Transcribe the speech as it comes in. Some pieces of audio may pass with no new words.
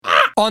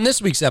On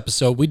this week's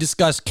episode, we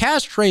discuss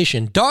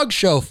castration, dog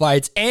show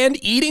fights, and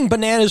eating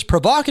bananas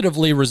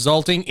provocatively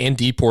resulting in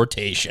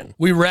deportation.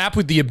 We wrap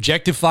with the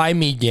Objectify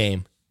Me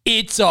game.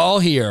 It's all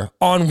here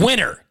on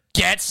Winner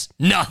Gets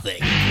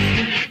Nothing.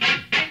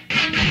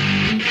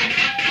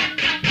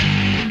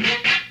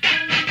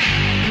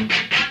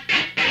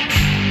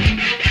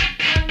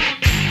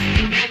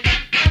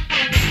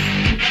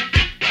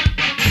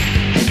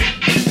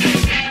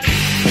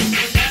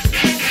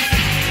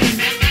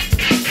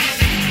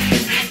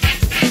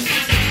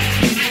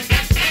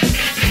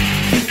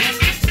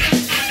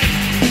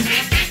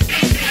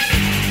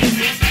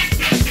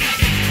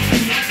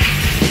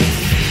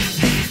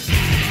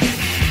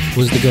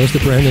 Was the ghost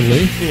of Brandon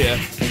Lee?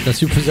 Yeah. That's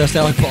who possessed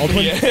Alec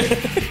Baldwin? Yeah.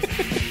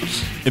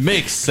 It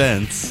makes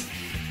sense.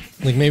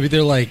 Like maybe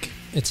they're like,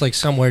 it's like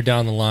somewhere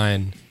down the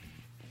line,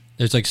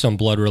 there's like some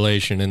blood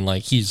relation and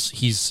like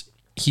he's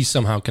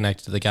somehow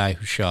connected to the guy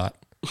who shot.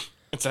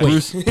 It's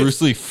actually,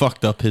 Bruce Lee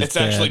fucked up his it's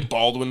dad. actually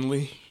Baldwin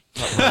Lee.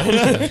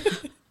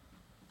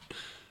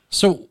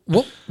 So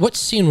what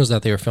scene was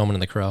that they were filming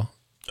in The Crow?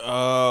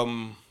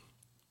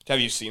 Have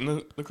you seen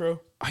the Crow?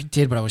 I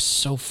did, but I was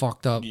so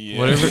fucked up. Yeah.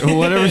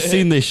 Whatever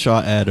scene they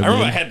shot Adam I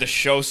remember I in. had to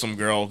show some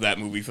girl that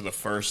movie for the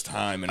first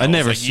time. And I was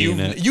never like, seen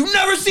it. You've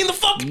never seen the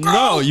fucking Crow?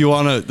 No, you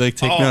want to like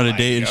take me on a my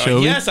date and God. show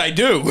me? Yes, I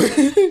do.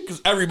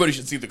 Because everybody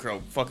should see the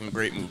Crow. Fucking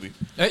great movie.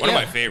 One of yeah.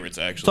 my favorites,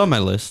 It's actually. on my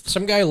list.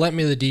 Some guy lent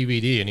me the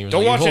DVD and he was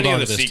Don't like, watch hold any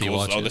on of to the this till you sequels,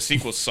 watch though. it. The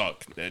sequels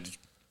suck. They're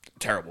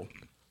terrible.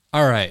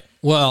 All right.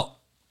 Well,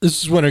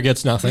 this is Winner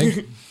Gets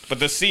Nothing. But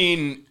the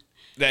scene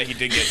that he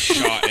did get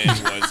shot in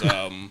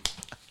was...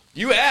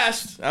 You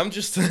asked. I'm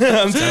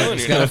telling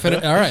you. Gotta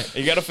finish. All right.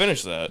 You got to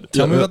finish that.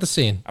 Tell me about the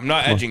scene. I'm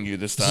not edging you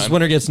this This is time.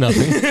 Winner Gets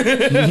Nothing.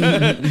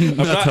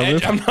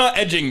 I'm not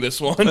edging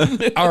this one.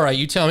 All right,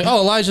 you tell me.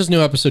 Oh, Elijah's new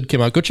episode came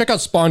out. Go check out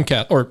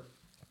Spawncast or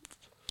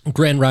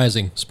Grand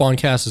Rising.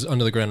 Spawncast is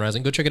under the Grand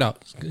Rising. Go check it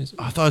out.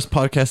 I thought his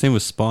podcast name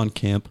was Spawn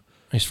Camp.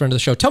 He's friend of the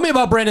show. Tell me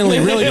about Brandon Lee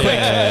really quick,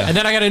 and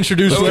then I got to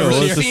introduce There was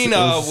whoever's a here. scene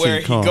what's the where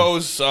scene he called?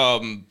 goes.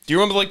 Do you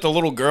remember like the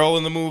little girl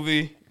in the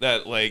movie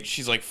that like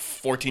she's like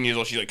 14 years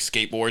old? She like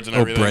skateboards and Oh,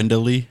 everything. Brenda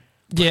Lee.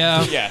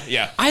 Yeah,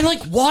 Yeah. I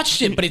like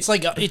watched it, but it's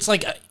like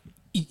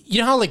you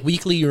know how like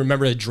weekly you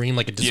remember a dream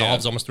like it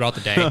dissolves Yeah. almost throughout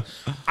the day.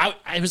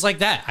 I was like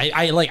that.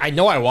 I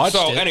know I watched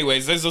So, it.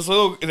 anyways, there's this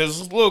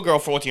little girl,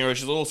 14 years old.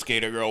 She's a little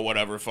skater girl,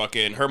 whatever.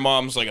 Fucking, her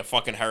mom's like a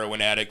fucking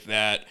heroin addict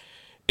that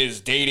is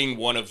dating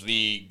one of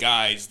the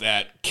guys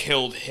that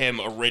killed him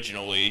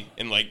originally,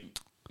 and like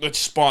it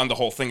spawned the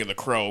whole thing of the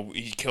Crow.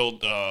 He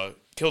killed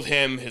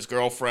him, his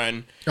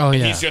girlfriend. Oh, and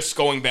yeah. he's just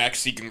going back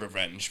seeking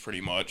revenge, pretty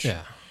much.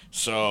 Yeah.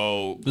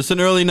 So This an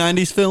early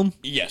 '90s film?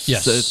 yes,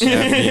 Yes. So it's-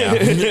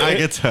 yeah, I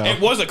could tell. It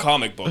was a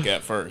comic book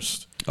at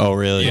first. Oh,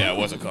 really? Yeah, it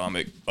was a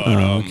comic. But,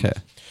 Okay.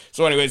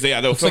 So, anyways,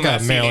 yeah, they'll It's film like that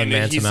a scene, Marilyn and then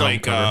Manson he's album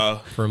like,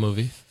 cover for a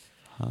movie.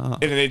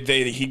 and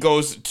he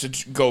goes to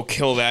go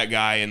kill that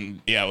guy, and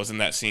yeah, it was in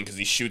that scene because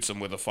he shoots him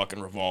with a fucking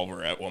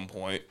revolver at one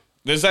point.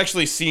 There's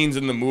actually scenes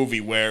in the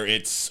movie where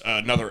it's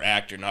another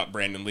actor, not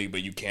Brandon Lee,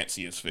 but you can't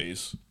see his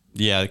face.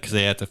 Yeah, because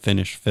they had to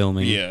finish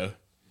filming. Yeah,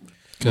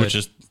 Which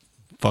is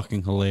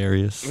fucking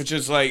hilarious. which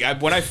is like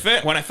when I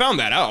found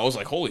that out, I was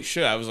like, holy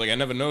shit! I was like, I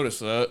never noticed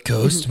that.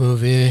 Ghost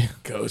movie.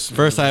 Ghost.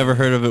 First I ever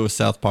heard of it was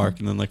South Park,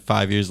 and then like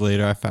 5 years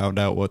later I found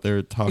out what they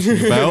were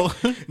talking about.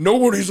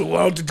 Nobody's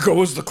allowed to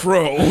go as the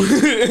Crow.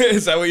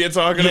 Is that what you're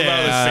talking about?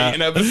 The Yeah.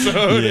 Satan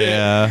episode.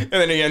 Yeah. And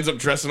then he ends up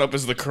dressing up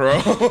as the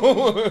Crow.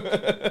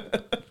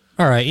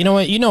 All right, you know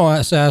what? You know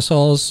us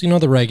assholes. You know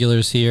the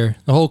regulars here.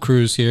 The whole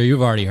crew's here.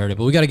 You've already heard it,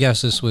 but we got a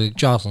guest this week.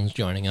 Jocelyn's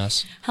joining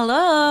us.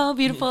 Hello,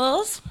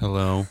 beautifuls.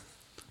 Hello.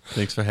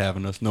 Thanks for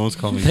having us. No one's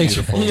calling me Thanks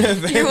beautiful. You're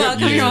welcome. Thanks You're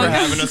for welcome.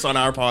 having us on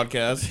our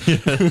podcast.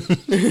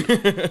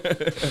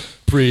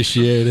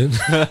 Appreciate it.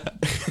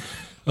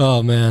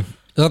 Oh man,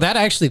 so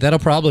that'll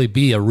probably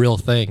be a real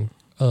thing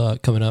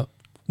coming up.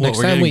 What, Next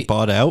we're time getting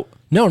bought out?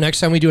 next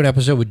time we do an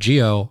episode with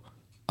Gio,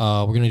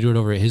 we're gonna do it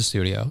over at his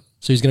studio.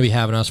 So he's gonna be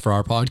having us for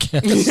our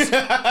podcast.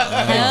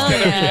 Hell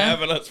yeah.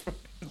 Having us.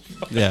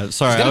 Yeah,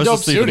 sorry. got I a was dope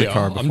asleep in the studio.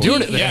 car I'm before.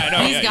 doing it there. Yeah, no,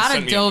 He's yeah, got you a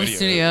sent me dope video.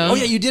 studio. Oh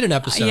yeah, you did an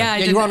episode. Yeah, I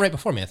you did were on that. right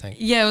before me, I think.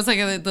 Yeah, it was like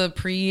the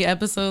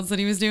pre-episodes that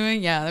he was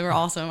doing. Yeah, they were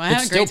awesome. I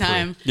It's had a great still pre.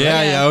 time.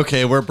 Yeah,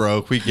 okay, we're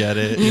broke. We get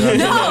it.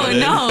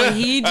 No,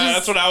 he just.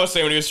 That's what I was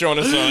saying when he was showing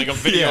us like a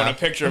video Yeah. and a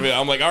picture of it.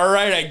 I'm like, all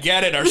right, I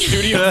get it. Our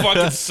studio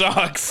fucking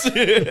sucks.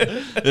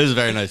 It was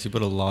very nice. You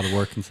put a lot of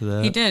work into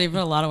that. He did. He put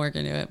a lot of work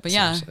into it. But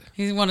yeah, Seriously.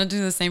 he wanted to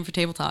do the same for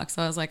Table Talk.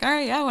 So I was like, all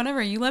right, yeah,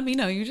 whatever. You let me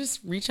know. You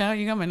just reach out.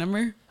 You got my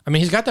number. I mean,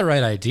 he's got the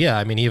right idea.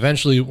 I mean, he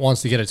eventually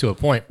wants to get it to a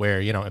point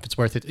where, you know, if it's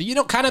worth it, you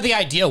know, kind of the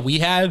idea we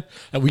had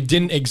that we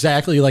didn't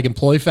exactly like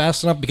employ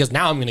fast enough because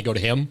now I'm going to go to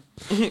him.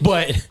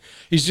 But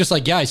he's just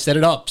like, yeah, I set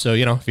it up. So,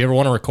 you know, if you ever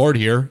want to record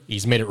here,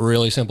 he's made it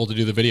really simple to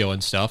do the video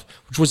and stuff,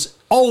 which was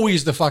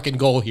always the fucking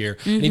goal here.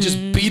 And he just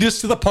beat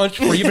us to the punch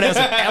before he even has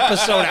an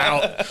episode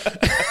out.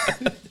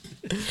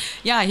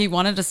 Yeah, he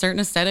wanted a certain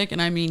aesthetic,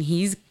 and I mean,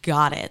 he's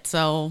got it.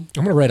 So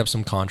I'm going to write up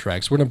some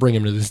contracts. We're going to bring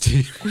him to this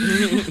team.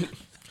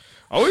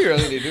 All we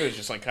really need to do is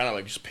just like kind of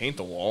like just paint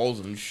the walls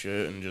and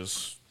shit and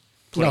just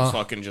Put No. up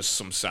fucking just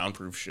some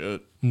soundproof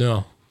shit.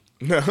 No.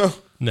 No.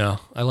 No.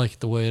 I like it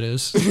the way it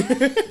is.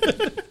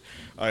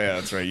 Oh yeah,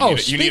 that's right. You Oh, need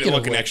it speaking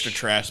look of an which- extra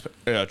trash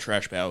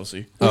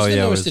palacy. What's the yeah,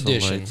 newest with the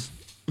edition? lights.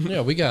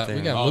 Yeah, we got Oh,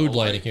 mood the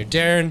lighting light. here.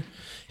 Darren,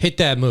 hit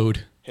that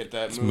mood. Hit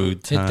that Mood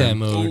Hit time. that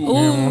mood.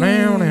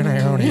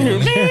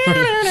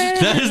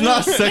 That is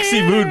not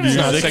sexy mood music.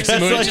 Not sexy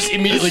That's mood. It like- just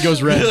immediately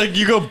goes red. like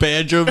you go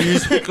banjo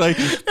music, like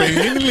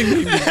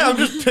I'm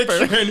just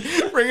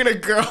picturing bringing a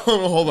girl.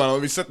 Hold on,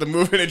 let me set the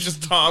mood. And it's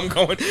just Tom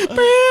going.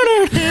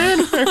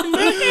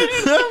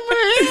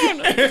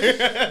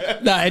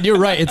 Nah, and you're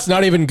right. It's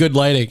not even good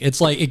lighting.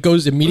 It's like it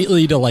goes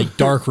immediately to like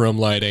dark room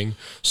lighting.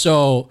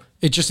 So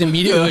it just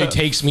immediately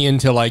takes me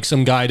into like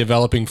some guy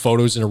developing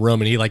photos in a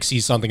room, and he like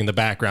sees something in the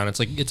background. It's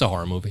like it's a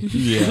horror movie.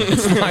 yeah.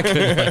 It's not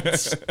good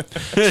lights.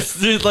 It's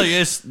just like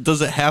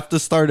does it have to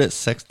start at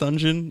Sex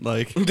Dungeon?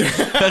 Like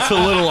that's a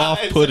little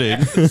off-putting.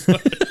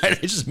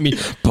 It just me.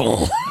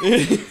 Boom.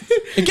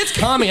 It gets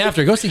calming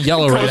after. It goes to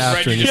yellow right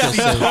after, and you feel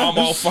see safe. Tom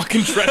all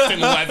fucking dressed in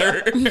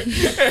leather.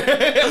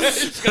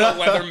 He's got a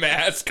leather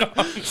mask on.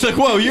 It's like,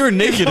 whoa, you were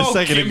naked a All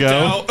second gimped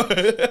ago.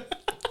 out.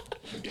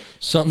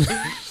 Something.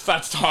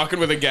 Starts talking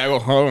with a gaggle.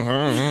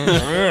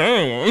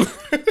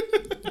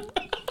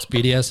 It's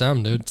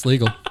BDSM, dude. It's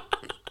legal.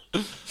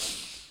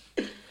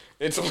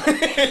 It's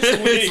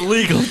It's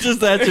legal. Just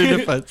that's your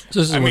defense.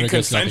 This is I when mean, it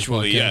gets like a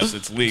consensually, podcast. yes,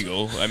 it's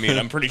legal. I mean,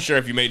 I'm pretty sure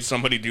if you made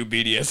somebody do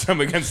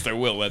BDSM against their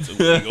will, that's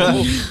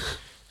illegal.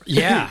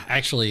 Yeah,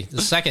 actually,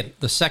 the second,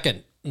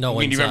 no I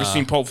one's. mean, you've ever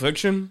seen Pulp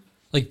Fiction?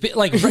 No,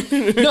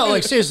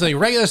 like seriously,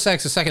 regular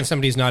sex. The second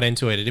somebody's not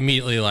into it, it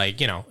immediately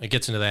it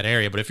gets into that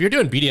area. But if you're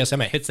doing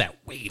BDSM, it hits that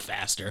way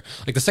faster.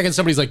 Like the second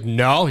somebody's like,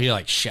 no, you're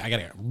like, shit, I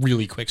gotta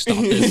really quick stop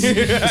this.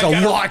 There's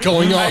a lot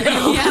going on.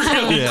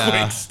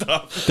 Yeah, Quick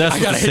stuff. that's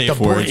what gotta the hit the safe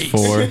word's brakes.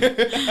 for.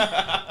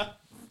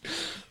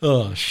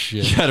 Oh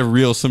shit. You gotta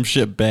reel some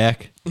shit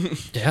back.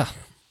 Yeah.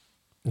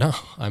 No,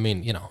 I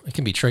mean, it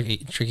can be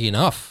tricky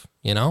enough.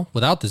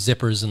 Without the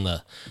zippers and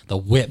the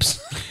whips.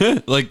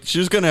 Like she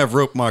was gonna have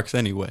rope marks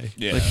anyway.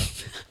 Yeah.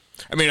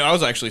 I mean, I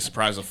was actually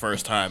surprised the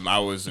first time I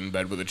was in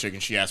bed with a chick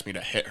and she asked me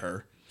to hit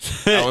her.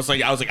 I was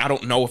like, I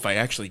don't know if I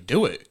actually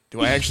do it.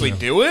 Do I actually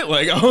do it?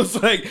 Like, I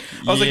was like,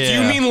 do you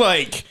Yeah. mean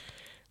like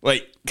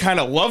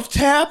kind of love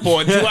tap,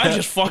 or do I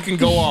just fucking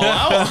go all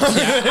out?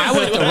 I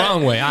went the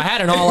wrong way. I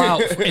had it all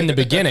out in the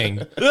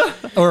beginning,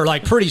 or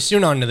like pretty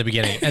soon on in the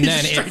beginning, and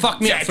then it fucked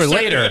me up for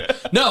later.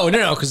 No,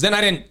 because then I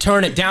didn't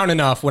turn it down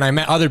enough when I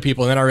met other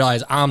people, and then I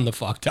realized I'm the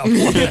fucked up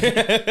one.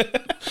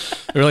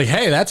 They're like,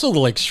 "Hey, that's a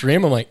little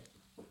extreme." I'm like,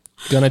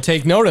 gonna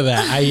take note of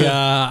that.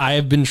 I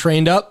have been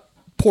trained up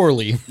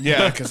poorly.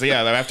 Yeah, because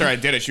after I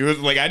did it, she was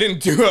like, I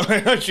didn't do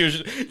it.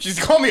 She's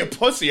called me a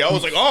pussy. I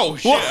was like, oh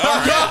shit. All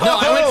right. No,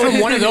 I went from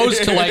one of those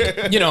to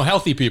like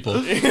healthy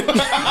people.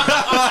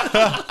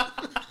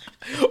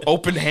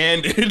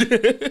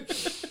 Open-handed.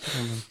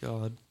 Oh my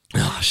god.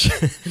 Oh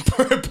shit!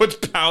 Puts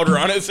powder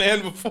on his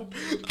hand before.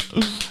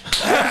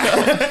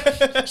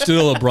 Just do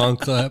a little LeBron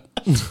clap.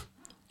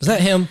 Is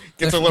that him?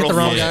 Gets a Did I little get the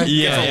wrong yeah. guy?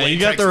 Yeah, Gets a you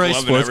got the right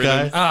latex glove and sports guy.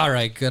 everything. All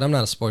right, good. I'm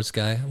not a sports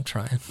guy. I'm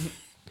trying.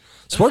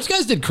 Sports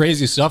guys did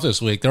crazy stuff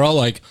this week. They're all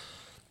like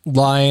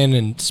lying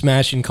and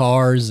smashing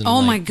cars. And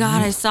Oh my like,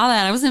 god, I saw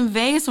that. I was in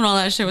Vegas when all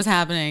that shit was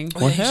happening.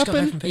 What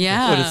happened?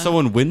 Yeah. What, did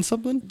someone win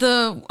something?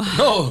 The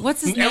Oh,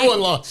 what's his name?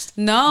 Everyone lost.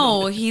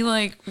 No, he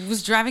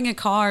was driving a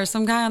car.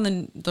 Some guy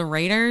on the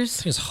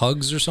Raiders. It's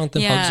Hugs or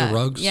something. Yeah, Hugs or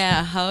Rugs.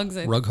 Yeah, Hugs.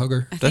 Rug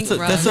hugger. I think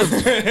That's a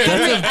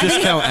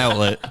discount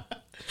outlet.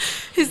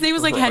 His name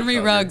was like Rug Henry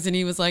hugger. Ruggs, and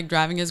he was like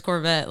driving his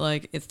Corvette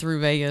through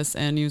Vegas,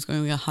 and he was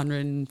going like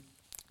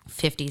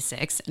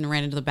 156 and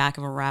ran into the back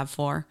of a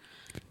Rav4.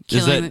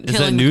 Is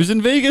that news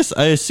in Vegas?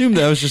 I assume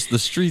that was just the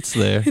streets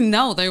there.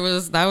 No, that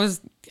was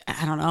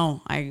I don't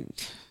know.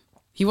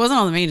 He wasn't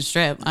on the main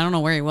strip. I don't know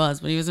where he was,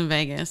 but he was in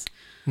Vegas.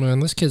 Man,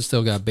 this kid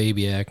still got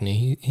baby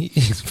acne.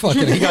 He's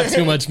fucking. He got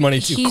too much money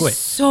too He's quick.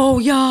 so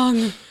young.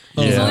 He's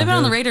Yeah. only been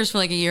on the Raiders for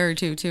like a year or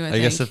two, too. I I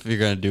think. guess if you're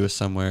gonna do it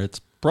somewhere, it's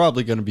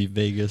probably gonna be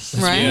Vegas.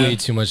 Right? Way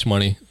too much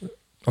money.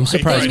 I'm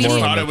surprised They more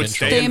thought of it them would didn't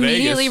stay try. They in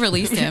immediately Vegas.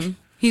 released him.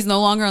 He's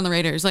no longer on the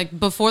Raiders. Like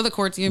before the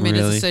courts even made a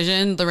Really?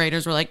 decision, the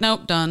Raiders were like,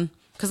 "Nope, done."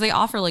 Because they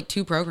offer like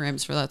 2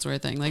 programs for that sort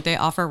of thing. Like they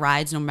offer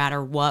rides no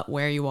matter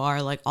where you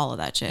are, like all of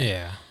that shit.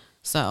 Yeah,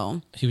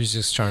 So he was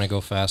just trying to go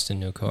fast in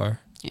new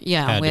car.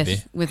 yeah, Had to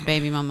be. with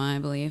baby mama, I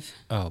believe.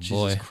 Oh Jesus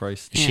boy,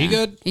 Christ. is she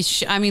Yeah. good?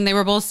 I mean, they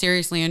were both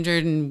seriously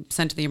injured and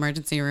sent to the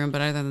emergency room,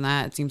 but other than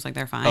that, it seems like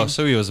they're fine. Oh,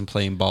 so he wasn't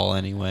playing ball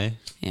anyway.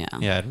 yeah.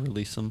 Yeah, I'd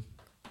release him.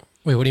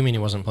 Wait, what do you mean he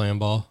wasn't playing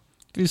ball?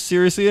 He was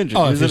seriously injured.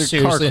 Oh, he was if in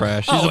a you're car seriously-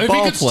 crash. He's Oh, a if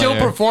ball he could still player.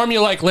 perform,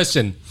 you're like,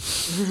 listen,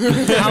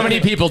 how many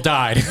people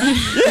died?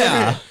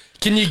 Yeah.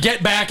 Can you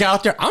get back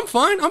out there? I'm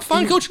fine,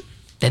 coach.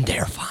 Then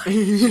they're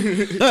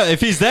fine. No, if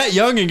he's that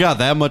young and got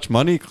that much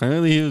money,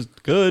 clearly he was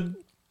good.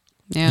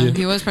 Yeah, Yeah.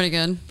 he was pretty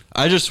good.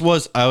 I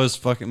was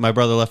fucking. My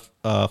brother left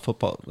a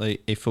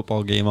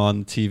football game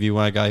on TV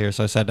when I got here,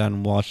 so I sat down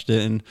and watched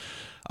it, and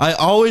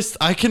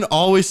I can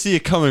always see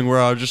it coming where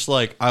I just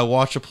like, I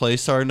watch a play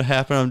starting to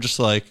happen. I'm just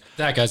like,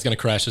 That guy's going to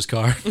crash his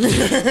car.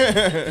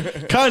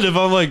 kind of,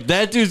 I'm like,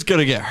 that dude's going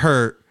to get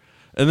hurt.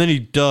 And then he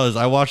does.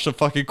 I watched the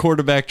fucking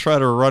quarterback try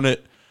to run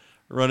it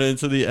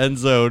into the end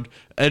zone,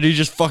 and he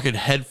just fucking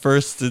head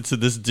first into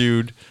this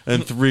dude,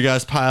 and 3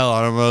 guys pile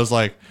on him. I was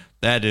like,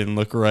 that didn't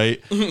look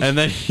right. And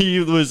then he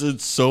was in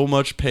so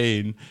much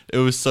pain. It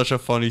was such a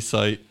funny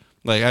sight.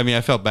 Like, I mean,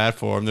 I felt bad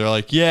for him. They're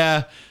like,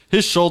 yeah,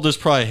 his shoulder's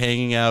probably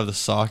hanging out of the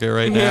socket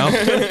right now.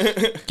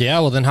 Yeah,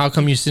 well, then how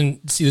come you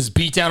didn't see this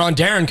beatdown on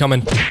Darren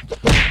coming?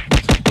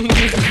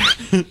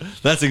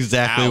 That's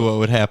exactly what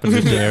would happen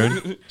to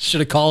Darren.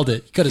 Should have called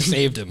it. You could have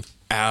saved him.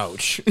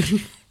 Ouch.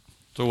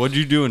 So what'd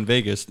you do in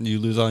Vegas? Did you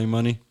lose all your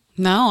money?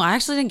 No, I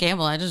actually didn't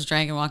gamble. I just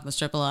drank and walked the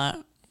strip a lot.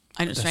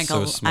 I just That's drank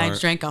so I smart.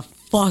 drank a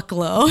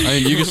fuckload. I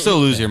mean, you can still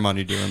lose your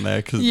money doing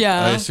that because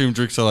Yeah. I assume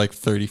drinks are like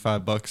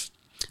 $35.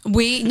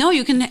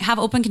 You can have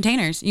open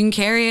containers. You can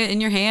carry it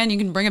in your hand. You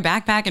can bring a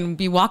backpack and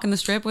be walking the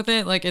strip with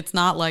it. Like, it's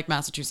not like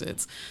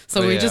Massachusetts.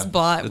 So we just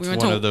bought. It's We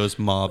went one to of those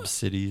mob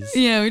cities.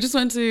 Yeah, we just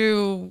went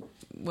to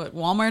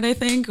Walmart, I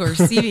think, or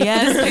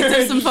CVS. Picked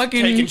up some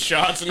fucking. Taking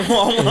shots in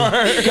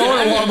Walmart.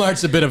 Going to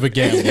Walmart's a bit of a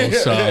gamble,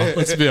 so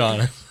let's be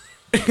honest.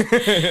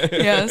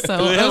 Yeah, so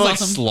Do they that have was like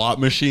awesome. slot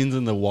machines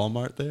in the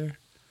Walmart there?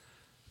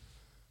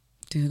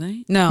 Do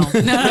they? No.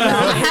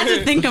 I had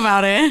to think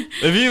about it.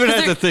 If you even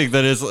had they're- to think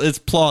that it's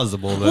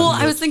plausible. Then, Well,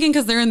 I was thinking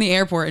because they're in the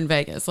airport in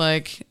Vegas,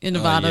 like in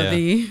Nevada.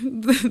 yeah.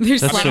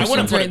 There's That's slot so I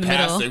wouldn't machines put right it in the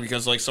past middle. it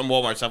because like some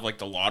Walmarts have like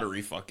the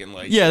lottery fucking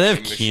like. yeah, they have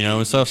machines Keno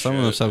and stuff. Some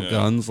of them shit, sell yeah.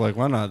 guns. Like,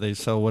 why not? They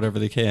sell whatever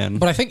they can.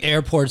 But I think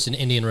airports and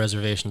Indian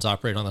reservations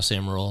operate on the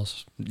same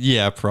rules.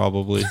 Yeah,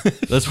 probably.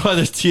 That's why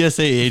there's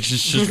TSA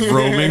agents just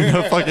roaming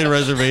the fucking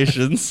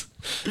reservations.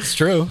 It's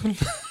true.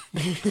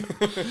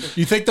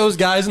 You think those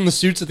guys in the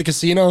suits at the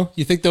casino,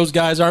 you think those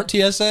guys aren't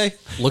TSA?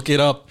 Look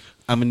it up.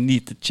 I'm gonna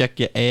need to check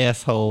your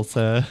asshole,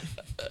 sir.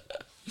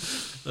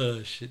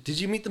 Oh, shit. Did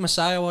you meet the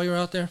Messiah while you were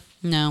out there?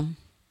 No.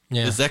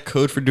 Yeah. Is that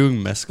code for doing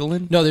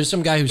mescaline? No, there's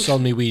some guy who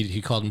sold me weed.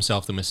 He called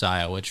himself the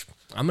Messiah, which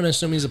I'm going to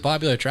assume he's a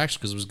popular attraction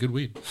because it was good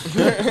weed.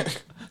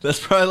 That's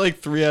probably like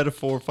 3 out of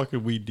 4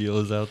 fucking weed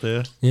dealers out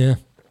there. Yeah.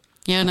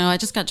 Yeah, no, I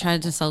just got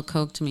tried to sell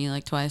coke to me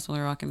like twice while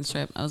we were walking the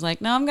strip. I was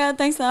like, no, I'm good,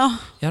 thanks though.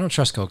 Yeah, I don't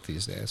trust Coke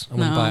these days. I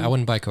No.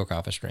 wouldn't buy Coke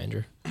off a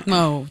stranger.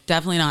 No,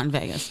 definitely not in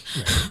Vegas.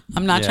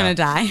 I'm not Yeah. trying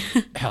to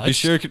die. Hell, Be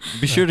sure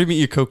to meet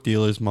your coke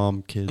dealers,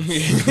 mom, kids.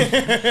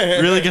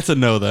 Really get to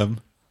know them.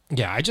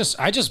 Yeah, I just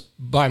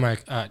buy my,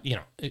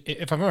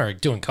 if I'm ever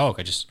doing Coke,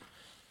 I just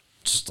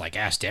like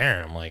ask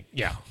Darren. I'm like,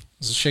 yeah,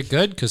 is this shit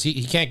good? Because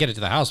he can't get it to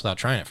the house without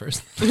trying it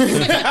first.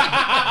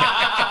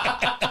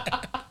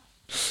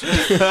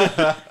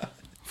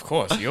 Of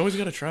course, you always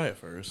gotta try it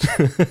first.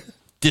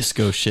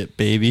 Disco shit,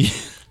 baby.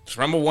 Just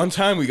remember one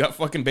time we got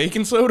fucking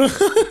baking soda.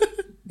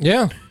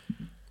 Yeah.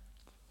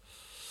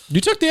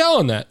 You took the L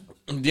on that.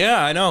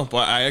 Yeah, I know,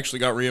 but I actually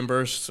got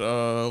reimbursed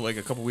like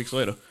a couple weeks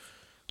later.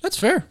 That's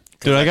fair.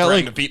 Dude, I got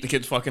Threatened like, to beat the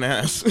kid's fucking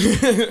ass.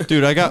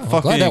 dude, I got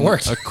fucking glad that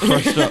worked. a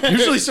crushed up.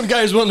 Usually some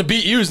guy who's willing to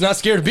beat you is not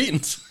scared of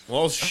beatings.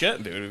 Well,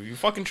 shit, dude. If you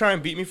fucking try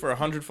and beat me for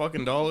 $100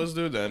 fucking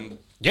dude, then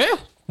Yeah.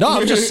 No,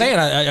 I'm just saying.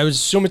 I would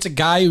assume it's a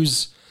guy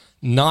who's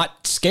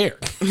not scared.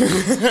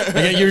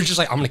 Like, you're just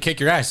like, I'm going to kick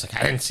your ass. Like,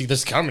 I didn't see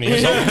this coming. He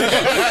was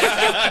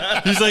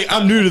like, He's like,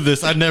 I'm new to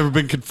this. I've never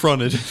been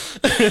confronted.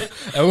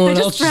 everyone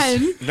I else just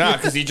threatened. nah,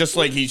 because he's just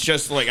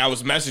like I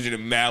was messaging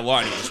him mad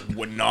long, he just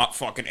would not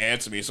fucking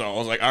answer me. So I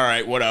was like, all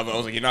right, whatever. I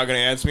was like, you're not gonna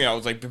answer me. I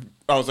was like,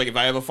 if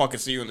I ever fucking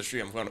see you in the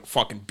street, I'm gonna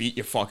fucking beat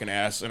your fucking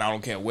ass, and I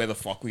don't care where the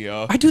fuck we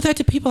are. I do that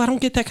to people. I don't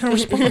get that kind of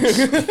response.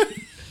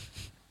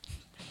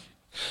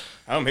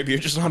 I don't know, maybe you're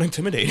just not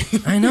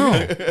intimidating. I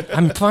know.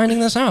 I'm finding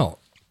this out.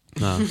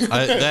 No,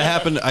 that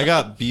happened. I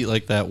got beat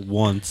like that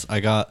once.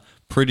 I got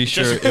pretty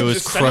sure it was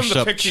just send him crushed the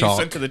up picture you sent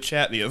chalk. to the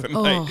chat the other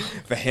Oh. night.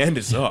 The hand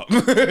is up.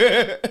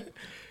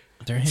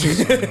 Their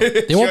hands up.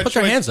 They won't put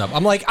their hands up.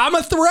 I'm like, I'm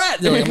a threat.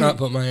 They're like, I'm not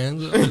putting my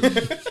hands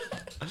up.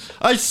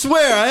 I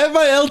swear, I have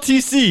my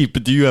LTC,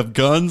 but do you have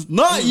guns?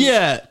 Not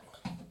yet.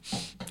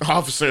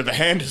 Officer, the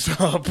hand is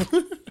up.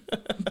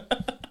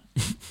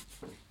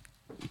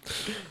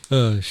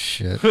 Oh,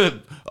 shit.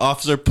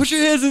 Officer, put your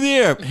hands in the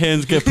air.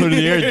 Hands get put in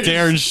the air.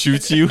 Darren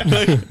shoots you.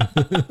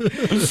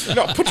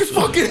 No, put your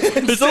fucking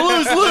hands. It's a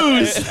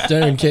lose-lose.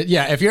 Darren, kid.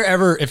 Yeah, if you're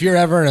ever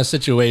in a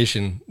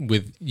situation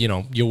with,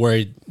 you're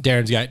worried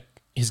Darren's got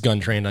his gun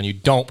trained on you,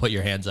 don't put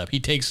your hands up. He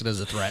takes it as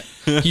a threat.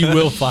 He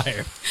will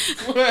fire.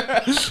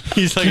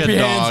 He's like Keep a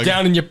your hands dog.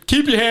 down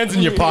Keep your hands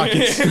in your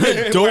pockets.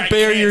 Don't I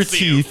bare can't your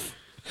see you. teeth.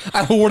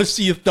 I don't want to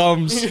see your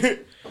thumbs.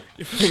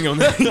 Your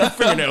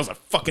fingernails are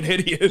fucking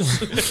hideous.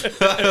 Put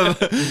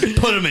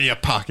them in your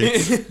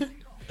pockets.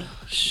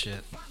 Shit.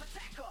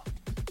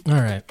 All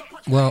right.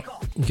 Well,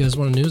 you guys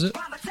want to news it?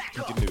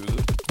 You can do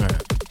it. All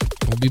right.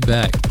 We'll be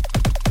back.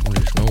 What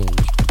is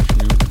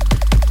news?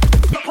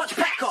 Punch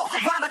back off,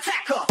 rhyme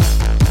attacker.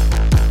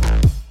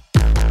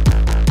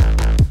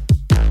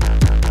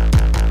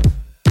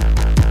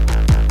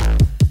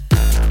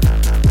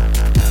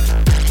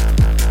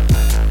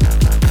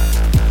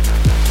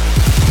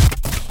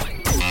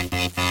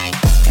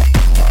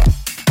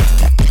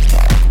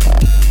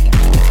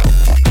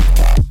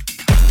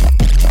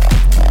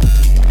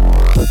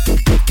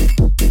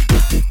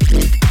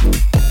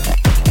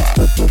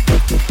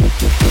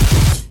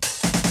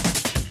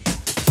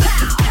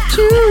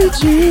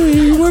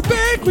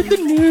 back with the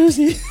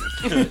music.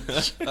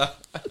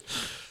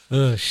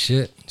 Oh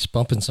shit! He's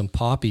bumping some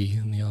Poppy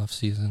in the off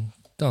season.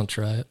 Don't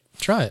try it.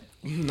 Try it.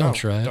 Don't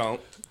try it.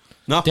 Don't.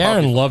 Not Darren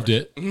Poppy. loved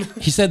it.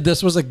 He said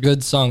this was a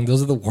good song.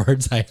 Those are the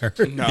words I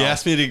heard. No. He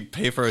asked me to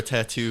pay for a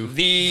tattoo.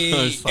 The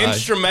on his thigh.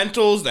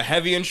 instrumentals, the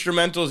heavy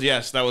instrumentals,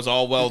 yes, that was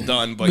all well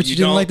done. But, But you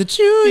don't didn't like the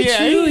chewy, Yeah,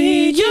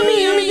 chewy,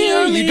 yummy, yummy,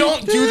 yummy. You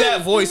don't do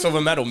that voice over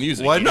metal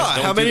music. Why You just not?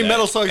 don't How do many that.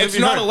 metal songs have It's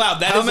you not heard? allowed.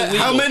 That how is illegal.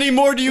 How many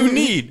more do you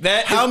need?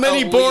 That how is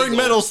many boring illegal.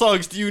 metal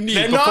songs do you need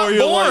They're before not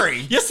you're boring.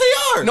 like, yes,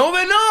 they are. No,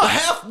 they're not.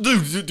 Half,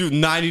 dude,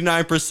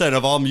 99%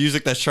 of all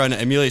music that's trying to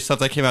emulate stuff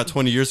that came out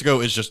 20 years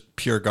ago is just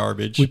pure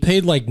garbage. We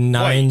paid like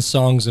 9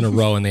 songs in a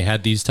row, and they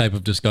had these type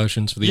of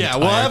discussions for the Yeah, entire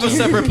we'll have a time.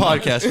 separate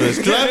podcast for this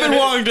because I've been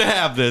wanting to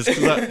have this.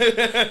 'Cause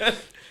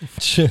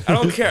I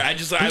don't care. I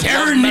love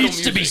Darren metal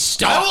needs to be music. I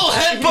stopped. will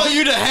headbutt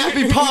you to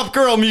happy pop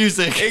girl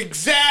music.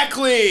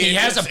 Exactly. He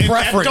has a That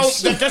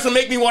preference. That doesn't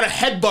make me want to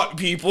headbutt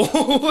people.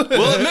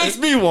 Well, it makes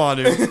me want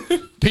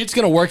to. Pete's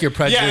gonna work your yeah,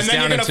 prejudice and then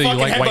down you're gonna until you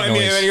fucking like white headbutt me,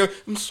 and noise. then you go,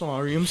 "I'm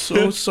sorry. I'm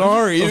so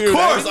sorry." Of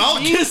course, I'll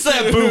kiss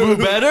that boo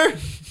boo better.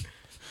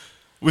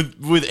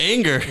 With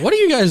anger. What are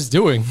you guys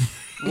doing?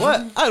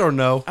 What? I don't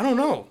know. I don't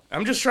know.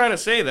 I'm just trying to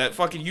say that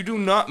fucking you do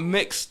not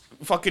mix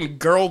fucking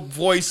girl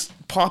voice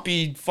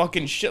poppy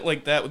fucking shit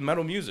like that with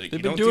metal music. They've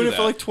You been don't doing do it for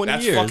that. like 20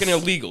 That's years. fucking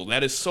illegal.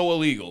 That is so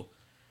illegal.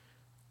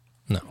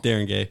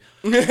 Darren Gay.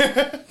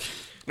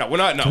 No, we're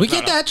not. No, We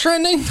get that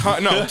trending?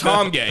 No,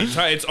 Tom Gay.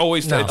 It's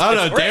always. No. It's, I don't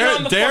know. it's right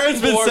on the Darren's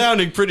fucking been board.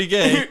 sounding pretty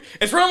gay.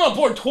 It's right on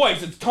board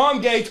twice. It's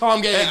Tom Gay.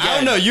 Tom Gay. Again. I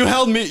don't know. You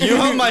held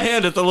my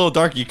hand at the Little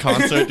Darky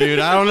concert, dude.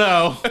 I don't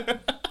know.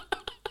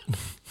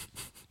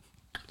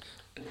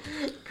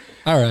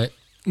 All right,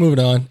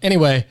 moving on.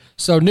 Anyway,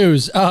 so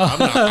news.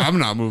 I'm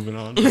not moving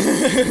on.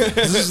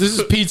 This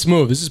is Pete's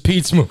move. This is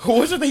Pete's move. Who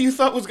was it that you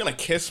thought was gonna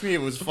kiss me?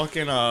 It was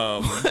fucking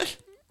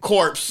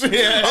Corpse.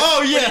 Yeah. Oh,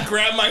 When yeah. he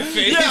grabbed my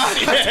face. Yeah, I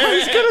thought he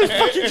was gonna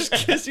fucking just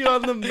kiss you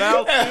on the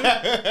mouth.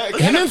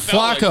 Dude. Him and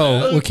felt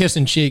Flacco like were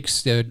kissing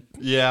cheeks, dude.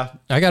 Yeah,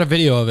 I got a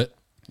video of it.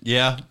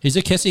 yeah. He's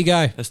a kissy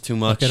guy. That's too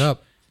much. Look it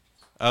up.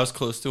 I was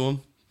close to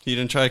him. He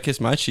didn't try to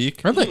kiss my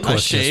cheek. I'd like I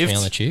Corpse kiss me shaved.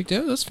 on the cheek,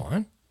 dude. That's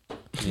fine.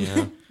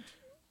 Yeah.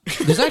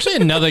 There's actually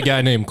another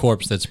guy named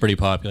Corpse that's pretty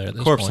popular at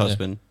this Corpse point.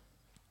 husband.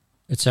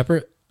 It's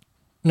separate?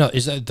 No,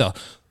 is that the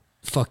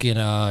fucking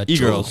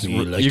E-girls. Drove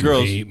me like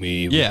E-girls. you hate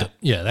me with Yeah. the-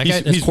 yeah, that guy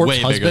He's, that's he's Corpse way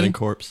bigger husband. than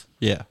Corpse.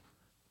 Yeah.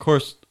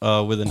 Corpse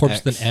with an Corpse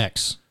X. with an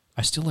X.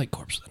 I still like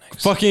Corpse with an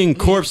X. Fucking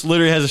Corpse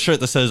literally has a shirt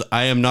that says,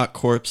 I am not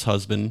Corpse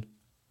husband.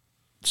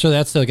 So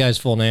that's the guy's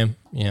full name?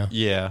 Yeah.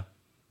 Yeah.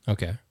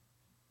 Okay.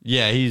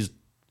 Yeah, he's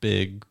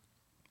big.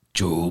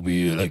 Show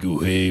me like you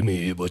hate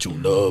me, but you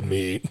love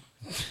me.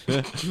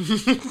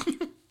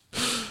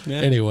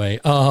 Anyway,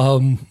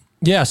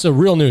 yeah, so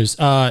real news.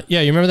 Yeah,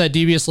 you remember that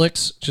Devious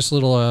Licks? Just a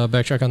little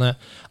backtrack on that.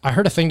 I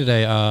heard a thing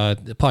today.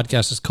 The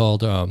podcast is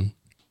called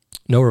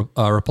No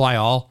Reply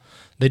All.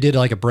 They did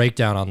like a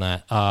breakdown on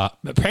that.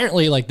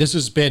 Apparently, like this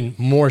has been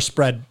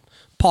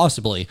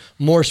possibly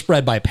more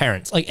spread by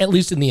parents. Like at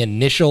least in the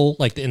initial,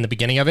 like in the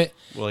beginning of it.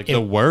 Well, like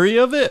the worry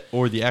of it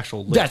or the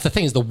actual list? That's the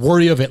thing, is the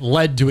worry of it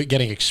led to it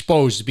getting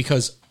exposed,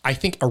 because I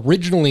think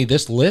originally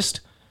this list,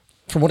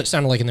 from what it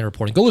sounded like in their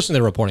reporting, go listen to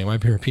their reporting. I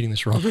might be repeating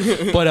this wrong,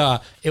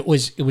 but it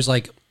was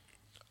like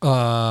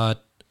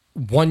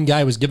one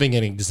guy was giving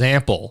an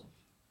example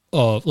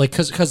of like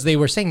because they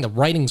were saying the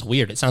writing's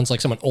weird. It sounds like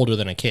someone older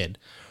than a kid,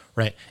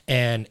 right?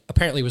 And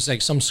apparently it was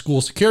like some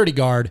school security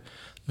guard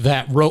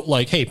that wrote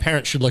like, "Hey,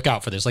 parents should look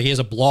out for this." Like he has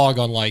a blog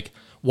on like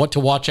what to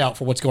watch out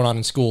for, what's going on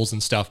in schools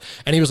and stuff.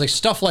 And he was like,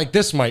 stuff like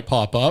this might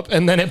pop up,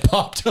 and then it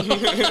popped up.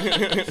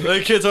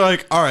 The kids are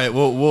like, all right,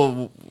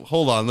 we'll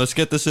hold on. Let's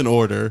get this in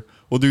order.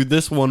 We'll do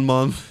this 1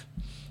 month.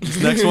 This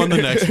next one the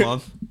next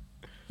month.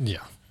 Yeah.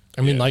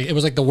 I mean, like, it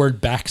was like the word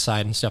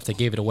backside and stuff that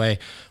gave it away.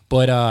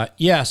 But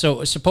yeah,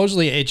 so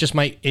supposedly it just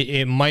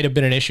it might have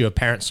been an issue of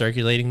parents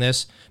circulating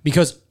this,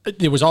 because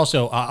there was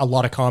also a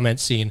lot of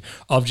comments seen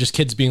of just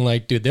kids being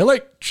like, dude, they're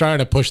like trying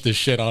to push this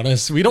shit on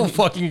us. We don't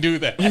fucking do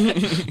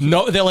that.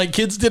 No, they're like,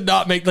 kids did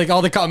not make, like,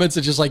 all the comments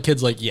are just like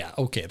kids like, yeah,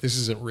 okay, this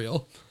isn't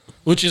real.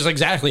 Which is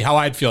exactly how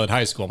I'd feel in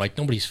high school. I'm like,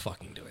 nobody's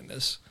fucking doing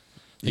this.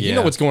 Like, you know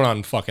Yeah. what's going on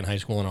in fucking high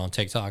school and on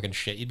TikTok and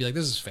shit. You'd be like,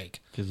 this is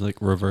fake. It's like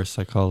reverse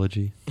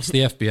psychology. It's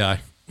the FBI.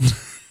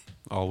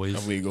 Always.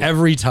 Illegal.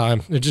 Every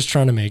time. They're just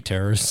trying to make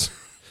terrorists.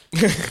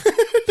 Trying.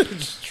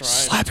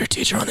 Slap your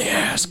teacher on the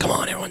ass. Come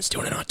on, everyone's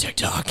doing it on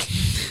TikTok.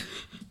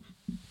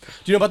 Do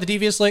you know about the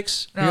Devious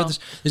Licks? You heard No.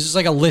 This is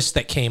like a list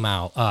that came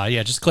out.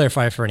 Yeah, just to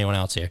clarify for anyone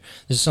else here.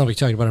 This is something we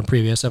talked about in a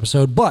previous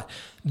episode. But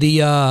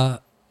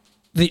it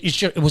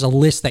was a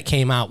list that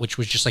came out, which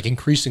was just like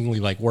increasingly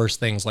like worse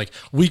things. Like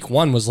week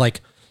 1 was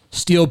like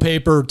steel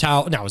paper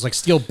towel. No, it was like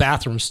steel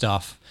bathroom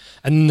stuff.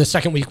 And then the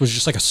second week was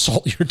just like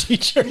assault your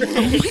teacher. Oh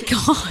my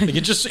god.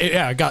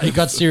 Like it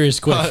got serious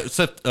quick.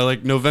 Except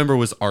like November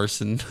was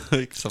arson,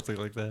 like something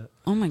like that.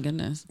 Oh my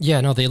goodness.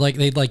 Yeah, no, they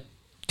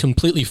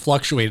completely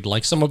fluctuated.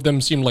 Like some of them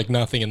seemed like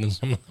nothing, and then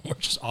some of them were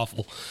just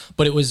awful.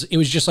 But it was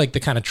just like the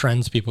kind of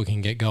trends people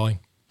can get going.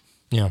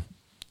 Yeah.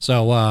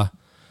 So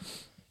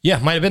Yeah,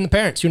 might have been the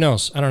parents. Who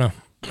knows? I don't know.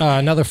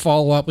 Another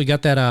follow up. We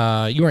got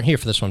that. You weren't here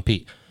for this one,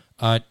 Pete.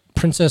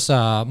 Princess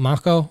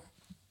Mako.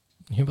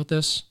 You hear about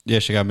this? Yeah,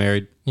 she got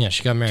married. Yeah,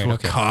 she got married. To a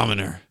Okay.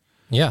 commoner.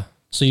 Yeah.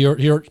 So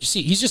you're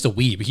see, he's just a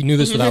weeb. He knew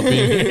this without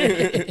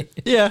being.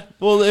 Yeah.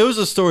 Well, it was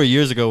a story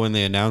years ago when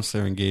they announced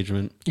their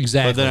engagement.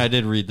 Exactly. But then I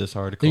did read this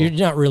article. You're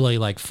not really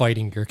like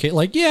fighting your kid.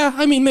 Like, yeah,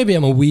 I mean, maybe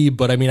I'm a weeb,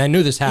 but I mean, I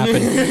knew this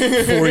happened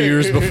 4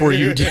 years before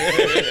you did.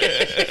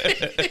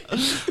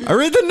 I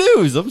read the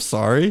news. I'm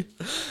sorry.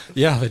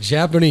 Yeah, the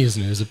Japanese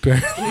news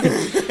apparently.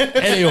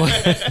 Anyway,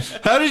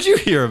 How did you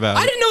hear about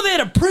I it? didn't know they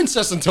had a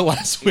princess until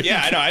last week.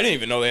 Yeah, I know. I didn't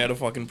even know they had a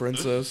fucking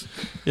princess.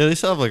 Yeah, they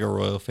still have like a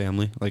royal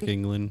family, like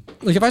England.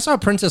 Like if I saw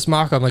Princess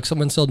Mako, I'm like,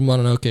 someone spelled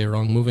Mononoke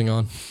wrong. Moving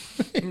on.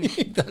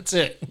 That's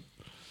it.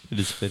 It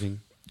is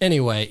fitting.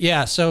 Anyway,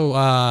 yeah. So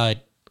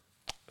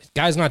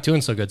guy's not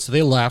doing so good. So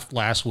they left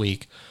last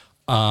week.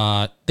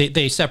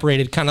 They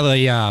separated kind of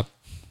the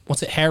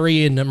what's it,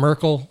 Harry and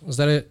Merkel? Is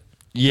that it?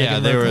 Yeah,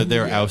 Meghan they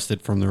were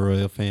ousted from the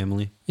royal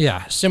family.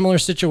 Yeah, similar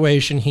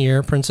situation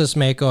here. Princess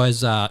Mako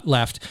has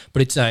left,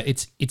 but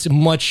it's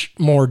much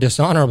more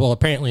dishonorable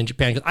apparently in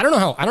Japan. 'Cause I don't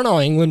know how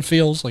England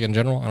feels like in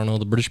general. I don't know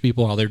the British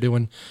people how they're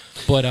doing,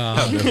 but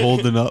They're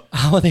holding up.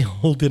 how are they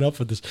holding up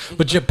with this?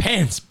 But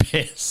Japan's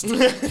pissed.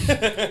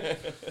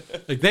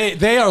 Like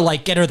they are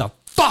like, get her the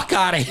fuck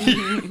out of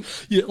here.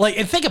 Like,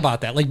 and think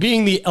about that. Like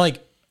being the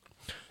like.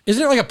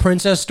 Isn't it like a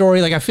princess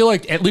story? Like I feel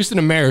like at least in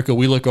America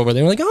we look over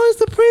there and we're like, oh, it's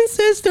the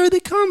princess story.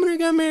 The commoner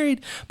got married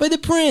by the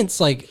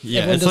prince. Like Yeah,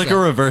 everyone it's does like that. a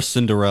reverse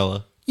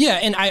Cinderella. Yeah,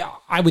 and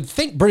I would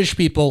think British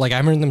people, like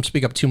I've heard them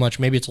speak up too much.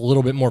 Maybe it's a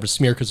little bit more of a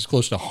smear because it's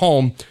close to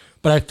home.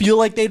 But I feel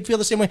like they'd feel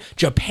the same way.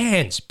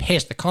 Japan's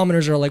pissed. The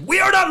commoners are like, we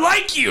are not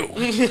like you.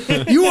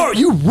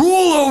 You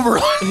rule over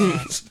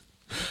us.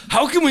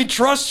 How can we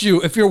trust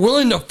you if you're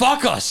willing to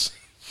fuck us?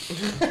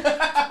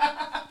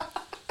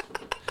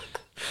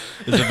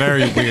 It's a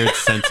very weird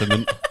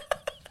sentiment.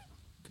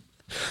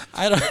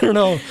 I don't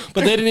know,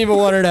 but they didn't even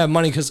want her to have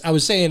money because I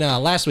was saying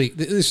last week.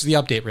 This is the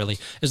update, really,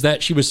 is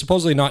that she was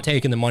supposedly not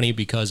taking the money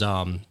because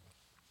I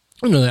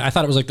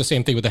thought it was like the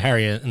same thing with the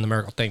Harry and the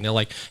Merkel thing. They're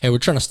like, hey, we're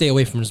trying to stay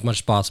away from it as much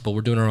as possible.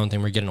 We're doing our own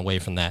thing. We're getting away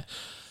from that.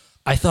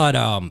 I thought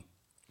I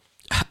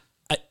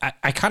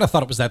kind of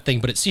thought it was that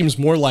thing, but it seems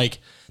more like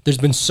there's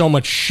been so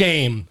much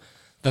shame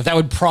that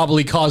would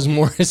probably cause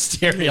more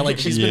hysteria. Like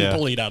she's been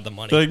bullied out of the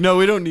money. They're like, no,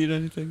 we don't need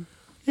anything.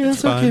 Yeah,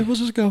 it's fine. okay.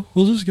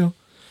 We'll just go.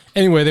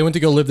 Anyway, they went to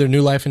go live their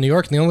new life in New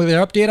York, and the only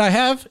other update I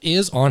have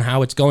is on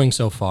how it's going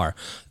so far.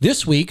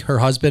 This week, her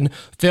husband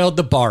failed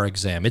the bar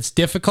exam. It's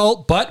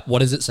difficult, but what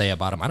does it say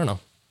about him? I don't know.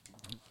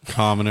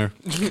 Commoner.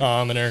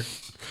 Commoner.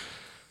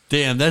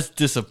 Damn, that's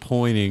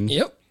disappointing.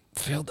 Yep.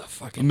 Failed the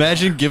fucking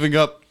Imagine giving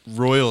up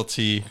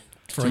royalty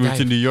For to a move guy-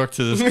 to New York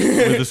to this with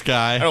this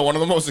guy. I know, one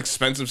of the most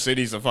expensive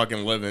cities to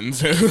fucking live in,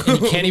 too.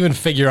 You can't even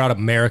figure out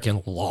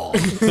American law.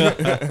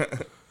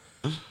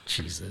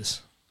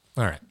 Jesus.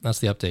 All right, that's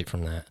the update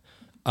from that.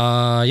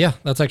 Yeah,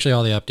 that's actually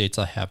all the updates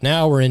I have.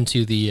 Now we're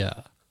into the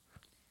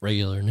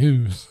regular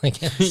news, I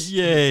guess.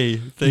 Yay!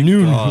 Thank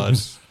New God.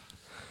 news.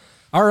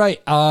 All right.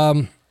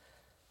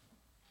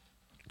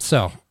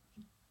 So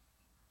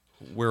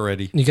We're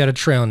ready. you got a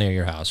trail near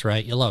your house,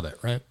 right? You love it,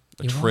 right?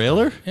 A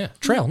trailer? Yeah,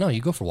 trail. No,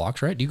 you go for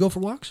walks, right? Do you go for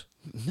walks?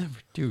 Never,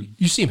 dude.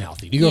 You seem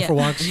healthy. Do you go Yeah. for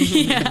walks?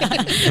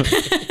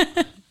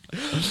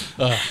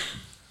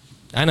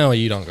 I know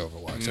you don't go for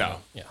walks. No.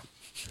 Yeah.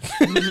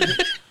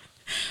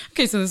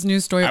 Okay, so this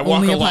news story I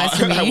walk only a applies lot.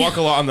 to me. I walk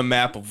a lot on the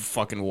map of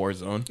fucking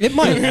Warzone. It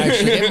might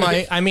actually. It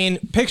might. I mean,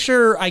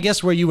 picture. I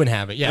guess where you would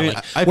have it. Yeah. I mean,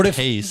 like, I what if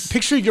pace.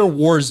 picture your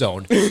war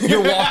zone?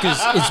 Your walk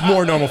is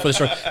more normal for the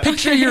story.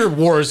 Picture your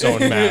war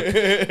zone map.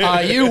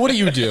 What do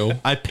you do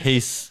I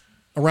pace.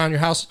 around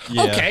your house?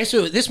 Yeah. Okay,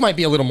 so this might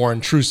be a little more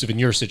intrusive in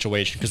your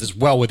situation because it's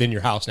well within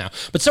your house now.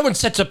 But someone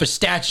sets up a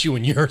statue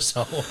in your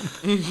zone.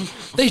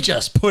 They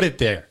just put it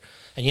there,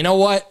 and you know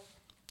what?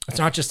 It's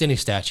not just any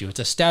statue. It's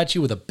a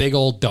statue with a big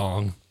old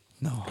dong.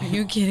 Are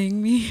you kidding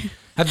me?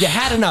 Have you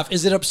had enough?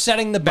 Is it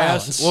upsetting the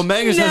balance? Well,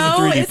 Magnus has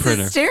a 3D it's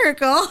printer.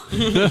 hysterical.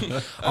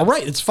 All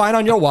right, it's fine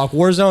on your walk.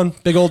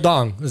 Warzone, big old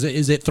dong.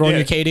 Is it throwing Yeah.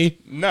 your KD?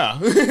 No.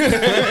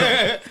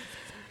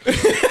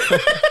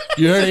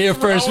 You heard it here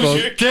first,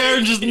 folks.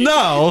 Darren, just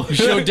no. You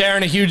show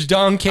Darren a huge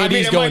dong,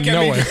 KD's going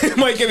nowhere. It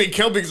might get me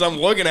killed because I'm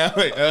looking at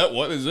it like,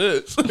 what is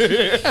this?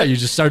 Yeah, you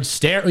just start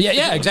staring.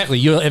 Yeah, exactly.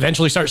 You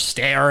eventually start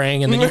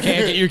staring, and then you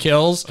can't get your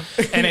kills,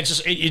 and it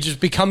just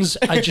becomes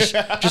just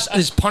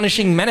this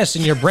punishing menace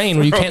in your brain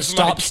where you can't Throws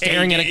my stop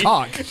staring at a KD.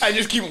 cock. I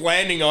just keep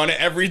landing on it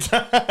every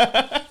time.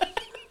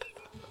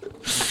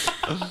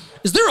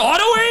 Is there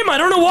auto aim? I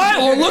don't know why.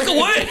 Well, look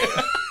away.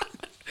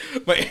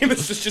 My aim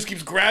assist just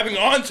keeps grabbing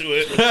onto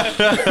it.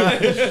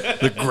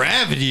 The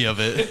gravity of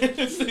it.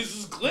 This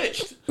is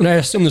glitched. And I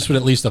assume this would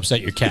at least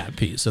upset your cat,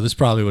 Pete. So this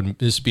probably wouldn't.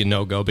 This would be a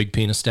no-go. Big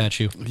penis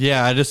statue.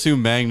 Yeah, I'd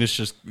assume Magnus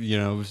just,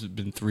 has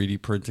been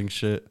 3D printing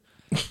shit.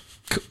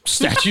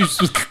 Statues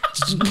with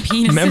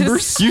Penises.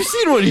 members. You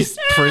seen what he's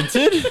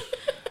printed?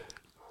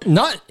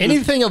 Not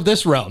anything of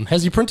this realm.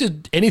 Has he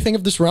printed anything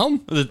of this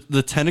realm?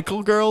 The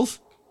tentacle girls?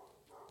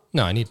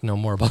 No, I need to know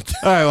more about that.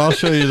 All right, well, I'll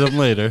show you them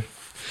later.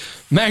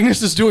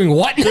 Magnus is doing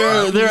what?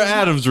 They're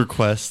Adam's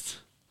request.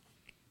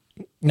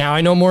 Now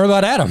I know more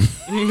about Adam.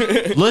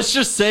 Let's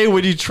just say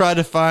when you try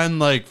to find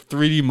like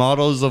 3D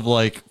models of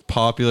like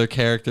popular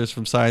characters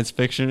from science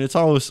fiction, it's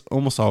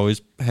almost always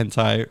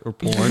hentai or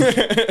porn.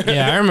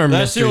 Yeah, I remember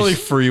That's the only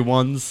free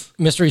ones.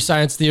 Mystery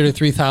Science Theater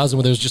 3000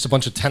 where there was just a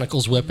bunch of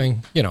tentacles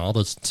whipping. You know, all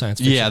those science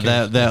fiction. Yeah,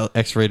 that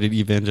X-rated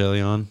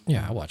Evangelion.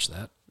 Yeah, I watched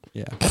that.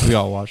 Yeah, we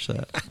all watch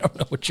that. I don't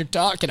know what you're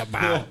talking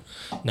about.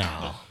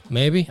 No,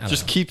 maybe. I don't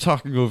Just know. keep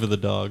talking over the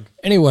dog.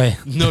 Anyway,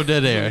 No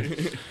dead air.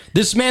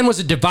 this man was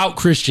a devout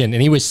Christian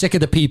and he was sick of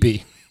the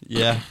pee-pee.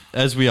 Yeah,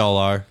 as we all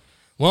are.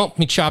 Well,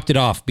 he chopped it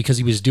off because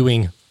he was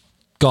doing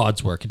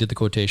God's work. He did the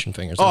quotation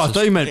fingers. Oh, I That's thought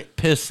his- you meant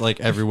piss like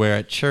everywhere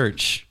at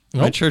church.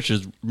 My Nope.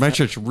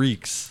 church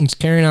reeks. He's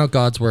carrying out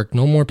God's work.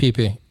 No more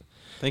pee-pee.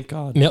 Thank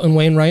God. Milton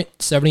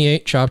Wainwright,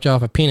 78, chopped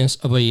off a penis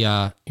of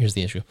a, here's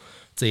the issue.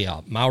 It's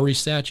a Maori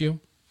statue.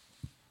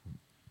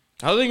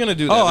 How are they gonna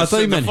do that? Oh, I This- thought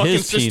you the meant fucking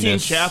his Sistine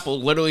penis.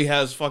 Chapel literally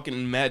has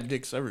fucking mad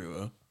dicks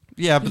everywhere.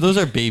 Yeah, but those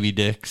are baby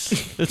dicks.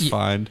 It's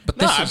fine. But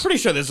No, this I'm is, pretty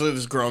sure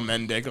there's grown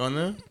men dick on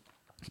there.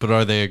 But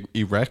are they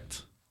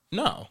erect?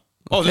 No.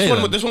 Oh, Okay,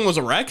 then. this one was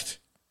erect.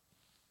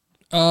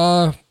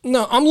 no,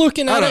 I'm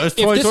looking I at don't know. it. It's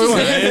 2021.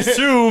 I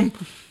assume.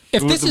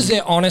 If this is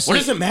it, honestly, What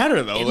does it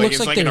matter though? It Like looks it's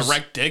like like an there's-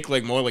 erect dick,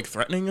 like more like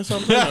threatening or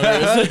something. Or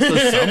is it-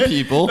 To some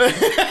people.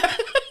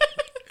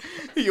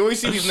 you always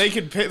see these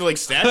naked like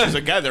statues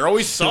of guys. They're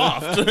always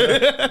soft.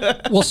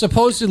 well,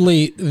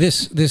 supposedly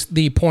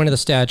the point of the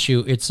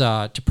statue, it's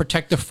to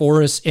protect the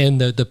forest, and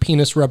the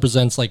penis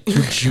represents like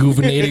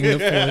rejuvenating the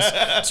forest.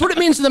 That's what it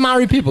means to the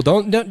Maori people.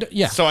 Don't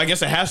yeah. so I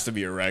guess it has to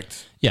be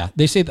erect. Yeah,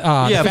 they say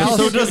Yeah, the, but so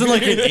phallus, doesn't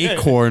like an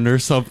acorn or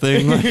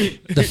something.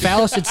 Like, the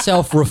phallus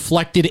itself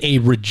reflected a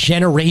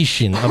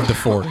regeneration of the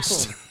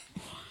forest.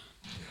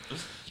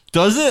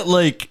 does it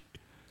like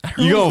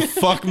you go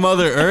fuck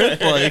Mother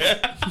Earth? Like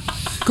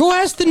Go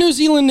ask the New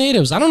Zealand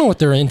natives. I don't know what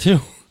they're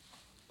into.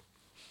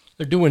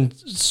 They're doing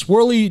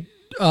swirly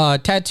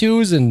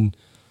tattoos and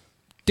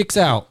dicks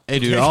out. hey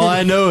dude, all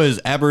I know is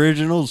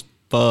Aboriginals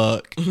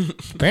fuck.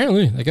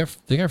 Apparently,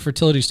 they got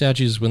fertility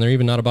statues when they're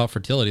even not about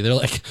fertility. They're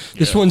like,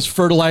 this one's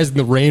fertilizing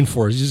the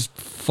rainforest. He's just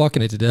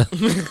fucking it to death.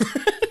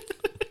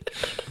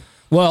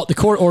 Well, the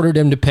court ordered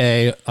him to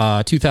pay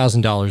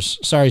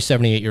 $2,000. Sorry,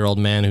 78-year-old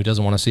man who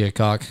doesn't want to see a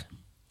cock.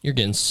 You're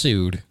getting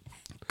sued.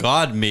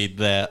 God made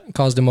that.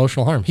 Caused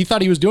emotional harm. He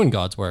thought he was doing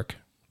God's work.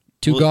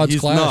 Two Well, gods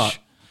he's clash. not.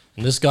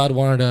 And this God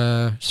wanted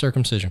a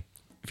circumcision.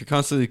 If you're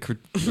constantly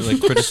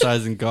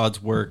criticizing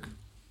God's work,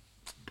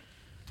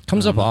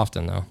 Comes up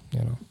often, though, you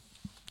know.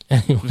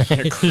 Anyway.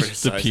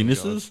 the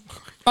penises.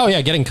 Oh,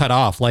 yeah, getting cut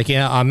off. Like,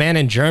 yeah, a man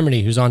in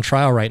Germany who's on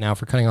trial right now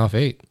for cutting off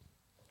 8.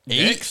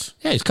 Dicks.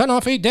 Yeah, he's cutting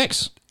off 8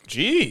 dicks.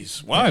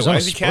 Jeez, why? he's on Why a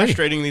is he spree.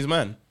 castrating these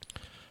men?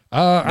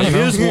 I don't know.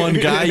 Here's one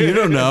guy you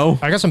don't know.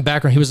 I got some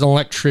background. He was an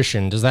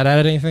electrician. Does that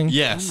add anything?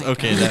 Yes.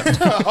 Okay.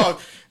 That.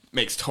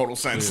 Makes total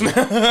sense now.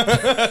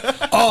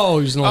 Oh,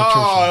 he was an Oh,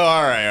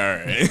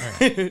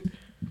 electrician. all right.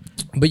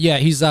 But yeah,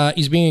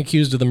 he's being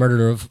accused of the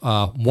murder of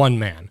one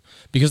man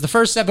because the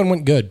first 7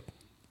 went good.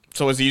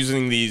 So is he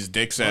using these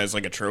dicks as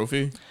like a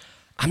trophy?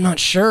 I'm not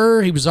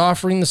sure. He was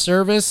offering the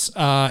service.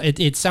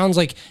 It sounds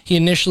like he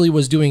initially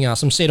was doing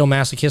some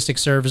sadomasochistic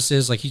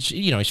services, like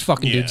he's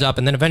fucking dudes Yeah. up,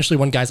 and then eventually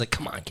one guy's like,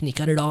 "Come on, can you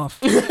cut it off?"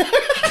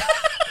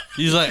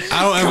 He's like,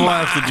 I don't ever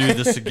want to have to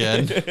do this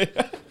again.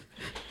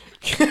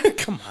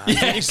 Come on,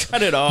 yes.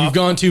 Cut it off. You've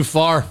gone too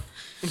far.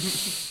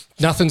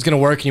 Nothing's gonna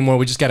work anymore.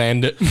 We just gotta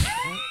end it.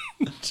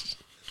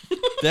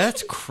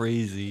 That's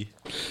crazy.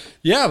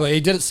 Yeah, but he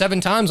did it 7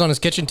 times on his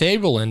kitchen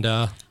table, and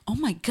Oh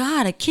my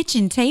God, a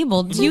kitchen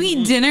table. Do you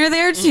eat dinner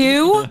there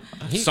too?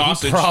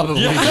 Sausage.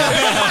 probably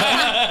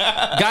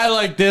guy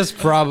like this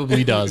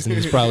probably does, and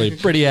he's probably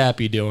pretty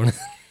happy doing it.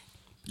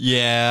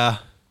 Yeah,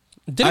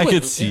 Did it I with-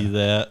 could see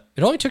that.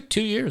 It only took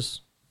 2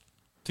 years,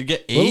 To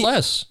get a little 8,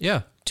 less.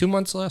 Yeah, 2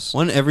 months less.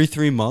 one every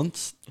 3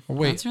 months. Or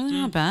wait, That's really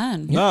not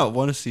bad. No,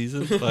 one a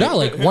season. Like, no,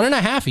 like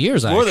 1.5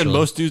 years. more than actually.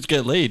 most dudes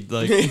get laid.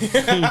 Like,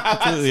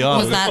 completely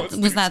honest.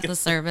 Was that the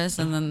service,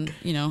 and then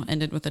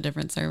ended with a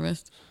different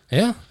service?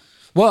 Yeah.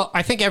 Well,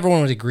 I think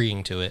everyone was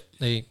agreeing to it.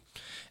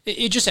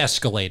 It just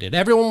escalated.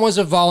 Everyone was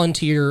a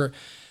volunteer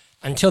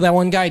until that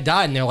one guy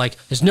died, and they're like,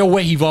 "There's no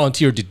way he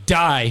volunteered to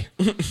die."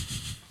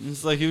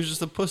 It's like he was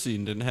just a pussy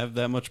and didn't have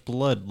that much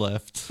blood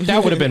left.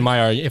 That would have been my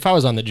argument. If I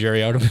was on the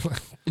jury, I would have been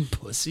like,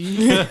 "Pussy,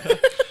 you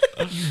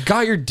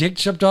got your dick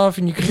chopped off,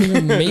 and you couldn't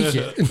even make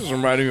it." This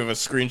reminded me of a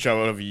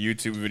screenshot of a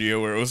YouTube video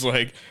where it was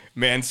like,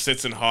 man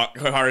sits in hot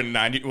in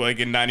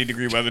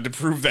 90-degree weather to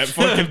prove that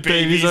fucking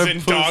Babies babies are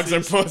and dogs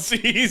are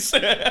pussies.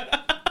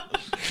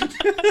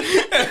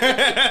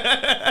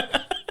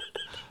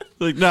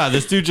 Like, nah,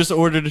 this dude just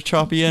ordered a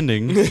choppy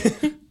ending.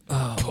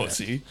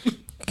 Pussy.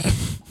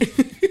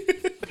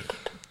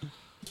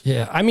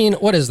 Yeah, I mean,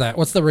 what is that?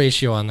 What's the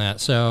ratio on that?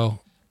 So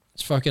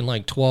it's fucking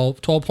like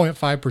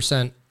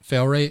 12.5%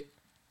 fail rate.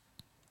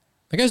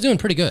 That guy's doing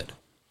pretty good.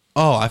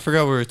 Oh, I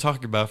forgot what we were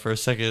talking about for a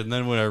second, and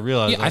then when I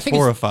realized, I was think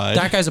horrified.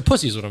 that guy's a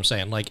pussy is what I'm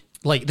saying. Like,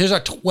 Like, there's a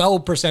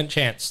 12%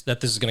 chance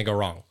that this is going to go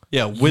wrong.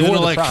 Yeah, with You're an the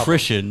problem.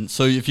 electrician.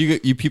 So if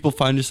you people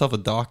find yourself a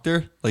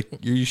doctor, like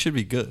you should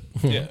be good.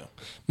 Yeah.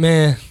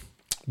 Man,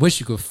 wish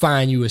you could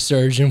find you a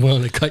surgeon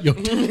willing to cut your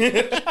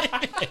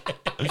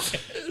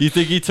You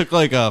think he took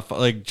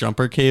like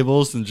jumper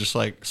cables and just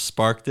like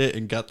sparked it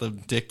and got the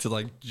dick to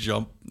like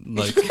jump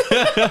like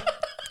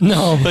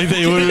No. like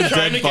they would have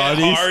Trying to dead get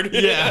bodies? hard.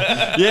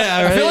 Yeah,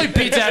 yeah. I feel Right? like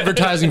Pete's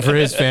advertising for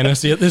his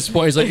fantasy at this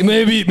point. He's like,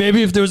 maybe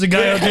if there was a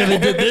guy out there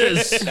that did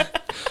this.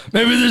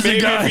 Maybe there's a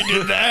Maybe guy. if he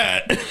did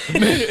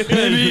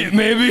that.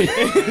 Maybe.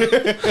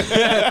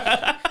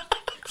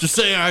 Just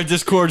say our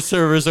Discord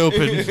server is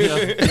open. Yeah,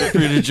 feel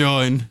free to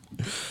join.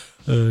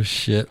 Oh,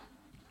 shit.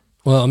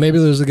 Well, maybe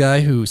there's a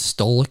guy who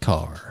stole a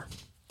car.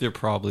 There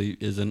probably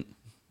isn't.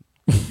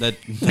 That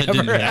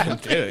didn't happen.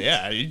 Dude,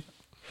 yeah.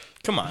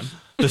 Come on.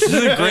 This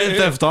isn't Grand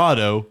Theft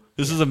Auto.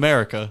 This is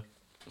America.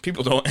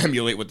 People don't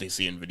emulate what they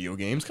see in video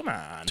games. Come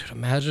on.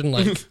 Imagine,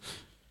 like,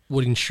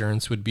 what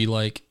insurance would be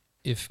like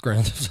if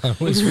Grand Theft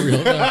Auto was real.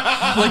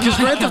 Like, because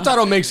Grand Theft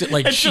Auto makes it,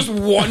 like, It's cheap. just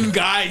one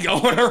guy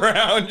going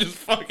around just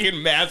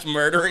fucking mass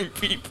murdering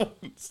people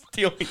and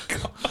stealing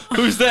cars.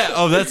 Who's that?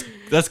 Oh, that's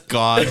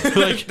God.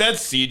 Like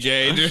That's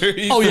CJ, dude.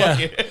 He's Oh, yeah.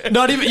 fucking-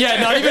 Not even,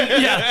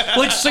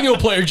 like single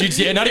player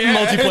GTA, not even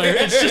multiplayer.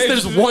 It's just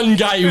there's one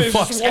guy who There's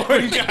fucks one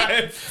everything.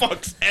 guy that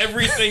fucks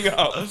everything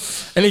up.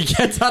 And he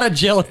gets out of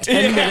jail in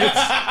 10 minutes.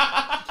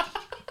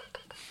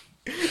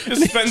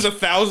 Just spends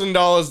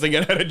 $1,000 to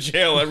get out of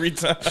jail every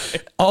time.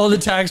 All the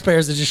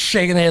taxpayers are just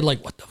shaking their head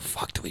like, what the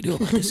fuck do we do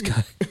about this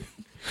guy?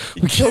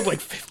 He killed like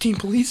 15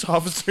 police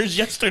officers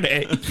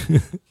yesterday.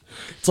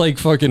 It's like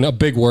fucking a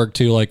big work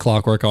too, like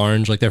Clockwork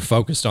Orange. Like they're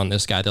focused on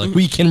this guy. They're like,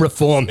 we can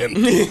reform him.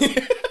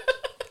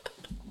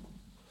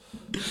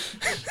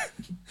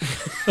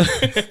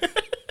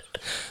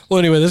 Well,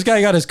 anyway, this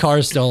guy got his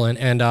car stolen,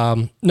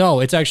 and no,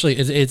 it's actually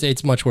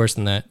it's much worse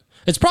than that.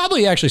 It's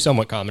probably actually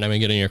somewhat common. I mean,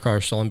 getting your car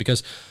stolen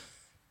because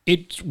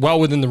it's well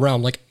within the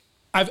realm. Like,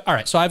 I've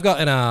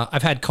gotten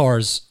I've had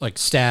cars like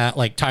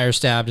tire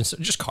stabbed and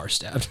just car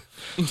stabbed.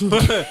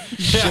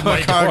 yeah,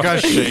 my car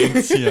got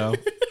shanked. Yeah.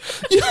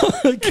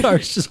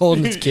 Car's just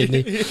holding its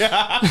kidney.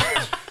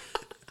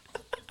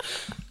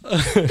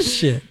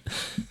 Shit.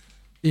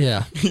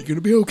 Yeah. You're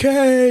gonna be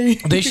okay.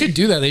 They should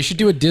do that. They should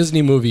do a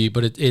Disney movie,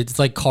 but it's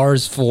like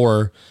Cars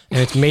 4, and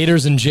it's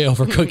Mater's in jail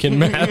for cooking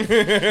meth.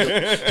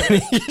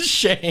 And he gets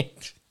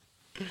shanked.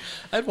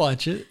 I'd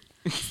watch it.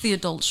 It's the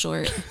adult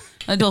short.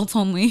 Adults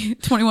only.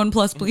 21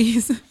 plus,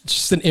 please. It's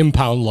just an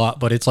impound lot,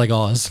 but it's like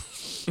Oz.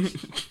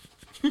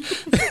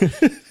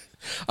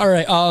 All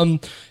right.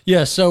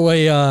 Yeah.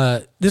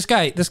 So this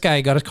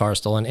guy got his car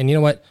stolen, and you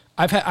know what?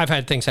 I've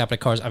had things happen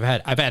to cars. I've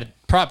had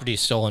property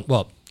stolen.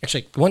 Well,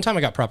 actually, one time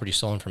I got property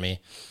stolen from me.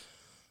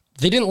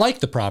 They didn't like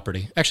the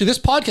property. Actually, this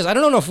podcast, I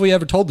don't know if we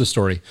ever told this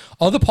story.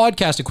 All the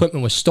podcast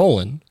equipment was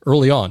stolen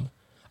early on.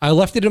 I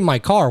left it in my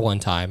car one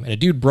time, and a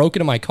dude broke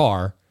into my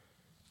car,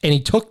 and he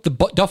took the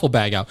duffel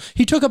bag out.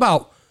 He took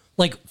about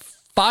like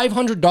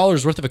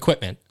 $500 worth of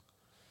equipment.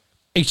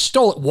 He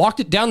stole it, walked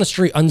it down the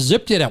street,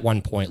 unzipped it at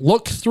one point,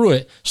 looked through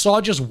it,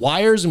 saw just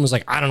wires, and was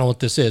like, I don't know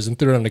what this is, and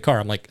threw it in the car.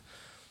 I'm like,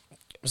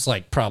 it was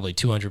like probably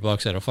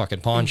 $200 at a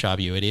fucking pawn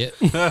shop, you idiot.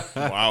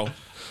 Wow.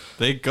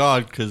 Thank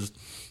God, because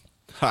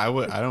I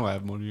don't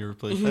have money to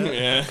replace that.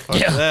 Yeah. Fuck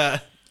Yeah.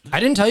 that. I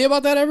didn't tell you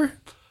about that ever?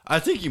 I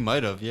think you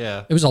might have.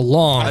 Yeah. It was a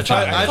long I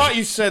time. I thought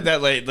you said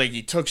that like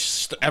he took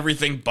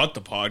everything but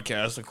the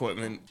podcast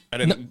equipment. I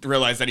didn't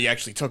realize that he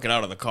actually took it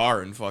out of the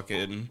car and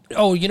fucking.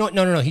 Oh, you know what?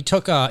 No. He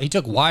took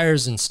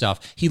wires and stuff.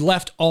 He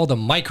left all the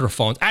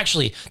microphones.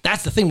 Actually,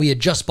 that's the thing. We had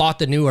just bought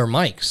the newer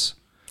mics.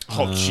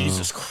 Oh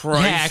Jesus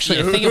Christ! Yeah, actually,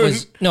 I think it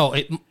was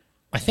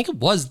I think it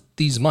was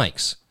these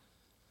mics.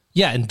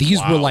 Yeah, and these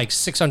were like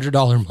 $600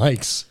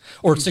 mics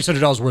or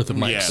 $600 worth of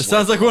mics. Yeah. It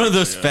sounds like one of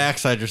those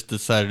facts I just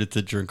decided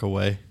to drink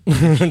away.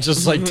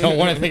 Just like don't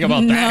want to think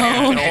about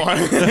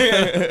that.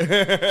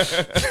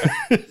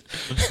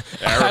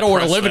 I don't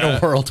want to live in a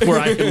world where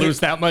I can lose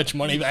that much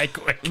money that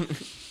quick.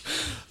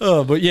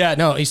 Oh, but yeah,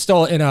 no, he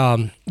stole it,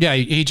 and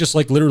he just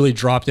like literally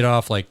dropped it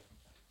off, like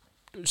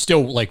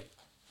still like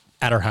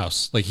at our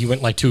house. Like he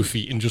went like 2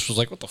 feet and just was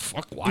like, "What the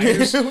fuck,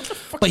 wires?"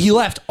 But he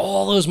left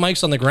all those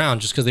mics on the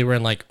ground just because they were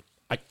in like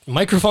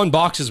microphone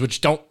boxes,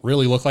 which don't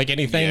really look like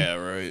anything. Yeah,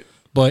 right.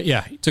 But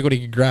yeah, he took what he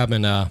could grab,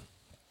 and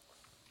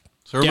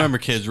So remember,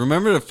 kids,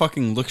 remember to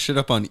fucking look shit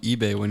up on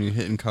eBay when you're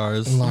hitting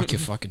cars. lock your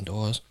fucking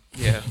doors.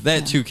 Yeah.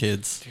 That too,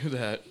 kids. Do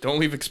that. Don't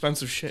leave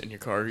expensive shit in your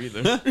car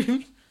either.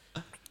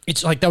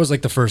 It's like that was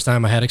like the first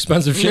time I had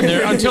expensive shit in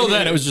there. Until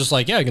then, it was just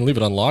like, yeah, I can leave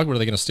it unlocked. What are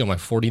they going to steal my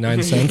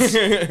 49 cents?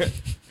 That's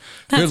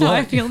Good how I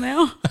luck. feel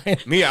now.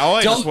 Me, all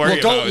I just worry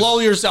about Don't is,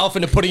 lull yourself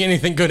into putting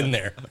anything good in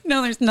there.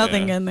 No, there's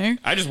nothing in there.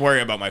 I just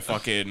worry about my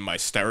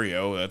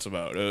stereo. That's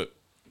about it.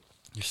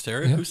 Your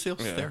stereo? Who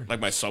steals Yeah. stereo? Like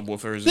my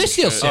subwoofers. They and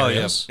steal shit.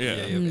 stereos. Oh, yeah. Yeah.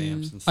 Yeah, you have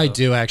amps and I stuff.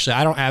 do actually.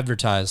 I don't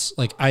advertise.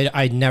 Like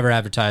I never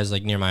advertise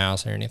like near my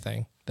house or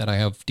anything that I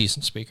have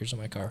decent speakers in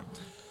my car.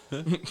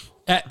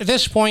 At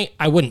this point,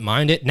 I wouldn't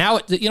mind it. Now,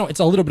 it's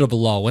a little bit of a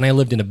lull. When I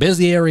lived in a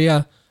busy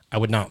area, I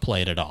would not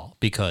play it at all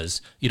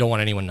because you don't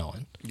want anyone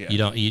knowing.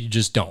 Yeah. You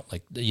just don't.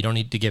 Like, you don't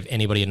need to give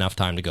anybody enough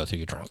time to go through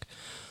your trunk.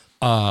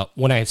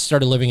 When I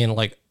started living in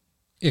like,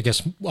 I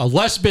guess a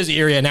less busy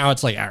area, now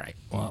it's like, all right,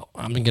 well,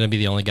 I'm going to be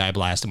the only guy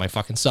blasting my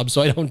fucking sub,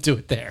 so I don't do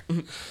it there.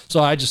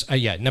 So I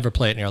never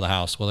play it near the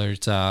house, whether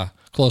it's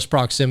close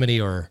proximity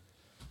or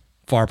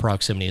far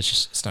proximity.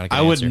 It's not a good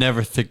I would answer.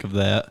 never think of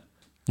that.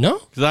 No?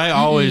 Because I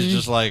always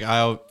just like,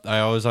 I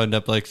always end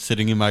up like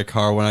sitting in my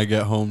car when I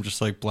get home,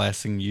 just like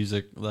blasting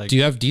music. Like, Do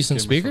you have decent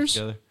getting myself speakers?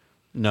 together.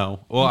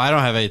 No. Well, I don't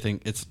have anything.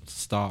 It's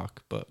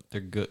stock, but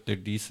they're good. They're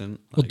decent.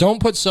 Well,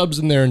 don't put subs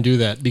in there and do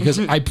that because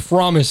I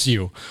promise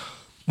you,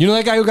 you know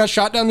that guy who got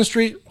shot down the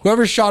street?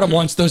 Whoever shot him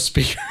wants those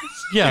speakers.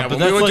 Yeah, but when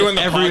that's we were doing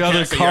like the every other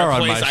podcast at car your on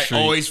place, my street.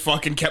 I always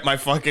fucking kept my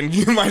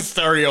my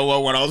stereo low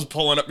when I was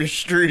pulling up your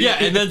street.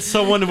 Yeah, and then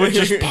someone would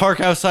just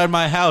park outside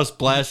my house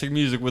blasting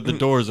music with the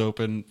doors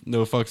open,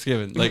 no fucks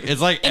given. Like,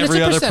 it's like And it's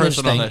every a other percentage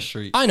person on thing. that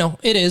street. I know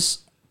it is,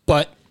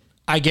 but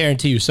I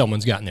guarantee you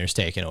someone's gotten theirs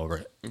taken over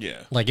it.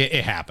 Yeah. Like it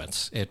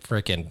happens.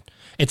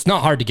 It's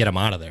not hard to get them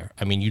out of there.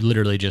 I mean, you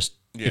literally just,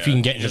 if you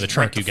can get into the just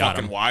trunk, rip you the got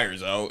fucking them.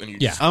 wires out, and you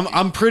Yeah. just,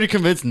 I'm pretty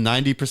convinced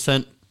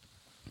 90%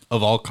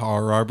 of all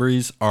car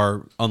robberies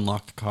are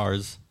unlocked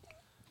cars.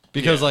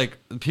 Because, Yeah. like,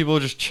 people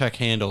just check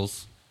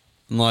handles.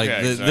 And, like,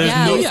 Yeah, there's exactly.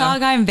 Yeah, no... we saw a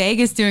guy in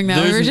Vegas doing that.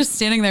 We There's were n- just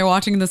standing there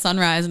watching the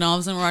sunrise, and all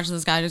of a sudden we're watching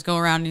this guy just go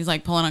around, and he's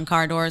like pulling on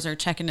car doors or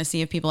checking to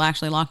see if people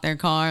actually lock their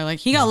car. Like,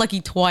 he got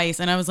lucky twice,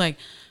 and I was like,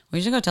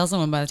 we should go tell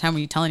someone by the time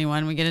we tell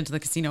anyone. We get into the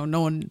casino,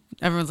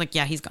 everyone's like,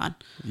 yeah, he's gone.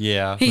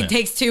 Yeah. He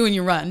takes two and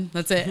you run.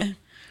 That's it.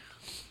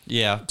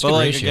 Yeah. a But, good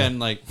like, ratio. again,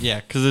 like, yeah,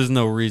 because there's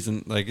no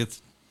reason. Like,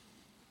 it's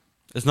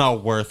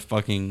not worth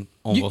fucking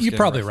almost You're getting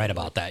probably arrested. right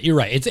about that. You're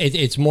right.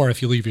 It's more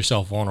if you leave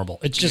yourself vulnerable.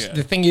 It's just Yeah.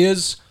 the thing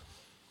is,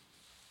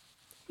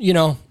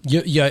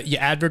 you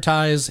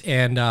advertise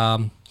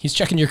and he's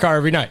checking your car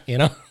every night.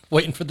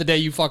 Waiting for the day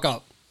you fuck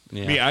up.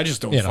 Yeah. me, I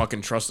just don't You know.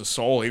 fucking trust a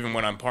soul. Even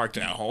when I'm parked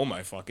at home,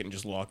 I fucking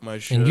just lock my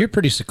shit. And you're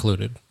pretty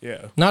secluded.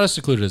 Yeah. Not as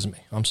secluded as me.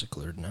 I'm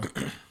secluded now.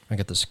 I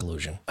got the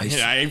seclusion.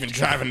 Yeah, I even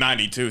drive a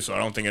 92, so I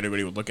don't think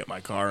anybody would look at my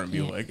car and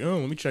be like, "Oh,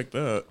 let me check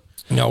that."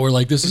 No, we're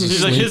like, this is a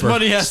He's like, his sleeper.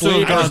 money has to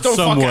have I gone just don't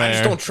somewhere. I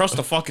just don't trust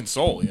a fucking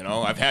soul.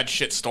 I've had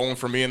shit stolen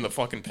from me in the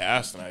fucking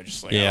past, and I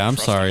just like, I Yeah, don't I'm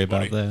trust sorry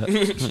anybody. about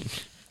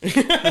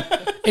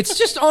that. It's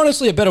just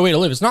honestly a better way to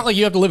live. It's not like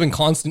you have to live in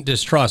constant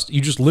distrust. You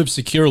just live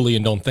securely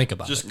and don't think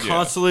about Just it.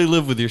 constantly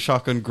live with your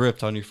shotgun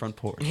gripped on your front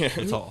porch.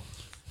 That's all.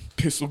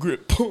 Pistol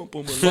grip pump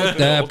on my Fuck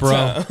that,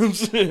 bro.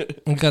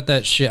 I got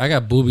that shit. I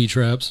got booby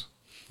traps.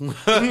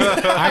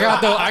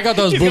 I got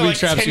those He's booby got, like,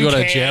 traps 10 you go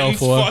to jail cans,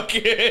 for. Fuck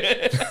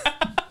it.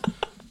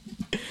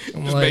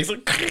 I'm Just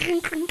like,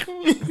 basically.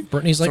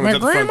 Brittany's like, Someone's my at the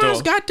front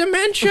grandma's door." got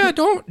dementia.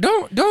 Don't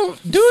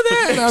do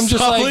that. And I'm just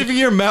Stop like, leaving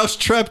your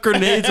mousetrap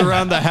grenades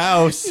around the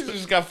house. He's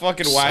just got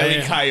fucking Wile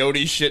E.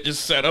 Coyote shit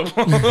just set up.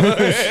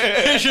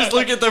 Just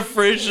look at the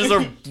fridge. There's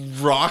a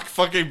rock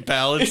fucking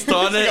balanced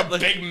on It's it.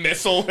 like a big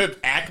missile with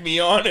Acme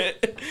on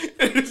it.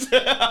 It's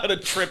on a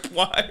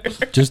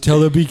tripwire. just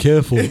tell her be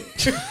careful.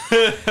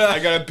 I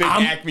got a big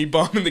Acme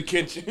bomb in the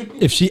kitchen.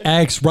 If she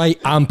acts right,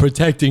 I'm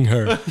protecting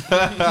her.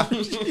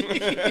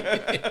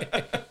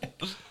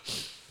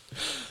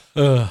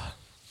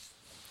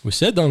 We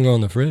said don't go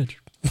in the fridge.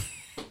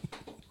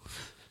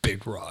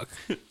 Big rock.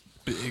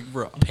 Big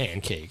rock.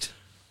 Pancaked.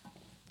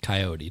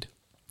 Coyoted.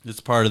 It's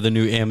part of the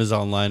new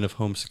Amazon line of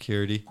home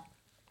security.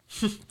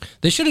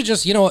 They should have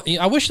just,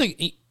 I wish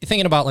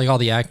thinking about like all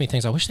the Acme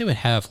things, I wish they would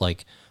have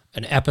like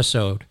an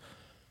episode.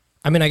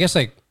 I mean, I guess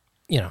like,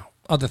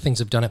 other things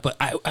have done it, but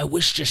I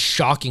wish just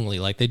shockingly,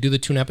 like they do the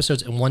tune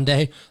episodes and one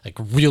day, like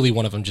really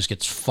one of them just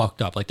gets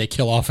fucked up. Like they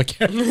kill off a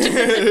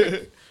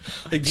character.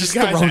 Like These just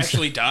guys throws-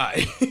 actually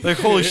die. Like,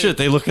 holy shit,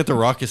 they look at the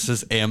rock, it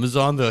says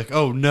Amazon. They're like,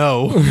 oh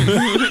no.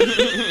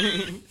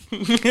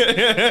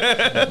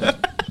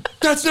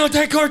 That's not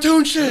that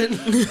cartoon shit.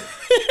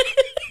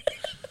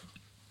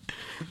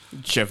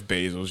 Jeff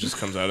Bezos just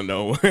comes out of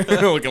nowhere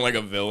looking like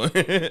a villain.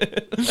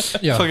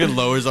 Yeah. Fucking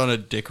lowers on a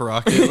dick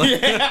rocket.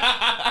 Like,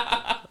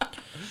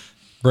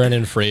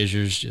 Brendan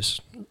Fraser's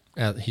just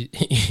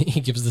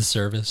he gives the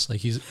service like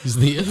he's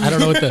the I don't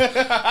know what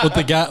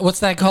the guy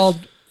what's that called?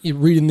 You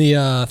reading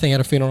the thing at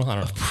a funeral? I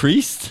don't know.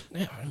 priest?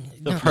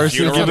 The person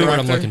funeral giving,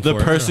 director? looking the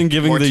for. person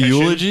giving the Mortician?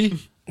 eulogy?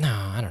 No,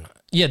 I don't know.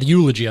 Yeah, the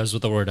eulogy. That was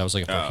what the word I was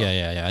looking for.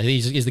 Yeah.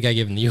 He's the guy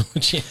giving the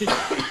eulogy.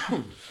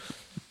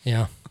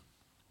 Yeah.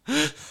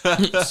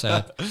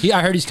 Sad.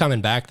 I heard he's coming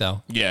back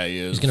though. Yeah, he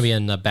is. He's gonna be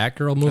in the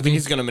Batgirl I think movie.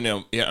 he's gonna be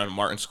in a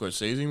Martin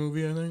Scorsese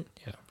movie. I think.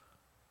 Yeah.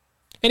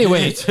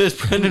 Anyway,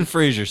 It's Brendan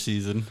Fraser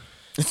season.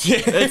 It's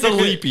It's a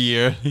leap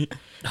year.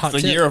 hot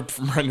the tip. year of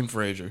Brendan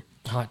Fraser.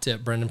 Hot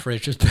tip. Brendan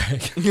Fraser's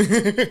back.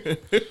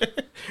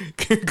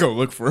 Go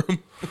look for him.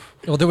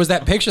 Well, there was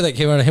that picture that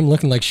came out of him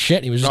looking like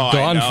shit. He was just Oh, I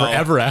gone know.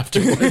 forever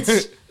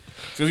afterwards.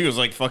 Because he was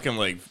like fucking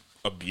like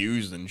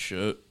abused and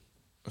shit,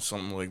 or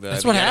something like that.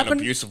 That's He what had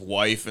happened? An abusive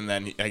wife, and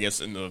then I guess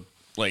in the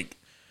like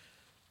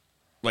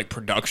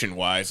production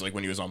wise, like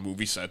when he was on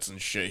movie sets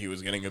and shit, he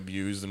was getting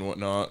abused and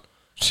whatnot.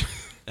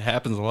 It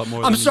happens a lot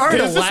more. I'm than sorry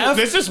to There's this- laugh.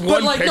 there's this but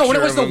one like, no, when it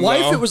picture was of the him, wife,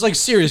 though. it was like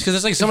serious because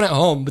it's like someone at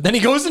home. But then he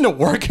goes into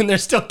work and they're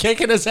still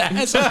kicking his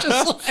ass. I'm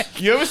just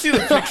like, You ever see the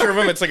picture of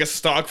him? It's like a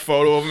stock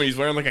photo of him. He's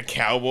wearing like a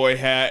cowboy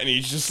hat, and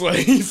he's just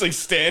like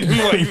standing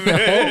like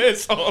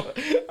this.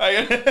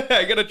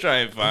 I gotta try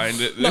and find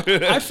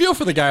it. I feel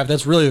for the guy if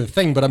that's really the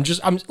thing. But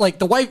I'm like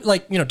the wife,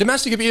 like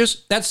domestic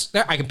abuse.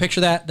 I can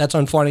picture that. That's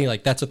unfunny.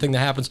 Like that's a thing that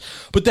happens.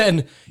 But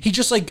then he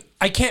just like.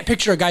 I can't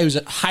picture a guy who's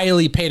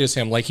highly paid as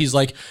him. Like he's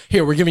like,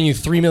 here, we're giving you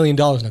 $3 million.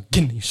 Now get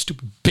in, you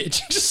stupid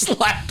bitch. He just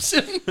slaps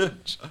him.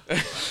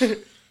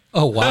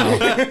 Oh wow,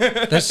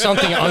 there's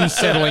something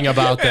unsettling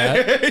about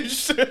that.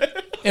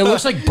 It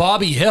looks like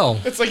Bobby Hill.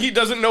 It's like he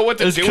doesn't know what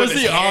to It's do with 'cause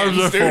his the arms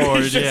hands, are dude.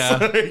 forward, He's just yeah.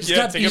 like, yeah,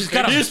 got- take he's a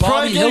got a picture. He's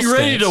probably Bobby Hill getting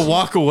ready to stance.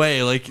 walk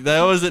away. Like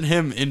that wasn't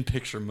him in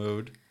picture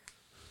mode.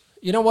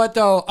 You know what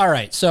though? All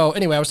right. So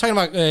anyway, I was talking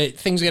about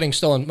things getting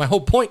stolen. My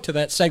whole point to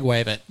that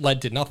segue that led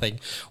to nothing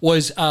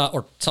was,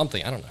 or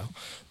something, I don't know.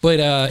 But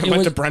it Went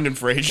was to Brendan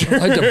Fraser.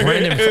 led to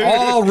Brendan.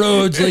 All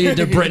roads lead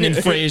to Brendan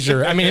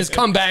Fraser. I mean, his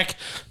comeback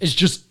is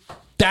just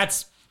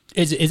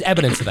is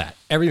evidence of that.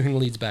 Everything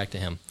leads back to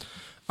him.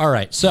 All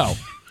right. So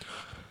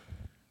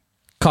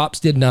cops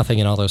did nothing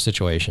in all those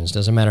situations.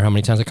 Doesn't matter how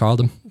many times I called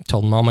them,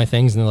 told them all my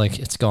things, and they're like,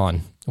 "It's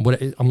gone."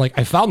 I'm like,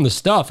 I found the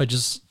stuff.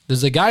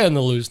 There's a guy on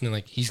the loose, and they're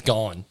like, "He's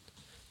gone."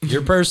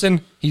 Your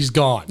person, he's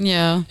gone.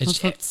 Yeah,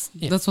 It's-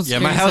 that's what's Yeah,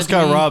 my house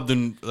got robbed,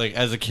 and like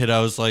as a kid, I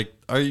was like,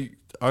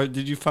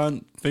 did you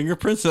find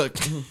fingerprints?" They're like,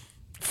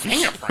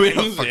 Fingerprints. we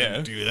don't fucking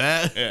Yeah. do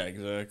that. Yeah,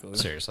 exactly.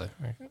 Seriously.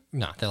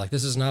 No, they're like,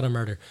 this is not a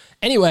murder.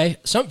 Anyway,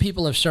 some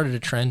people have started a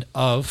trend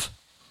of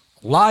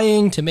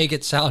lying to make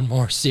it sound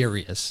more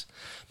serious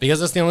because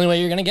that's the only way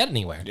you're going to get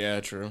anywhere. Yeah,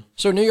 true.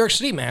 So, New York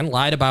City man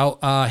lied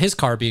about his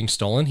car being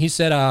stolen. He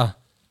said,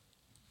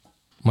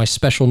 my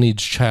special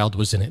needs child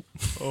was in it.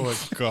 Oh my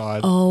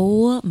god.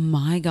 Oh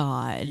my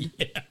god!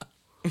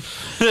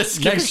 Let's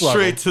get Next level.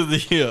 straight to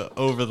the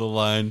over the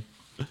line.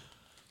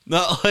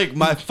 Not like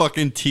my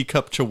fucking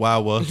teacup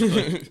chihuahua.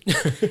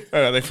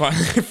 They find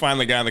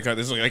the guy in the car.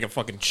 There's like a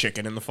fucking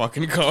chicken in the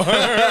fucking car.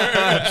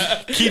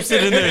 Keeps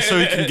it in there so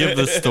he can give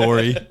the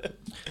story.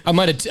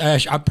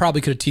 I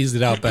probably could have teased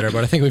it out better,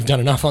 but I think we've done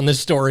enough on this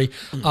story.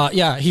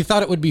 Yeah, he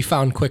thought it would be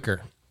found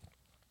quicker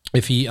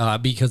if he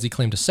because he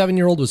claimed a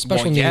 7-year-old with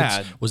special Well, yeah.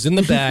 needs was in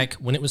the back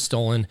when it was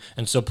stolen,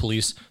 and so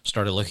police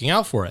started looking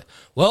out for it.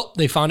 Well,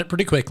 they found it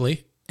pretty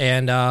quickly,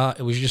 and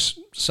it was just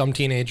some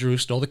teenager who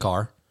stole the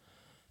car,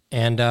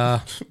 and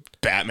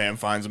Batman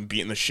finds him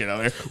beating the shit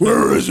out of there.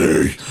 Where is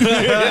he?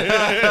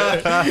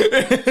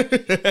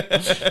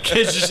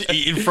 Kids just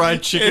eating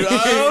fried chicken.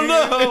 I don't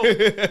know.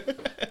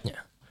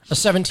 a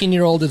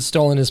 17-year-old had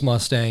stolen his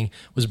Mustang,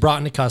 was brought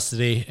into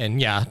custody,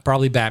 and yeah,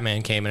 probably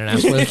Batman came in and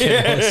asked where the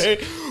kid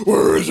was.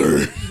 Where is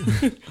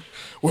he?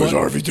 Where's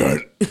Harvey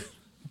Dent?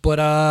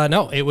 But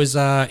no, it was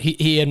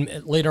he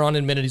later on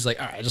admitted he's like,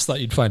 all right, I just thought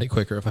you'd find it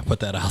quicker if I put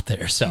that out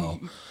there. So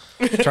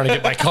trying to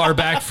get my car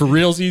back for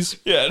realsies.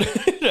 Yeah,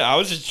 I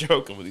was just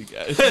joking with you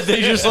guys.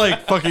 They just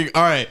like fucking,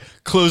 all right,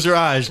 close your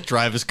eyes,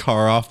 drive his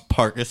car off,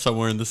 park it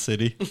somewhere in the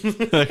city.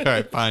 Like, all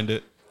right, find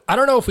it. I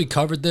don't know if we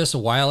covered this a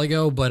while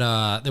ago,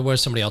 but there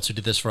was somebody else who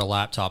did this for a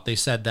laptop. They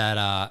said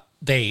that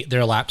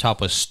their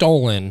laptop was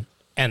stolen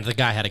and the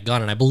guy had a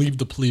gun, and I believe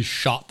the police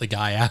shot the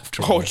guy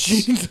afterwards. Oh,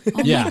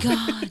 jeez. Yeah,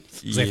 God.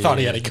 'cause they thought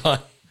he had a gun.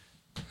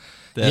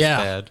 That's Yeah.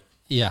 bad.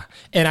 Yeah,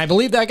 and I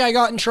believe that guy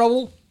got in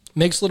trouble.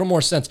 Makes a little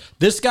more sense.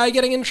 This guy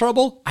getting in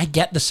trouble, I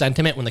get the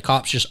sentiment when the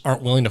cops just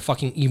aren't willing to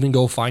fucking even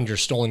go find your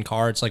stolen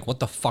car. It's like, what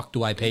the fuck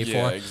do I pay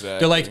Yeah, for? exactly.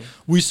 They're like,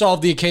 we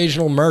solved the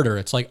occasional murder.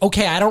 It's like,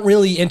 okay, I don't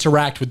really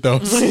interact with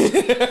those. Like,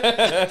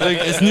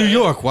 it's New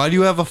York. Why do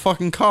you have a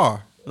fucking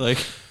car? Like,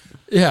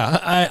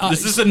 Yeah,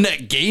 this is a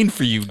net gain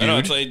for you, I know,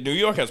 it's dude. like New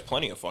York has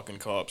plenty of fucking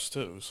cops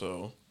too,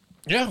 so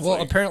yeah. Well,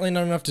 apparently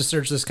not enough to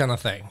search this kind of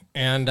thing.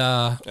 And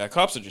yeah,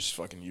 cops are just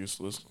fucking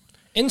useless.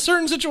 in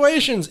certain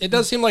situations, it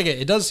does seem like it.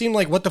 It does seem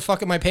like, what the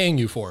fuck am I paying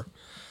you for?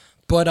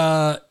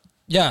 But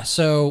yeah.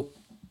 So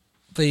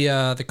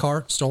the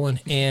car stolen,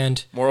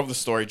 and More of the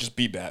story, just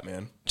be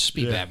Batman. just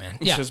be Batman.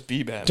 Yeah. Just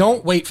be Batman.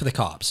 Don't wait for the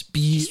cops.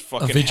 Be Just a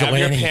fucking have your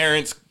vigilante.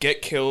 parents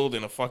get killed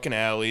in a fucking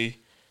alley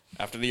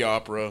after the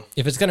opera.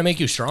 If it's gonna make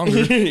you stronger,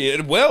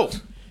 It will.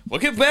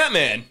 Look at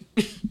Batman.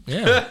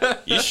 yeah.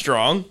 He's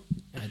strong.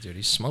 Yeah, dude,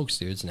 he smokes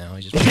dudes now.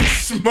 He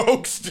just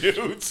Smokes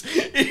dudes.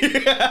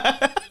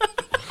 Yeah.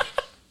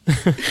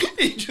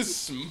 He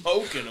just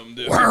smoking them,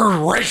 dude.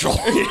 racial.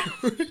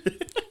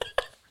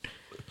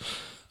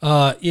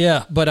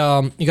 Yeah, but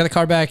you got the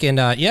car back, and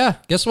yeah,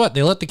 guess what?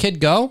 They let the kid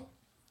go,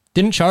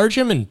 didn't charge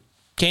him, and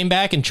came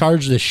back and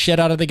charged the shit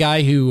out of the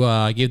guy who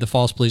gave the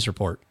false police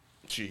report.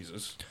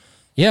 Jesus.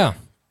 Yeah,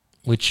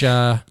 which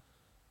I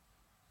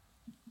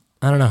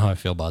don't know how I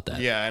feel about that.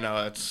 Yeah, I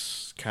know.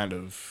 That's kind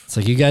of. It's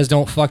like, you guys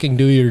don't fucking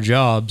do your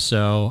job,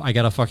 so I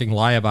gotta fucking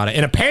lie about it.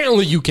 And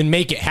apparently you can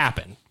make it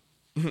happen.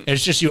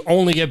 It's just you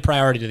only give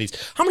priority to these.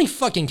 How many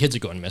fucking kids are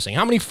going missing?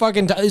 How many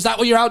fucking is that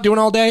what you're out doing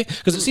all day?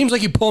 Because it seems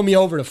like you pull me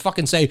over to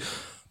fucking say,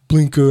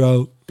 blinker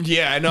out,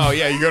 Yeah, I know.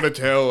 Yeah, you got a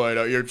tail light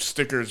out. Your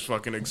sticker's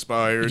fucking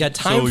expired. You got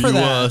time So for you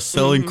that.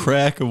 selling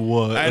crack or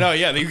what? I know,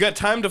 yeah. You got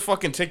time to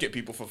fucking ticket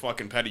people for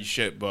fucking petty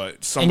shit,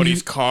 but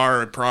somebody's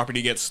car or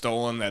property gets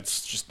stolen.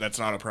 That's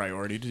not a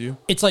priority to you.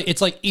 It's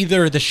like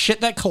either the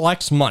shit that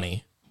collects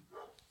money,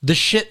 the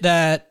shit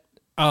that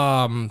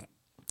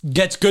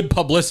gets good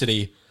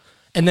publicity,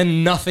 and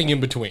then nothing in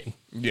between.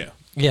 Yeah.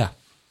 Yeah.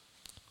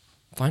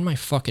 Find my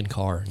fucking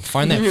car and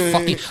find that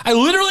fucking. I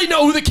literally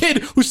know who the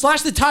kid who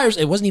slashed the tires.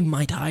 It wasn't even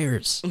my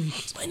tires.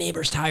 It's my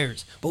neighbor's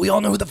tires. But we all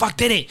know who the fuck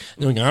did it.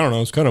 And they're like, I don't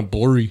know. It's kind of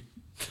blurry.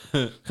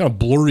 Kind of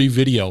blurry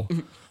video.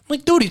 I'm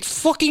like, dude,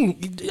 it's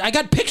fucking. I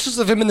got pictures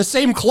of him in the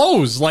same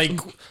clothes. Like,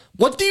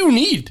 what do you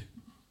need?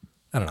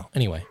 I don't know.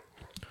 Anyway.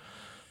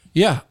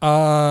 Yeah.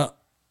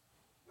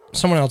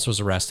 Someone else was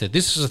arrested.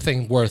 This is a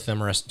thing worth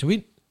them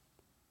arresting.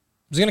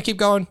 Is he going to keep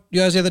going? You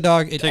guys hear the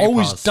dog? It Take a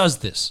always pause. does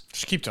this.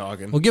 Just keep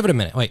talking. We'll give it a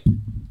minute. Wait.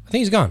 I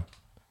think he's gone.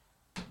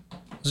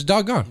 Is the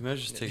dog gone? Imagine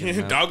just taking a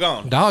nap.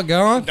 Doggone. Dog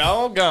gone?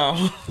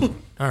 Doggone.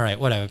 All right,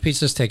 whatever. Pete's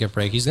just take a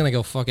break. He's going to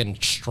go fucking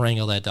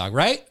strangle that dog,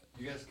 right?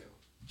 You guys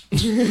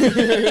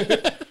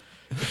go.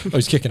 Oh,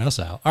 he's kicking us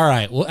out. All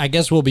right. Well, I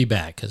guess we'll be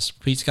back because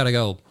Pete's got to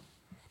go.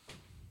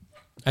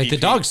 Like, the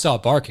dog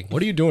stopped barking.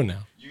 What are you doing now?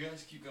 You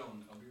guys keep going.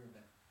 I'll be right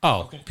back.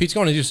 Oh, Pete's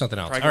going to do something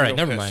else. Probably All right,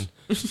 gonna never go mind.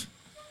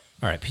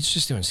 All right, Pete's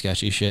just doing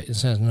sketchy shit.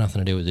 This has nothing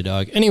to do with the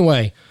dog.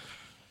 Anyway,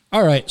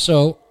 all right,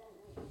 so.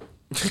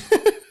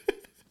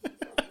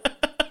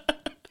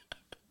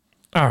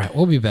 All right,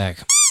 we'll be back.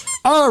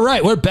 All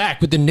right, we're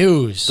back with the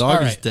news. Dog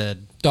all is right.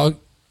 dead. Dog.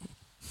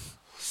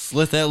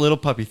 Slit that little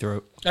puppy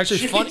throat.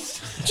 Actually, funny.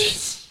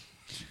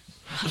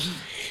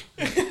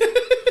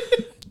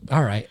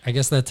 All right, I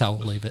guess that's how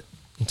we'll leave it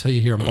until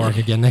you hear him bark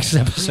again next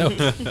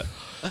episode.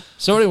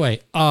 So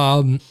anyway,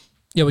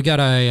 yeah, we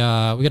got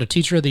a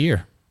teacher of the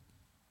year.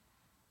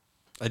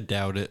 I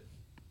doubt it.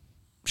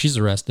 She's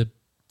arrested.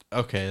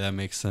 Okay, that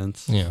makes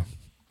sense. Yeah.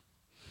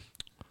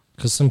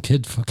 Because some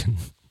kid fucking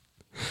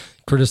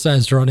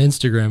criticized her on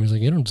Instagram. He's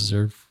like, you don't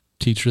deserve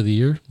teacher of the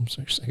year.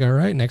 She's like, all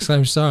right. Next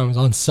time I saw him, I was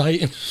on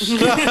site.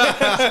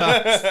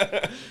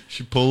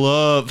 She pull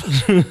up.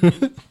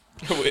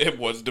 It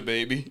was the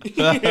baby.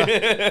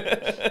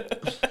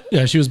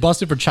 Yeah, she was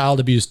busted for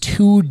child abuse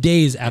 2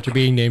 days after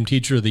being named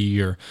teacher of the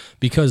year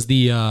because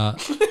the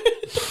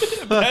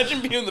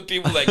Imagine being the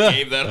people that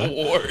gave that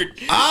award.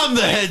 I'm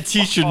the head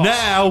teacher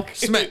now.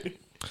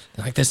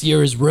 like this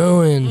year is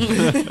ruined.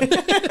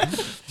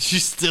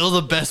 She's still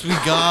the best we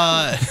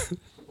got.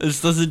 This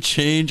doesn't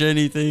change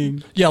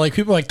anything. Yeah, like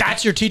people are like,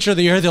 that's your teacher of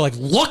the year. They're like,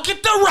 look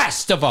at the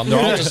rest of them.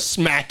 They're all just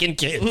smacking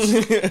kids.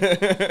 Look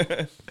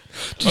at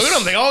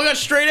them. They all got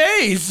straight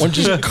A's. One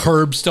just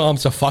curb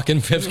stomps a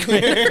fucking fifth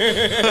grader.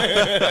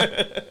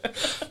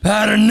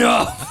 Had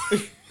enough.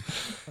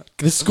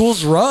 This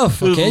school's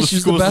rough. Okay,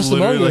 she's the best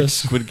among like us.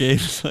 Squid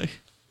Games. Like,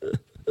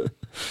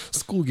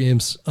 School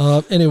games.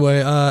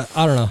 Anyway, I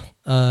don't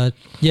know.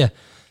 Yeah.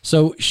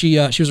 So she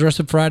was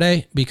arrested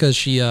Friday because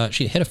she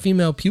hit a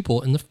female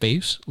pupil in the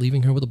face,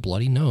 leaving her with a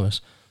bloody nose.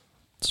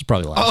 This is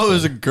probably last. oh,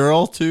 there's a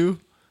girl too,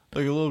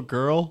 like a little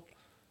girl.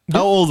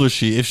 How old was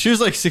she? If she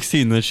was like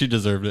 16, then she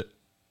deserved it.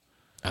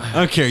 I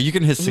don't care. You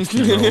can hit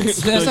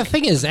 16-year-olds. That's the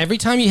thing is, every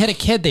time you hit a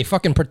kid, they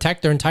fucking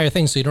protect their entire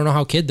thing, so you don't know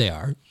how kid they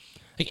are.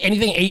 Like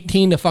anything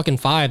 18 to fucking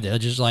 5, they're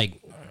just like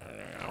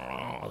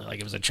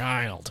it was a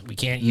child. We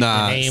can't use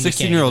Nah, their name.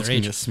 16-year-olds we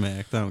can can't get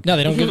smacked. I don't No, care.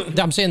 they don't give.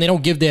 I'm saying they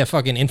don't give their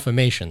fucking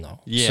information though.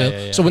 Yeah, So,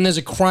 yeah. so when there's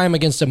a crime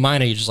against a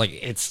minor, you're just like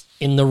it's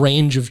in the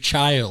range of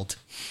child.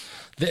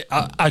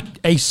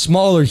 A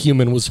smaller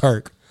human was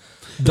hurt.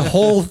 The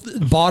whole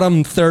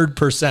bottom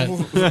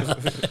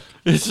 3%.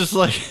 It's just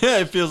like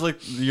it feels like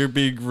you're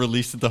being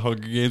released at the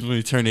Hunger Games when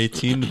you turn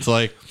 18. It's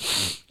like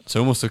it's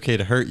almost okay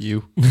to hurt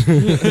you.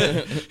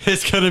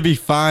 It's gonna be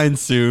fine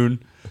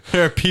soon.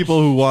 There are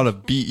people who want to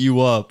beat you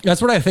up.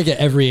 That's what I think at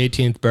every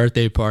 18th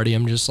birthday party.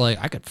 I'm just like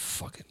I could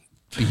fucking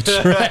beat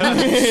your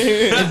ass.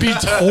 It'd be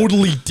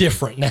totally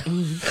different now.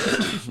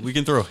 We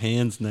can throw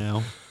hands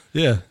now.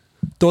 Yeah.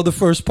 Throw the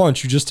first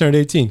punch. You just turned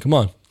 18. Come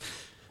on.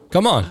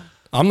 Come on.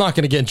 I'm not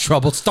going to get in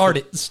trouble. Start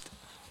it.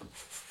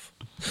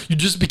 You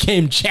just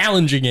became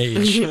challenging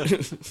age.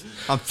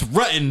 I'm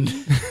threatened.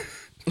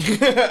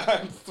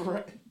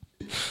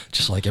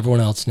 Just like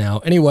everyone else now.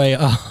 Anyway,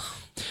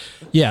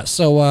 yeah,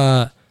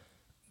 so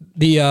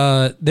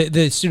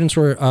the students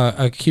were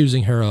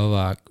accusing her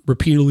of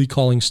repeatedly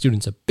calling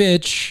students a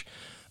bitch.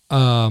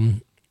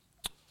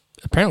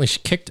 Apparently she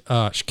kicked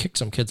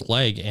some kid's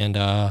leg and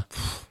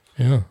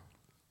yeah.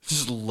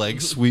 Just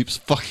leg sweeps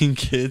fucking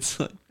kids.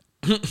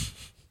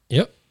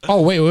 Yep.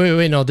 Oh,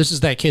 wait. No, this is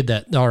that kid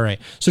that. All right.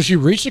 So she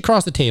reached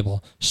across the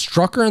table,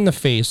 struck her in the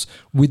face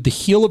with the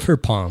heel of her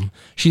palm.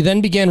 She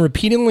then began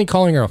repeatedly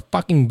calling her a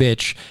fucking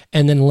bitch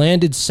and then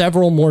landed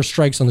several more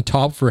strikes on the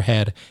top of her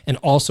head and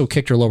also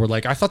kicked her lower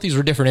leg. I thought these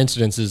were different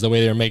incidences, the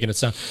way they were making it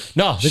sound.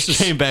 No, this She is.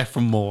 came back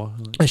for more.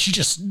 And she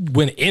just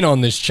went in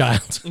on this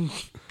child.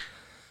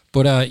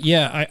 But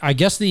yeah, I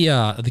guess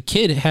the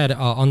kid had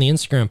on the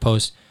Instagram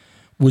post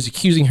was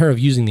accusing her of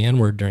using the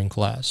N-word during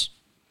class.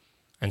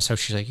 And so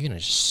she's like, you're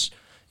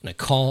gonna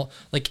call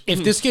like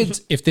if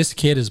this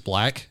kid is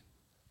black,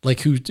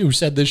 like who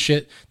said this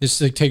shit, this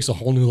like, takes a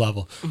whole new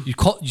level. You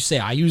say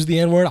I use the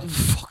N-word, I'll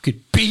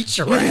fucking beat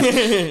your ass.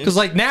 Because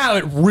like now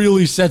it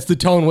really sets the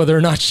tone whether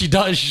or not she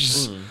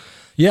does.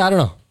 Yeah, I don't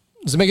know.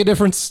 Does it make a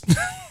difference?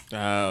 Beat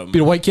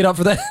a white kid up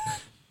for that?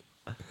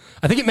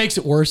 I think it makes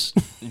it worse.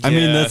 I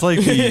mean, that's like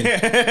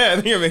the I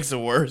think it makes it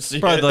worse.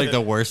 probably like the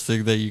worst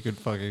thing that you could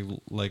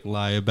fucking like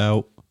lie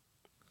about.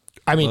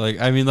 I mean,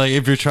 Like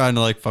if you're trying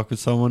to like fuck with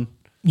someone.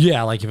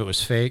 yeah, like if it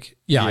was fake.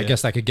 Yeah, I Yeah.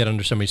 guess that could get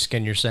under somebody's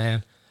skin, you're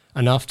saying.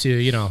 Enough to,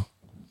 I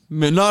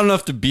mean, not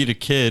enough to beat a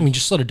kid. I mean,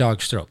 just let a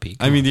dog's throat peek.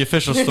 I mean, the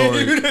official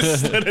story.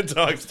 Instead of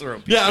dog's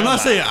throat. Yeah, I'm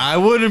not saying I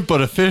wouldn't, but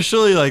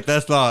officially, like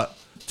that's not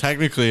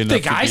technically enough.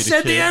 think to I beat a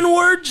said the kid.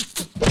 N-word?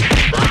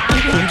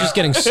 I'm just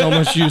getting so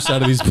much use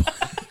out of these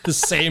the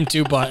same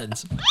two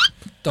buttons.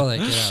 Throw that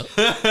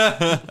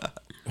kid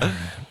out.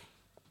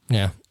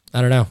 Yeah,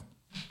 I don't know.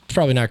 It's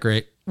probably not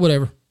great.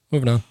 Whatever.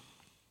 Moving on.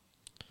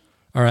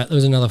 All right,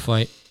 there's another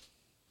fight.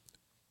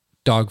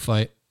 Dog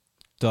fight.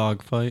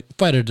 Dog fight.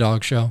 Fight at a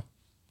dog show.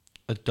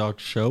 A dog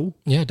show?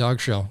 Yeah, dog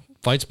show.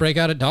 Fights break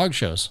out at dog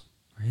shows.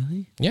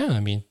 Really? Yeah, I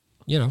mean,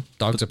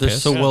 dogs are They're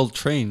pissed. so well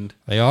trained.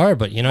 They are,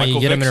 but you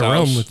Michael get them in a Vick's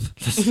room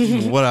house.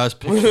 with. What I was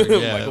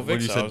picturing. Yeah, Michael when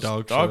Vick's you said house,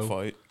 dog dog show.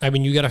 fight. I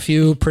mean, you got a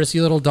few prissy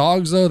little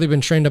dogs though. They've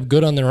been trained up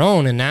good on their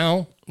own, and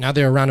now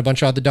they're around a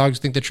bunch of other dogs.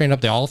 Think they're trained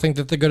up. They all think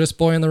that they're the goodest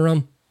boy in the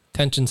room.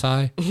 Tension's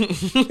high.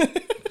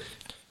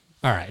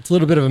 All right, it's a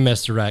little bit of a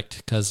misdirect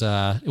because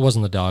it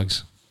wasn't the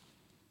dogs.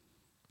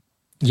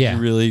 Yeah,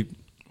 Really?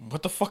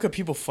 What the fuck are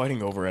people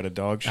fighting over at a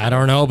dog show? I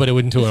don't know, but it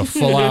went into a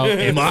full out,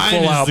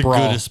 Mine is the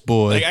brawl. goodest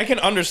boy. Like I can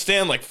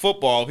understand like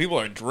football, people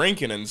are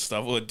drinking and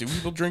stuff. Well, do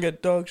people drink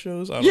at dog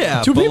shows? I don't yeah.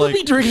 know. Do but, people like,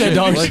 be drinking at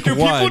dog like shows?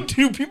 wine.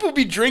 Do people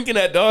be drinking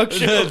at dog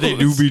shows? They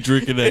do be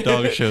drinking at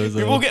dog shows.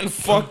 People Though. getting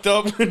fucked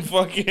up and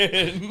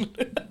fucking.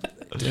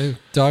 Dude,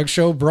 dog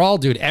show brawl,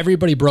 dude.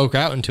 Everybody broke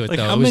out into it Like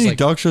though. how It was many like,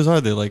 dog shows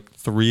are there? Like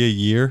 3 a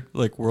year,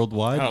 like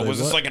worldwide. Oh, was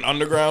this what? like an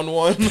underground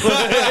one? But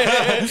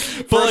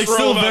First like rule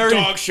still about very.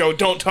 dog show.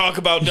 Don't talk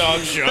about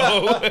dog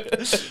show.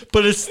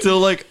 But it's still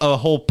like a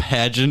whole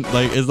pageant.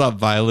 Like it's not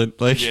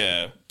violent. Like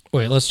Yeah.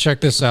 Wait, let's check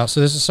this out.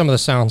 So this is some of the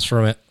sounds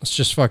from it. Let's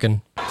just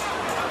fucking.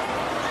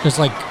 There's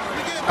like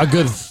a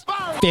good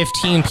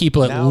 15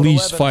 people at Now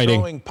least 11 fighting.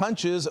 throwing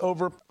punches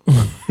over.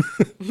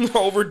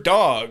 Over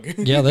dog.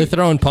 Yeah, they're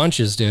throwing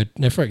punches, dude.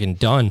 They're freaking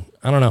done.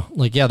 I don't know.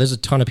 Like, yeah, there's a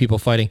ton of people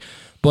fighting,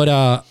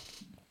 but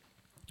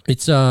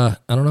it's I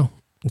don't know.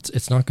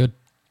 It's not good.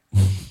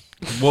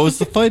 what was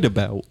the fight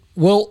about?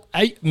 Well,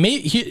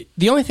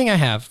 the only thing I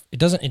have it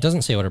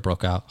doesn't say what it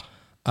broke out.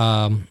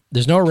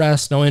 There's no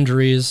arrests, no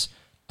injuries.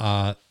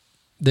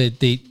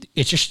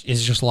 It's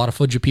just a lot of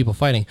footage of people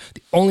fighting.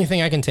 The only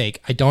thing I can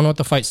take, I don't know what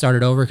the fight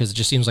started over because it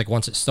just seems like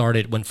once it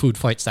started, it went food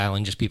fight style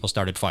and just people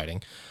started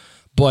fighting.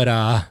 But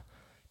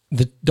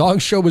the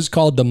dog show was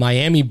called the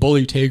Miami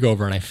Bully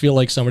Takeover, and I feel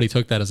like somebody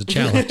took that as a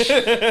challenge.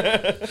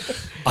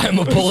 I'm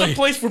a Is bully. that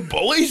place for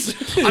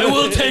bullies? I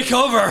will take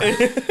over.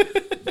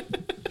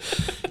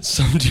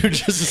 Some dude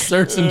just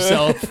asserts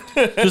himself.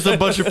 There's a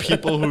bunch of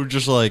people who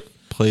just like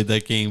played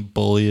that game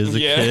bully as a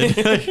Yeah.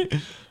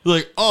 kid.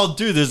 Like, oh,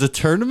 dude, there's a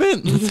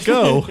tournament. Let's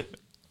go.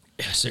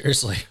 Yeah,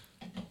 seriously.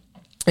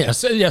 Yeah,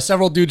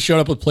 several dudes showed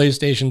up with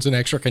PlayStations and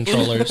extra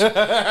controllers,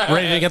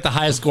 ready to get the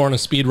highest score on a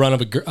speed run of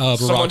a Someone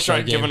Rockstar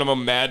tried game. giving him a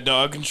Mad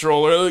Dog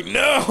controller. Like,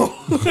 no.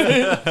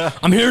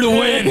 I'm here to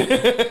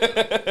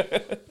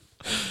win.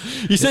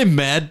 You say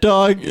Mad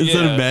Dog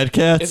instead Yeah. of Mad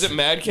Cats? Is it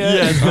Mad Cat?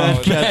 Yeah, it's Oh, Mad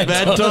Cats. Mad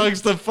Mad Dog.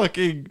 Dog's the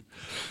fucking.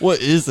 What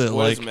is it?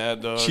 What like is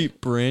Mad Dog? cheap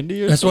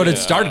brandy or That's what something?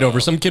 it started over.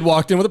 Some kid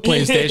walked in with a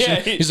PlayStation. Yeah,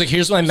 He's like,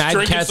 "Here's my Mad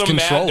Drinking Cat's some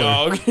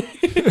controller." Mad Dog.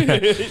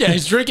 Yeah,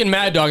 he's drinking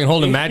Mad Dog and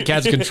holding Mad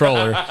Cat's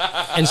controller.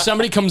 And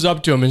somebody comes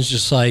up to him and is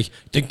just like,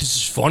 "Think this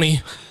is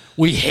funny?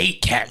 We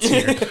hate cats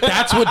here.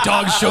 That's what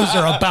dog shows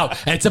are about.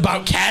 And it's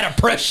about cat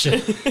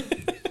oppression."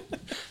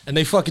 And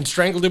they fucking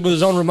strangled him with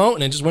his own remote,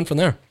 and it just went from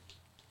there.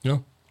 You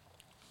know,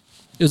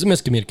 it was a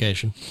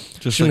miscommunication.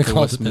 Just Shouldn't like have the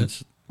called it that.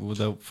 Westminster,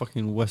 without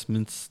fucking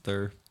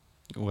Westminster,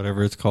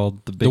 whatever it's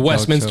called, the big The dog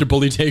Westminster show.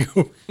 Bully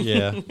Takeover.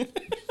 Yeah,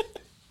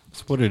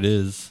 that's what it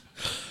is.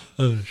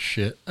 Oh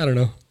shit! I don't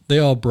know. They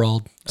all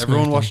brawled.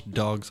 Everyone Smackdown. watched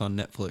Dogs on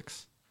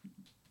Netflix,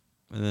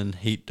 and then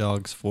hate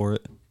dogs for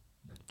it.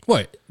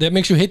 What? That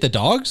makes you hate the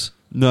dogs?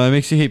 No, it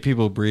makes you hate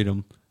people who breed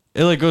them.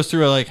 It like goes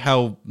through like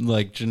how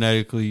like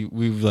genetically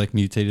we've like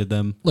mutated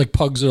them. Like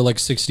pugs are like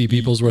 60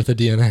 people's worth of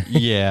DNA.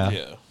 Yeah.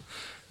 Yeah.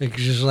 It's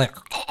just like,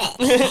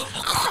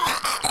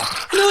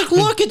 you're like,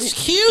 look, it's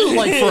cute.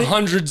 Like for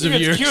hundreds of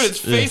It's years. cute. Its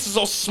face is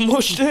all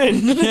smushed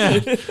in.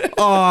 Yeah.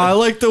 Oh, I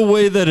like the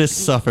way that it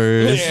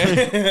suffers.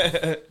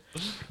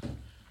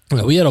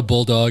 Yeah, we had a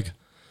bulldog.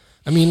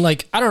 I mean,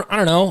 like, I don't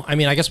know. I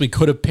mean, I guess we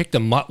could have picked a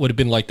mutt, would have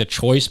been like the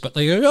choice, but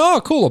like, oh,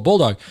 cool, a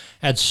bulldog.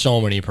 Had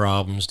so many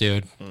problems,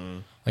 dude.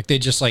 Like he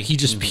just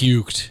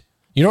puked.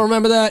 You don't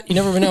remember that? You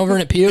never been over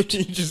and it puked?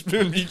 He just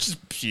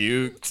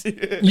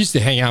puked. You used to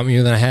hang out with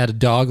me when I had a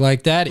dog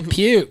like that. It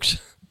puked.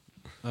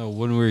 Oh,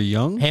 when we were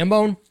young?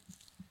 Hambone?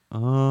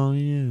 Oh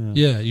yeah.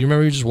 Yeah, you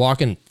remember you just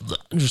walking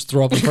and just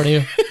throw up in front of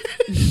you?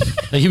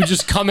 Like he would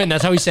just come in.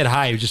 That's how he said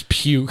hi. He would just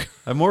puke.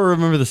 I more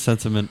remember the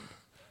sentiment.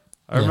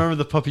 I remember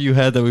the puppy you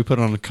had that we put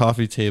on a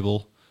coffee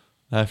table.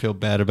 That I feel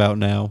bad about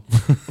now.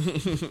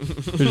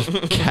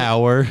 Just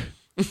cower,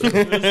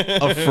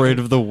 afraid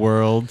of the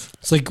world.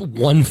 It's like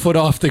 1 foot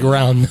off the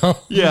ground though.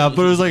 Yeah,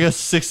 but it was like a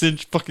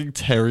 6-inch fucking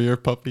terrier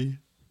puppy.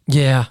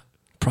 Yeah,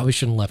 probably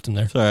shouldn't have left him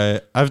there. It's all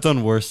right. I've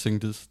done worse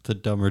things to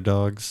dumber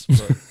dogs,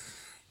 but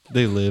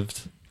they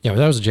lived. Yeah, but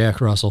that was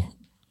Jack Russell.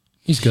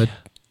 He's good.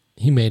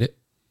 He made it.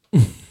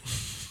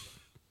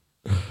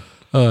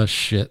 Oh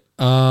shit.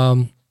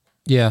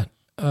 Yeah.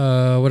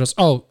 What else?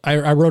 Oh,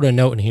 I wrote a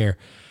note in here.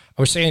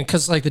 I was saying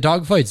because like the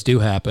dog fights do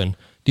happen.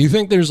 Do you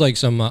think there's like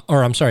some,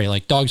 or I'm sorry,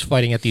 like dogs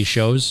fighting at these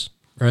shows,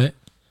 right?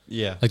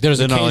 Yeah, Like, there's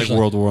they're not like occasionally-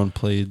 World War I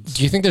plays.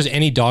 Do you think there's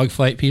any dog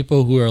fight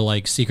people who are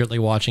like secretly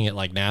watching it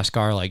like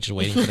NASCAR, like just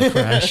waiting for the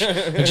crash,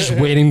 and just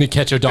waiting to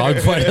catch a dog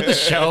fight at the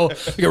show?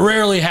 Like, it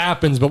rarely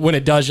happens, but when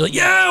it does, you're like,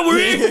 yeah, we're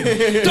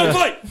in dog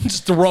fight,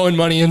 just throwing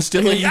money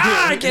instantly.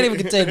 I can't even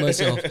contain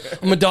myself.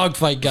 I'm a dog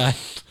fight guy.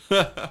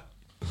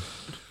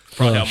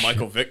 Probably Oh, how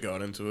Michael Vick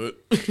got into it.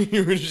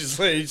 He was just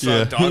like, he saw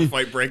Yeah. a dog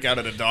fight break out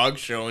at a dog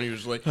show, and he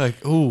was like,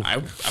 Like, ooh, I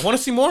want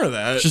to see more of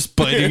that. just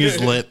biting his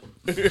lip.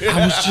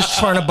 I was just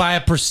trying to buy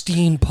a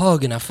pristine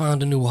pug, and I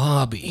found a new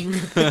hobby.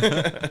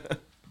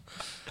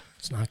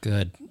 It's not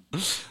good.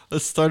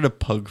 Let's start a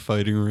pug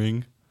fighting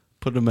ring.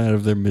 Put them out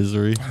of their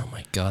misery. Oh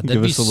my god,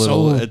 Give that'd be us a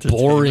little so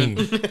boring.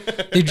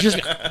 They just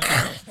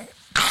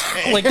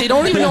like they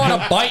don't even know how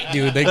to bite,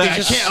 dude. They I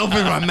just can't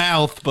open my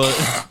mouth,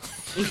 but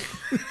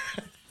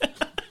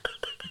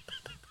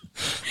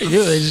do.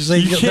 They just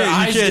like you their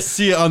eyes. can't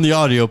see it on the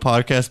audio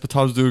podcast. But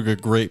Tom's doing a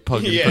great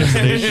pug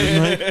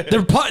impersonation.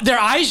 Like, Their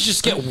eyes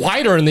just get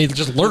wider and they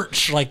just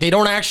lurch. Like they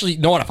don't actually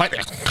know how to fight.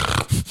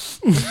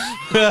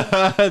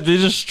 they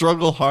just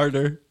struggle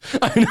harder.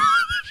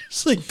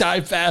 Just like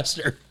die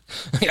faster.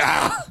 Like,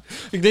 ah.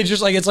 Like, they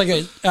just like it's like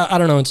a I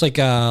don't know. It's like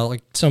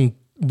some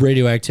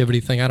radioactivity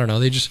thing. I don't know.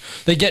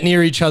 They get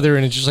near each other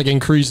and it just like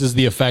increases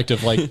the effect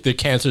of like the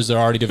cancers they're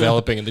already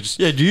developing and they just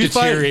Yeah, do you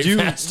deteriorate find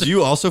faster. do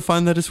you also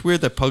find that it's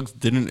weird that pugs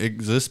didn't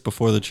exist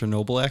before the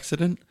Chernobyl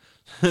accident?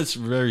 That's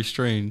very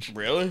strange.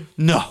 Really?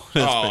 No, Oh,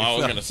 that's I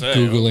was gonna say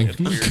Googling.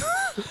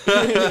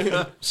 it's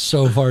weird.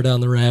 So far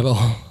down the rabbit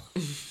hole.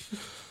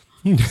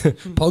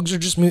 Pugs are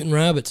just mutant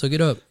rabbits. Look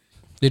it up.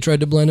 They tried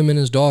to blend them in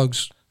as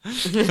dogs.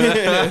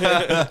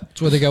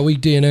 That's why they got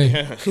weak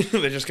DNA.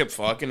 They just kept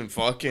fucking and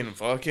fucking and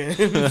fucking.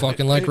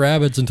 Fucking like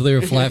rabbits until they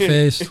were flat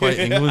faced. why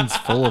England's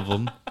full of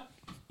them.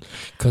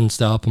 Couldn't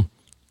stop them.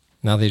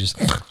 Now they just.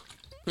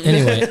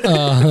 Anyway,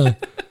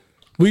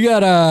 we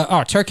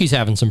got Turkey's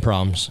having some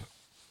problems.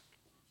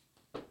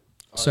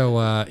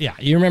 So yeah,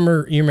 you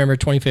remember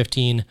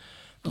 2015?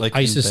 Like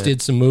ISIS that.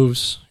 did some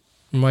moves.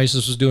 Remember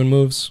ISIS was doing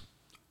moves.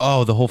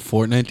 Oh, the whole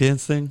Fortnite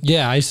dance thing.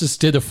 Yeah, ISIS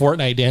did a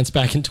Fortnite dance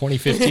back in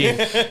 2015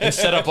 and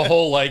set up a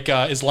whole like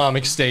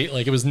Islamic State.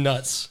 Like it was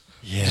nuts.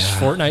 Yeah, Just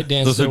Fortnite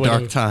dance. Those are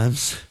dark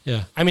times.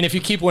 Yeah, I mean, if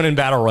you keep winning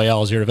battle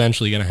royales, you're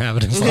eventually going to have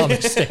an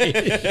Islamic State.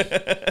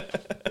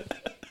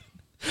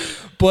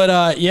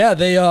 But yeah,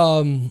 they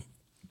a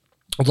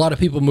lot of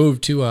people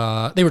moved to.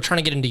 They were trying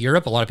to get into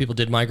Europe. A lot of people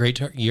did migrate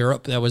to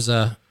Europe. That was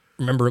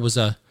remember it was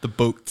a. The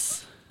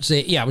boats. So,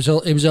 yeah,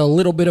 it was a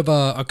little bit of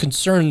a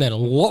concern that a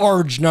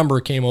large number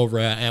came over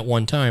at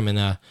one time,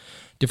 and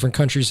different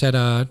countries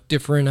had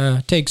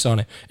different takes on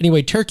it.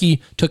 Anyway,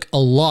 Turkey took a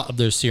lot of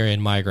those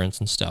Syrian migrants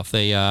and stuff.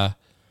 They, I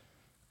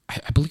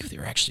believe, they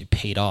were actually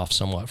paid off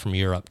somewhat from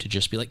Europe to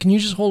just be like, "Can you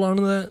just hold on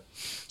to that?"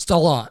 It's a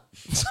lot,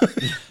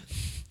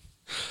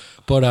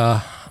 but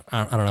I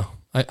don't know.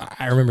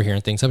 I remember hearing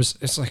things.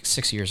 It's like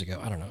 6 years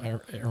ago. I don't know. I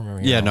remember.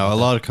 Yeah, hearing no, all a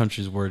that. lot of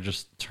countries were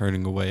just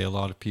turning away a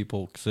lot of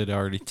people because they'd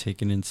already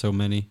taken in so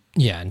many.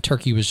 Yeah, and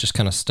Turkey was just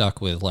kind of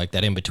stuck with like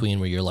that in between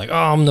where you're like, oh,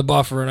 I'm the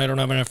buffer and I don't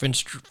have enough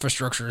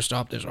infrastructure to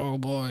stop this. Oh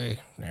boy,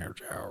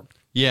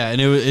 Yeah,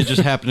 and it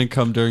just happened to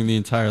come during the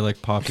entire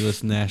like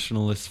populist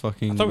nationalist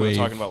fucking I thought we were wave.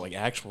 talking about like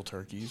actual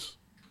turkeys.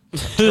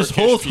 This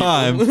whole people.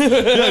 time. You're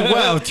like,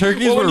 wow,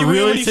 turkeys Well, when were you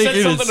really said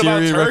taking in something about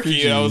Syrian turkey,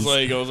 refugees. I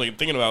was like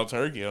thinking about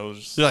turkey. I was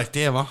just, You're like,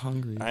 damn, I'm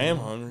hungry. I am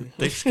hungry.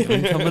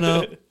 Thanksgiving coming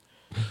up.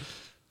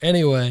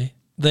 Anyway,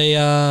 they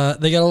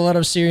got a lot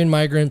of Syrian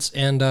migrants,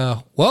 and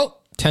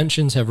well,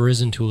 tensions have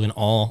risen to an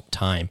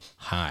all-time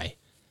high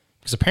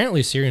because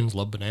apparently Syrians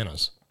love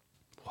bananas.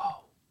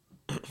 Wow.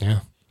 Yeah,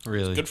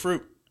 Really. Good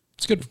fruit.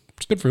 it's good.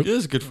 It's good fruit. It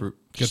is good fruit.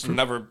 Just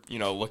never,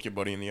 look your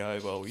buddy in the eye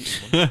while eating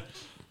one.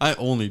 I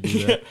only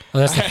do that.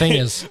 Well, that's the thing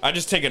is, I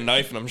just take a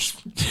knife and I'm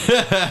just.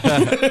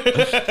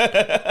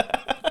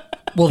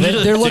 well,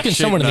 they're looking Dick-shaped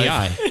someone in the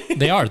knife. eye.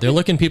 They are. They're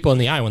looking people in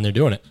the eye when they're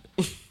doing it.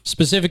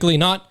 Specifically,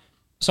 not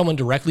someone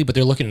directly, but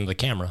they're looking into the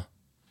camera.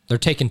 They're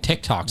taking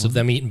TikToks of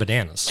them eating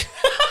bananas.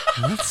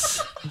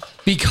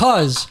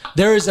 Because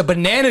there is a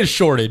banana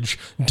shortage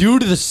due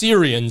to the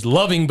Syrians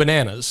loving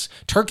bananas.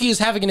 Turkey is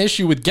having an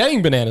issue with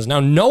getting bananas. Now,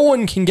 no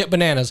one can get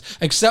bananas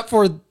except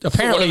for What are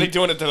apparently. they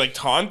doing it to like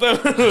taunt them?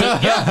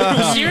 Yeah,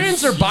 the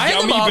Syrians are buying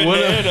them up. Yummy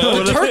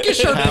banana. The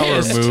Turkish are Power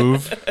pissed.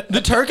 move.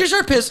 The Turkish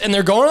are pissed, and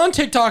they're going on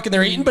TikTok and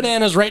they're eating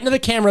bananas right into the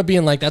camera,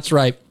 being like, "That's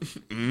right,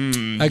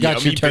 I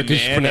got your yummy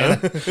Turkish banana."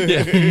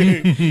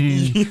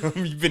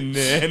 Yummy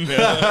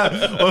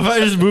banana. What if I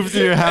just moved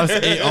to your house,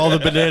 ate all the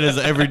bananas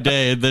every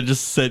day, and then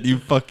just sent you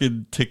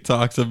fucking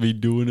TikToks of me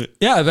doing it?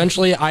 Yeah,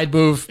 eventually I'd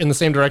move in the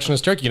same direction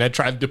as Turkey, and I'd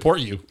try to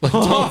deport you. Like,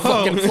 don't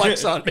fucking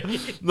flex on me.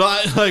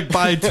 Not like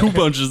buy 2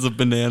 bunches of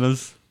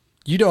bananas.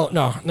 You don't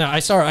know. No, I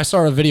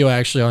saw a video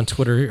actually on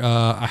Twitter.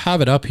 I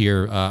have it up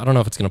here. I don't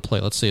know if it's gonna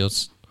play. Let's see.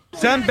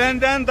 Sen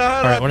benden daha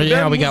All right, what do you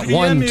have? We got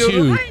 1,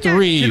 2,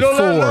 3,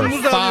 4,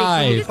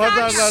 5,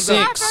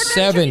 6,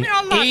 7,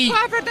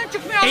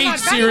 8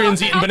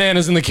 Syrians eating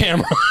bananas in the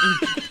camera.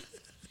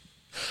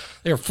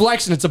 They're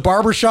flexing. It's a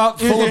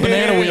barbershop full of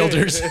banana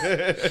wielders,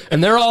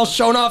 and they're all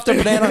showing off their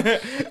banana.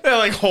 They're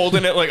like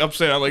holding it like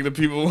upside down, like the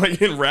people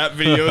like in rap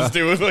videos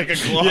do with like a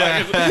clock.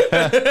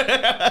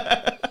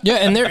 Yeah,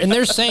 and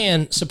they're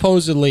saying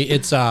supposedly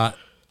it's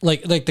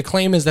like the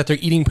claim is that they're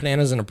eating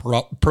bananas in a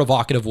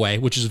provocative way,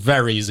 which is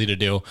very easy to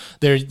do.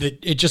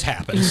 It just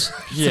happens.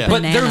 Yeah.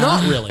 But they're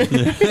not really.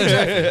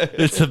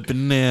 It's a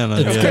banana.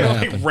 It's yeah. gonna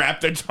Like happen.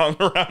 wrap their tongue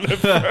around it.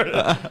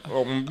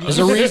 There's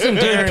a reason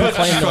Darren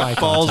claimed eye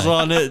Balls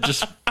contact. on it,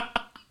 just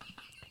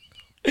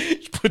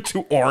Put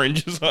 2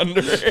 oranges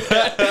under it.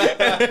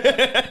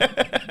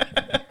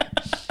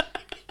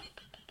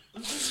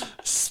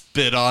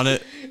 spit on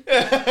it.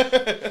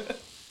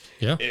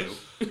 Yeah, Ew.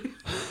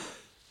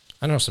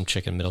 I know some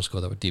chick in middle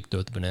school that would deep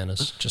throat the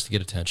bananas just to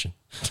get attention.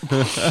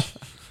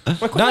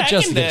 Look what Not I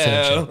just to can get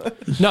do.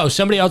 attention. No,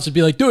 somebody else would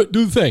be like, do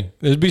the thing.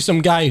 There'd be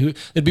some guy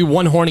there'd be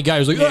one horny guy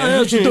who's like, oh,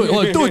 yeah, just do it.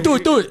 Like,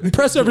 do it.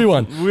 Impress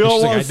everyone. We all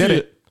She's like, wanna I did see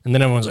it. And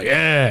then everyone's like,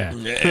 yeah.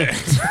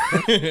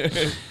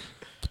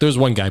 But there's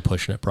one guy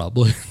pushing it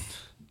probably.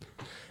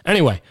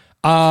 Anyway,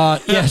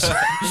 yes.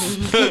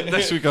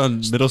 Next week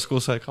on middle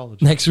school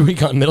psychology. Next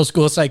week on Middle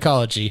School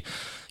Psychology,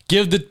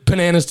 give the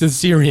bananas to the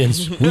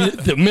Syrians.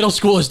 The middle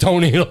schoolers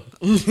don't eat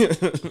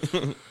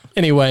them.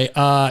 Anyway,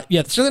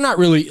 yeah, so they're not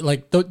really,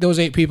 like, those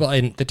 8 people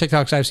in the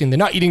TikToks I've seen, they're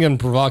not eating them in a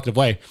provocative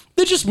way.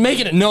 They're just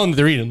making it known that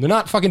they're eating them. They're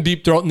not fucking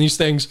deep-throating these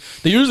things.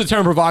 They use the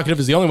term provocative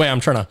is the only way I'm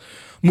trying to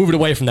move it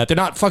away from that. They're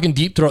not fucking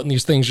deep-throating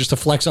these things just to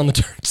flex on the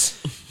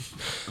Turks.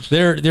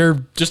 They're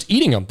just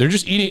eating them. They're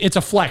just eating. It's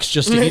a flex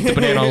just to eat the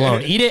banana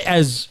alone. Eat it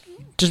as,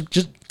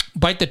 just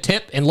bite the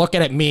tip and look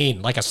at it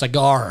mean, like a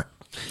cigar.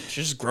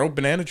 Should just grow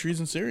banana trees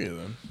in Syria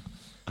then.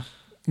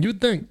 You'd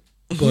think,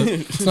 but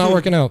it's not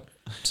working out.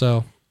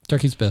 So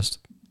Turkey's pissed.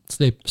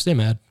 Stay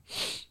mad.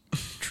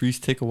 Trees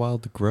take a while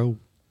to grow.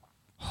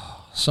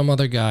 Some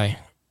other guy,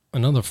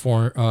 another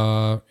foreign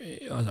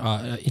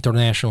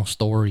international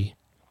story.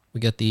 We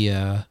got the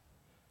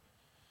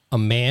a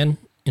man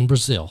in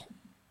Brazil.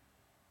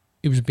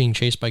 He was being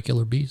chased by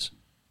killer bees.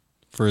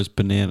 For his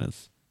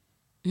bananas.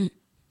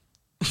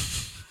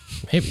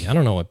 Maybe, I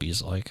don't know what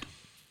bees like.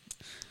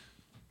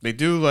 They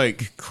do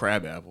like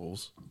crab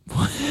apples.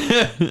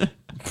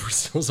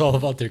 Brazil's all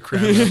about their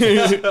crab.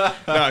 No,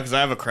 because I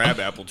have a crab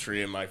apple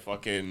tree in my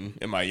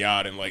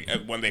yacht, and like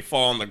when they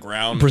fall on the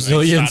ground,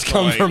 Brazilians they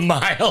come start to, for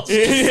miles.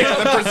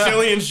 Yeah, the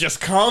Brazilians just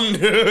come,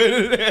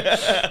 dude.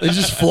 They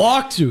just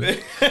flock to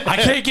it. I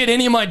can't get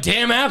any of my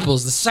damn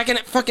apples. The second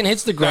it fucking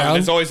hits the ground.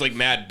 There's always like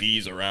mad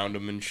bees around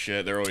them and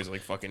shit. They're always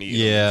like fucking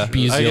eating. Yeah. them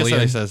and shit. I guess that Beezillion.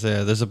 makes sense.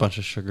 Yeah, there's a bunch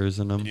of sugars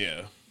in them.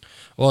 Yeah.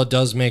 Well, it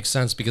does make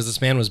sense because this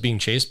man was being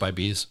chased by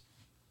bees.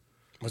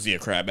 Was he a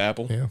crab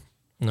apple? Yeah.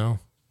 No,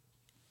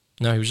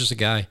 he was just a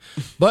guy.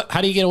 But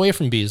how do you get away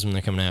from bees when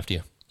they're coming after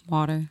you?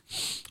 Water.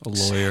 A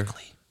lawyer.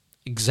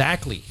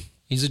 Exactly.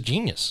 He's a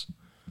genius.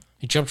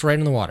 He jumped right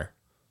in the water.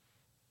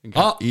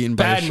 Got eaten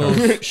by bad a shark.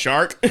 move.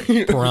 Shark.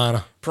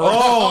 Piranha.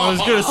 Oh, I was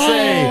gonna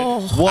say I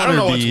water don't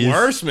know bees. what's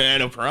worse,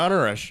 man, a piranha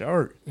or a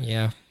shark.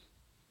 Yeah.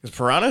 Because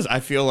piranhas, I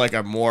feel like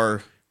are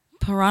more.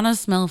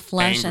 Piranhas smell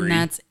flesh, Angry. and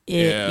that's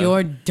it. Yeah.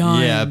 You're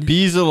done. Yeah,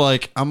 bees are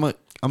like I'm a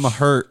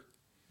hurt.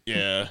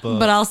 Yeah.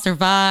 But I'll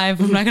survive.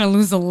 I'm not gonna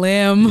lose a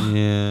limb.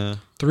 Yeah,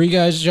 3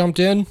 guys jumped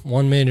in,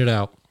 1 made it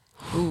out.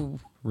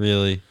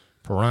 really.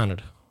 Piranha.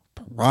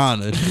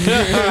 Ron. I'm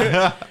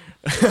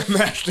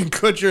Ashton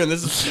Kutcher, and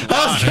this is.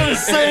 I was gonna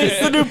say it's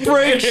the new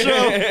prank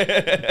show.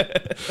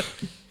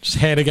 Just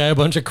hand a guy a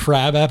bunch of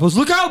crab apples.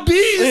 Look out,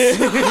 bees!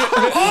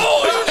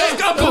 Oh, you just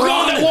got Go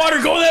in that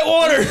water. Go in that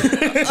water.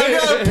 I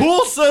got a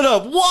pool set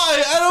up.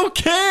 Why? I don't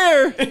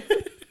care.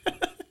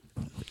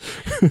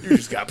 You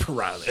just got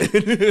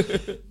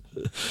piranha.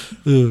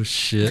 Oh,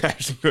 shit.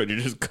 Ashton Kutcher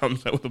just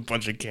comes out with a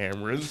bunch of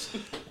cameras.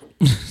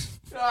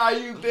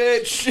 You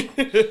bitch.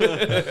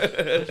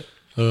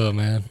 Oh,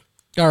 man.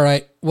 All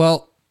right.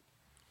 Well,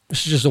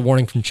 this is just a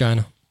warning from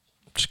China.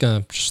 Just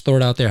gonna throw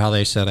it out there how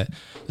they said it.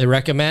 They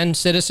recommend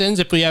citizens,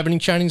 if we have any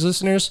Chinese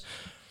listeners,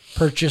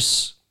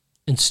 purchase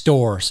and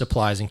store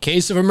supplies in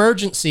case of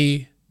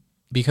emergency,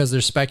 because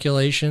there's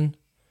speculation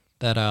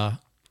that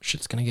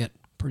shit's gonna get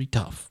pretty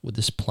tough with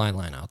this supply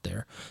line out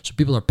there. So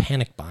people are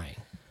panic buying.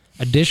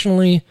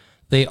 Additionally,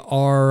 they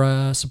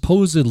are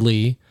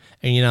supposedly,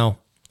 and you know,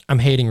 I'm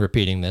hating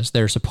repeating this,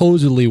 they're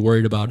supposedly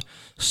worried about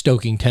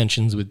stoking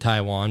tensions with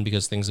Taiwan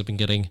because things have been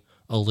getting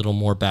a little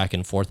more back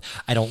and forth.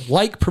 I don't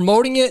like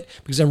promoting it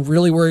because I'm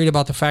really worried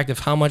about the fact of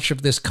how much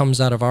of this comes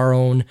out of our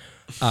own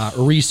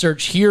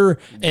research here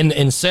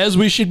and says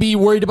we should be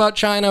worried about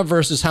China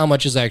versus how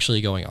much is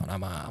actually going on.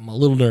 I'm a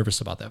little nervous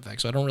about that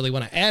fact, so I don't really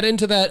want to add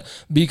into that.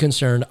 Be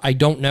concerned. I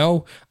don't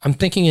know. I'm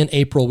thinking in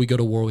April we go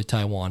to war with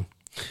Taiwan.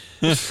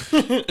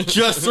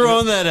 Just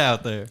throwing that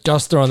out there.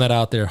 Just throwing that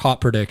out there. Hot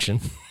prediction.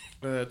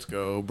 Let's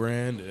go,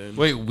 Brandon.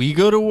 Wait, we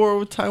go to war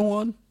with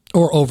Taiwan?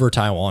 Or over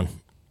Taiwan.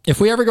 If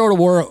we ever go to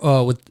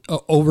war with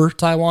over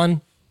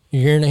Taiwan,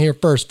 you're hearing it here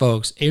first,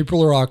 folks.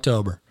 April or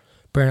October.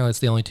 Apparently, it's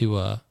the only two.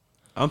 I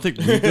don't think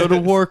we go to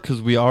war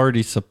because we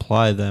already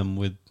supply them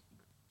with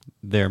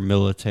their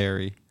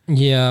military,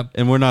 Yeah,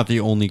 and we're not the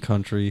only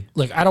country.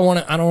 like I don't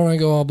want to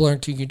go all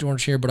Black Tiki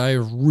Torch here, but I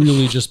have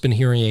really just been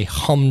hearing a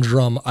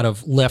humdrum out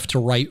of left to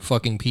right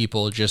fucking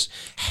people just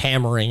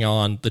hammering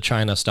on the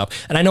China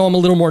stuff. And I know I'm a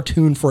little more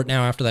tuned for it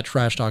now after that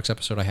Trash Talks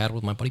episode I had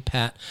with my buddy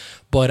Pat.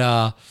 But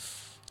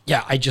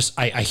yeah,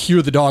 I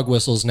hear the dog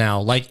whistles now.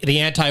 Like the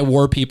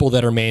anti-war people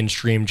that are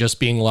mainstream just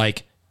being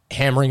like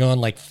hammering on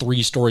like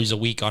 3 stories a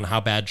week on how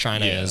bad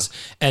China is.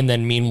 And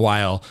then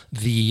meanwhile,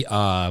 the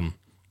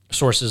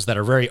sources that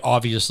are very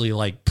obviously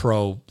like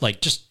pro, like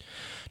just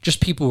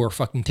people who are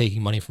fucking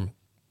taking money from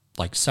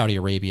like Saudi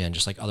Arabia and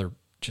just like other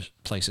just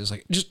places,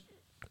 like just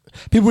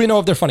people we know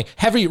if they're funny.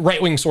 Heavy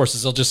right-wing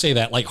sources, they'll just say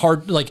that. Like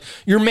hard, like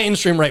your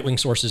mainstream right-wing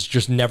sources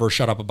just never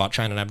shut up about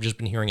China, and I've just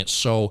been hearing it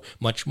so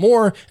much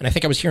more. And I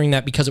think I was hearing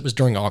that because it was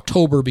during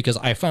October, because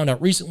I found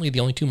out recently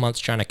the only 2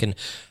 months China can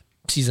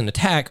seize an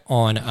attack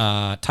on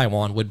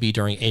Taiwan would be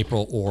during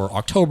April or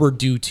October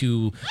due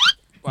to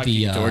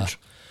the George.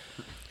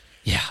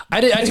 yeah, I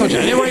told you.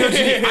 I didn't want to go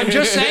too deep. I'm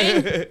just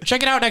saying,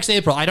 check it out next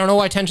April. I don't know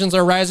why tensions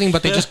are rising,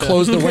 but they just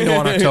closed the window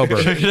on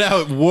October. Check it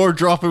out. War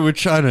dropping with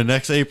China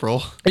next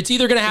April. It's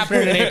either going to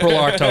happen in April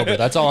or October.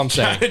 That's all I'm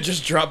saying. It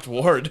just dropped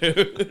war,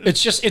 dude.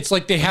 It's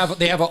like they have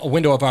a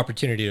window of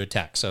opportunity to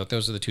attack. So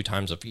those are the 2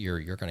 times of year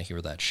you're going to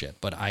hear that shit.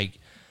 But I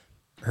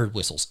heard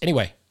whistles.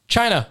 Anyway,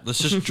 China. Let's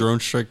just drone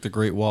strike the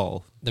Great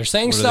Wall. They're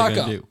saying What are stock they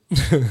up.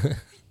 gonna do?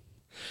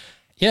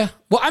 Yeah.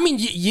 Well, I mean,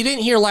 you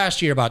didn't hear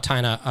last year about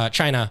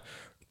China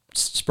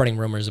spreading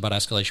rumors about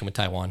escalation with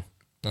Taiwan.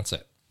 That's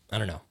it. I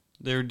don't know.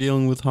 They're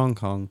dealing with Hong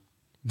Kong.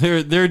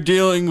 They're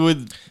dealing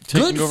with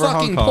taking Good over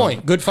Hong fucking Kong.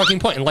 point. Good fucking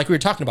point. And like we were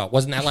talking about,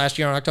 wasn't that last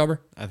year in October?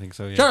 I think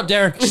so. Yeah. Shut up,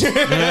 Darren.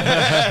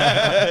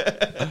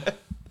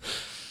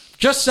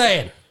 Just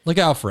saying. Look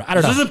out for it. I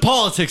don't This know. isn't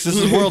politics. This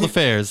is world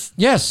affairs.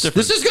 Yes,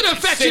 this is going to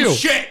affect you.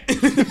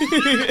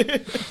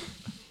 Shit.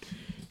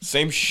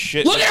 Same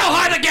shit. Look at how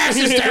high the gas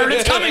is, Darren.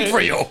 It's coming for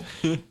you.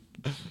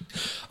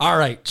 All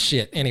right,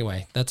 shit.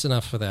 Anyway, that's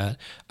enough for that.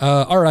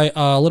 All right,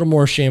 a little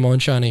more shame on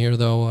China here,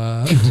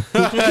 though. Just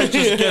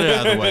get it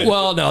out of the way.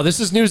 Well, no, this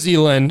is New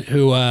Zealand,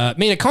 who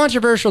made a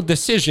controversial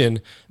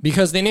decision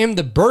because they named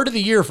the bird of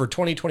the year for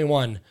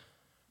 2021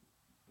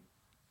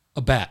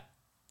 a bat.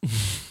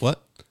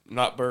 What?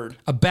 Not bird.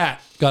 A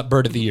bat got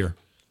bird of the year.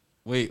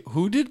 Wait,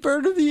 who did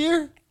Bird of the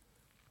Year?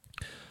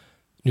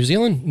 New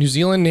Zealand. New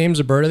Zealand names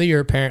a bird of the year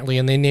apparently,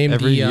 and they named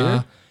Every the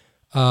year?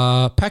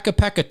 Pekka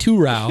Pekka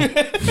Turau.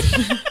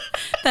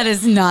 That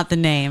is not the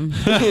name.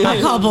 I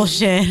call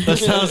bullshit. That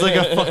sounds like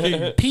a fucking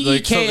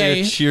like something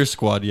PEKA a cheer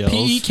squad yells.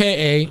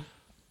 PEKA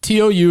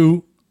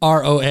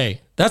TOUROA.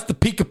 That's the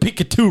Pika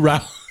Pika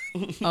Turau.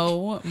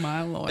 Oh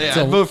my lord.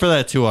 Yeah, I'd vote for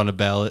that too on a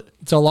ballot.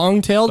 It's a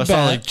long-tailed I bat.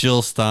 saw like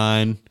Jill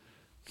Stein,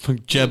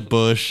 Jeb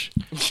Bush,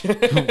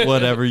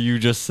 whatever you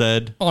just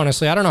said.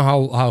 Honestly, I don't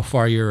know how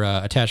far your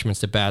attachments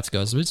to bats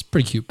goes, but it's a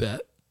pretty cute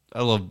bat.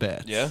 I love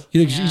bats. Yeah.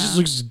 He just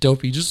looks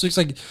dopey. He just looks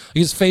like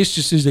his face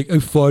just is like, I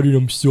farted,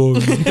 I'm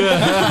sorry.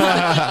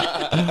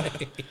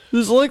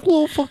 There's like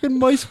little fucking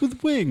mice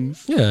with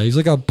wings. Yeah, he's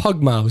like a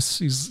pug mouse.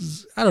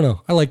 He's I don't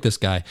know. I like this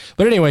guy.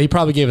 But anyway, he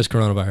probably gave us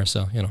coronavirus,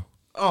 so, you know.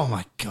 Oh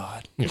my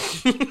god. That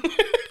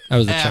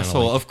was the China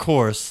Asshole, link. of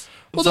course.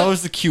 It's that-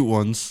 always the cute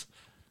ones.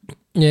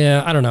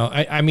 Yeah, I don't know.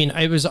 I mean,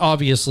 it was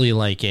obviously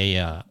like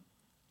the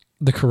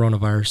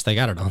coronavirus thing.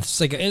 I don't know. It's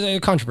like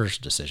a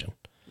controversial decision.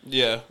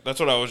 Yeah, that's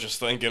what I was just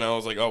thinking. I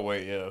was like, oh,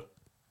 wait, yeah.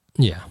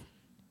 Yeah.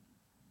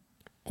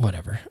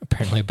 Whatever.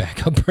 Apparently a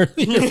backup bird.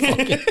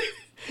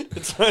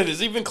 Is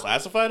it even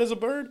classified as a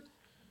bird?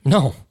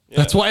 No.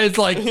 That's why it's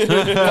like,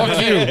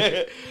 fuck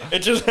you. It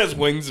just has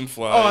wings and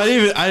flies.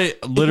 Oh, I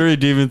literally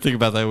didn't even think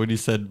about that when you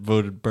said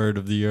voted Bird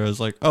of the Year. I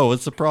was like, oh,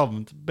 what's the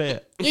problem? It's a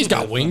bat. He's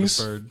got wings.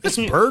 Bird. It's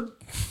a bird.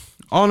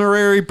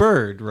 Honorary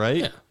bird, right?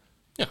 Yeah.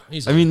 Yeah.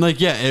 He's I mean, like,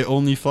 yeah, it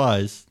only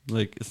flies.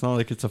 Like, it's not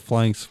like it's a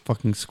flying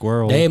fucking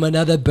squirrel. Name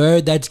another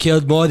bird that's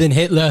killed more than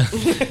Hitler.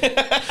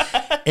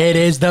 It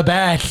is the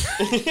bat.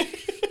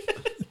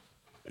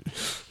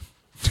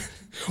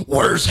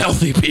 Where's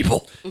healthy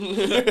people?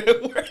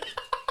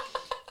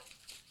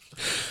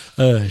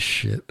 Oh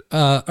shit.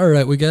 All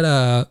right, we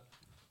got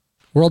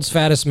World's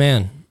fattest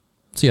man.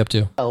 What's he up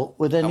to?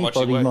 With much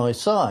he anybody weigh? my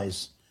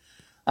size,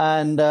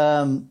 and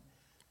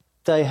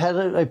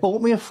they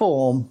bought me a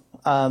form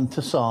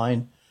to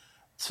sign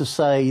to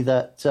say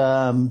that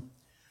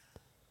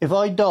if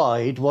I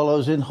died while I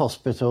was in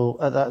hospital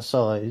at that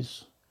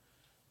size,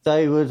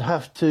 they would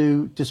have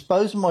to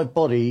dispose of my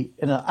body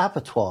in an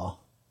abattoir,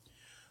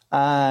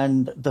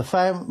 and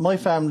my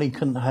family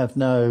couldn't have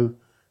no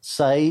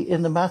say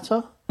in the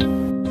matter.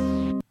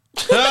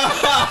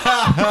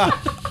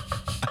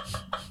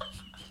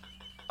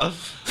 All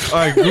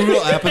right,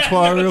 Google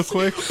abattoir real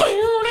quick.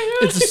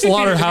 It's a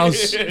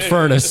slaughterhouse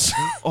furnace.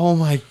 Oh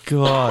my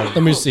god.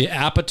 Let me see.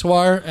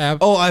 Abattoir.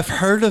 Oh, I've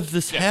heard of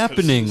this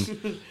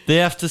happening. They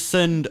have to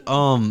send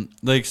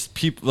like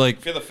people like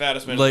If you're the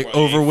fattest man, like in the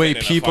world, you ain't overweight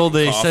fitting in a people. fucking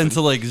They coffin. send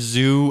to like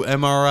zoo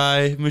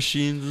MRI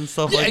machines and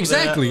stuff Yeah, like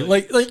exactly. that.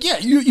 Like yeah,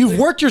 you've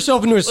worked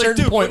yourself into a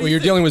certain dude, what point do where you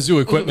you're dealing with zoo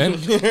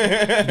equipment.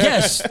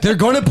 Yes, they're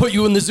going to put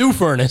you in the zoo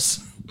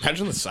furnace.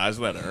 Imagine the size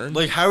of that urn.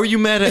 Like, how are you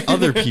mad at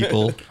other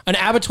people? An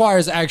abattoir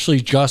is actually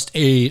just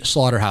a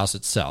slaughterhouse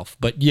itself.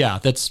 But yeah,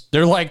 that's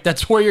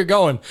where you're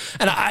going.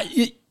 And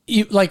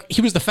he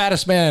was the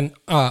fattest man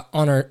in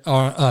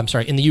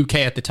the UK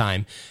at the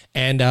time,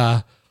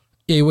 and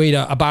he weighed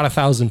about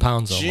 1,000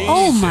 pounds. Almost.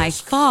 Oh my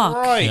fuck.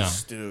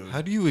 Christ, dude.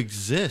 How do you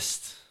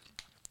exist?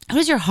 How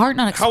does your heart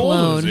not How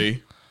explode? old is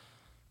he?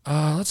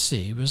 Let's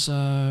see. He was.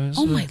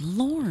 Oh my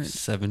lord.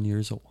 7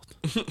 years old.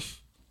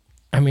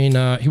 I mean,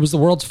 he was the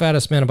world's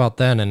fattest man about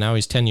then, and now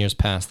he's 10 years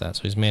past that,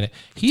 so he's made it.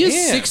 He is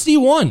Damn.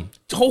 61.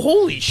 Oh,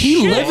 holy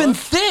He shit. living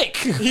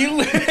thick. Is he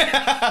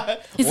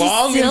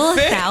Long still and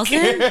thick.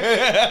 1,000?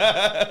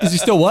 Is he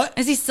still what?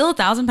 Is he still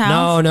 1,000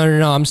 pounds?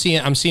 No. I'm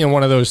seeing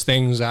one of those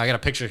things. I got a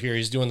picture here.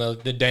 He's doing the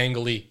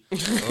dangly,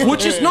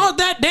 which is not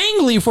that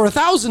dangly for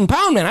 1,000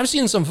 pound man. I've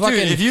seen some fucking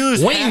Dude, if you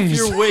lose half wings.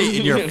 your weight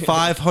and you're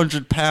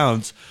 500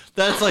 pounds,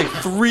 that's like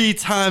 3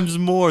 times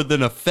more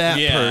than a fat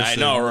Yeah,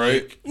 person. I know,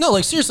 right? No,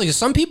 like seriously,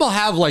 some people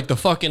have like the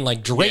fucking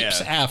like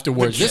drapes Yeah.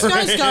 afterwards. This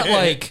guy's got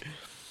like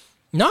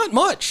not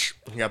much.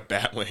 He got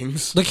bat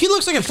wings. Like he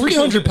looks like a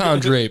 300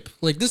 pound drape.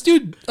 Like this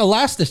dude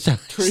elasticized.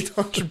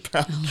 300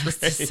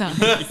 pounds. So,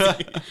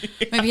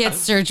 maybe he had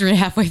surgery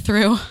halfway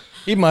through.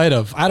 He might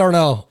have. I don't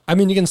know. I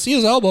mean, you can see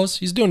his elbows.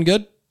 He's doing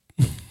good.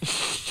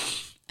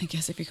 I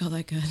guess if you call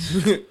that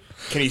good.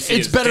 Can he see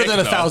It's his better dick, than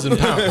though? 1,000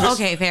 pounds.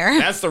 Okay, fair.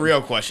 That's the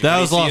real question. That Can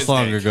he was see lost his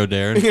long dick? ago,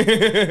 Darren.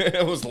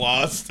 It was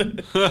lost.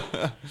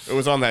 It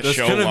was on that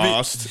show gonna be-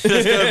 Lost.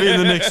 That's gonna be in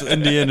the next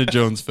Indiana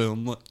Jones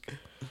film. Look.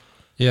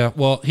 Yeah,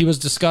 well, he was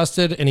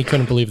disgusted and he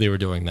couldn't believe they were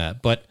doing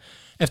that. But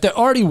if they're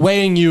already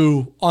weighing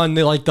you on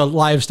the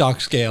livestock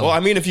scale, Well, I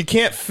mean, if you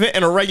can't fit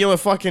in a regular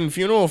fucking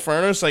funeral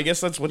furnace, I guess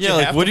that's what Yeah, you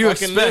like, have what to do you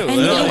fucking expect? do.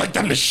 And you Yeah. don't like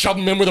them to shove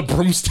him in with a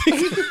broomstick.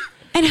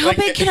 And how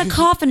big can a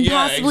coffin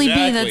Yeah, possibly be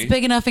that's exactly.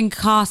 big enough and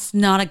cost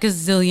not a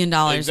gazillion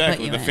dollars?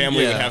 Exactly. But The you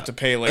family would Yeah. have to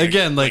pay like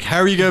Again, like, how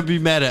are you gonna be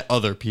mad at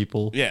other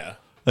people? yeah.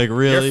 Like,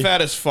 really? You're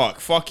fat as fuck.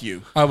 Fuck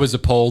you. I was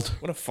appalled.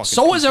 What a fucking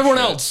So was piece of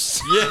everyone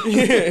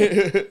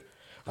shit. else.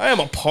 I am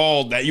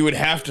appalled that you would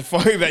have to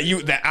fuck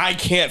that I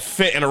can't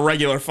fit in a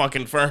regular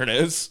fucking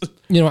furnace.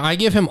 You know, I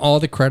give him all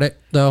the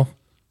credit, though.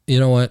 You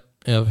know what?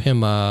 Of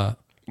him,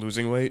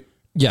 Losing weight.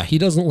 yeah, he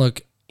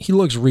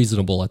looks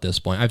reasonable at this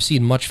point. I've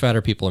seen much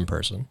fatter people in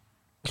person,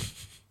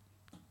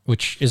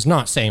 which is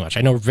not saying much.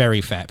 I know very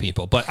fat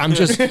people, but I'm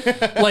just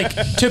like,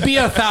 to be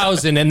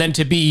 1,000 and then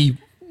to be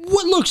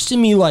what looks to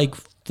me like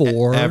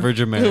 4.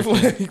 Average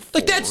American.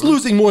 Like, that's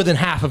losing more than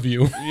half of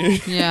you.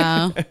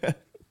 Yeah.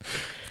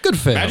 Good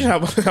for him.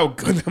 Imagine how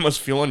good that must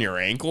feel on your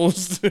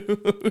ankles.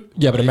 dude.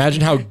 Yeah, but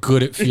imagine how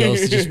good it feels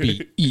to just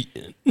be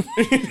eaten.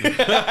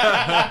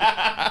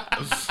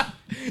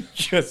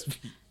 Just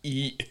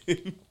eat.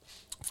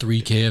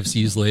 3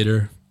 KFCs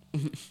later.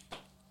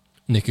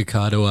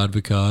 Nikocado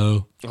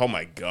avocado. Oh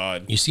my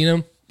god. You seen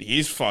him?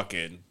 He's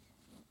fucking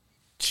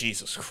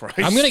Jesus Christ.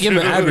 I'm gonna give him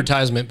an dude.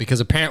 advertisement because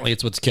apparently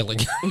it's what's killing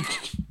him.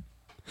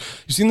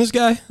 You seen this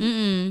guy?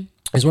 Mm-mm.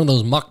 He's one of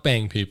those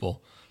mukbang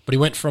people, but he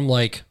went from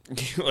like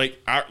like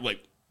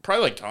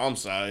probably like Tom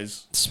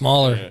size.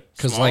 smaller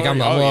because like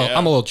Smaller? I'm Oh, yeah.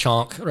 a little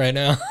chonk right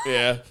now.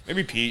 Yeah,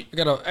 maybe Pete. I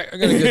got a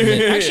good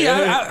minute. Actually,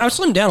 I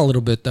slimmed down a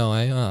little bit though.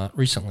 I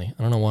recently.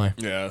 I don't know why.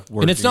 Yeah.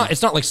 And it's not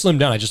like slimmed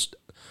down. I just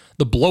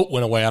the bloat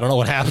went away. I don't know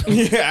what happened.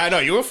 Yeah, I know.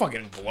 You were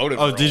fucking bloated.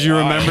 Oh, for a did you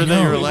while. remember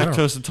that you were I know.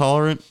 lactose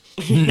intolerant?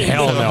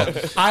 Hell no.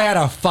 I had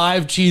a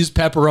 5 cheese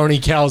pepperoni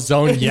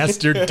calzone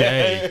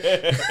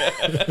yesterday.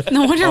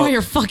 No wonder why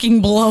you're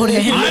fucking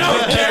bloated. I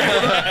don't care.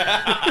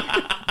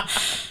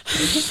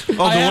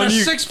 Oh, I the had one a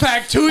you.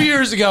 6-pack 2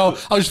 years ago.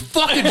 I was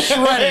fucking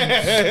shredded.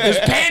 This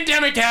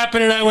pandemic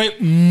happened, and I went,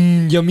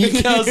 yummy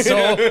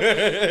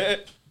calzone.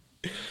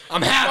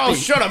 I'm happy. Oh,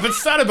 shut up! It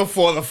started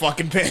before the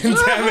fucking pandemic.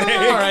 All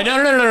right,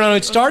 no.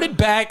 It started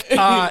back. All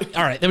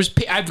right,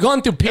 I've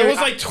gone through It periods.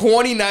 was like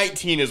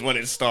 2019 is when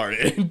it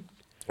started.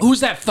 Who's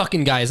that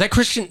fucking guy? Is that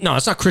Christian? No,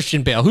 it's not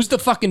Christian Bale. Who's the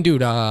fucking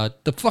dude?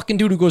 The fucking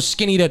dude who goes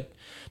skinny to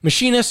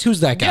Machinist? Who's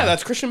that guy? Yeah,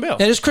 that's Christian Bale.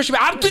 That is Christian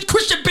Bale. I'm the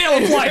Christian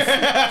Bale of life.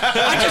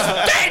 I just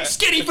dead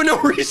skinny for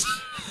no reason.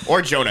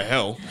 Or Jonah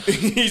Hill.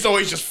 He's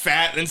always just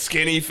fat and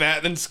skinny,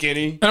 fat and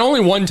skinny. And only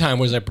one time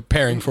was I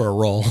preparing for a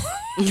role.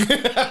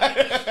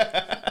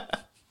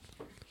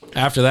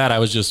 After that, I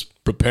was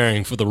just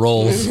preparing for the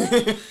roles.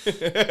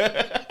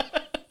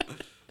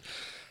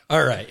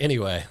 All right.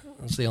 Anyway,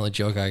 that's the only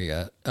joke I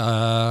got.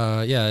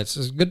 Yeah, it's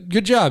a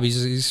good job.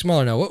 He's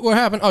smaller now. What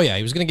happened? Oh yeah,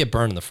 he was gonna get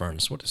burned in the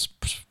furnace.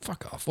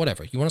 Fuck off.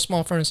 Whatever. You want a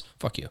small furnace?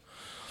 Fuck you.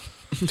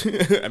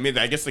 I mean,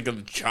 I guess they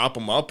could chop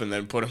him up and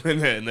then put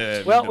him in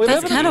the. Well,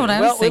 That's kind of what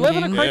I was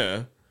thinking.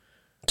 Yeah.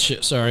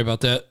 Shit, sorry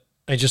about that.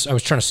 I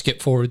was trying to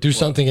skip forward, do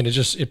something, and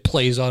it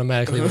plays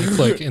automatically when you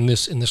click in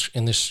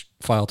this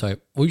file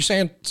type. What were you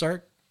saying?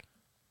 Sorry.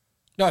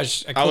 No,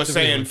 I was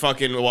saying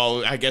fucking.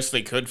 Well, I guess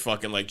they could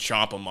fucking like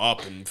chop them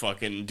up and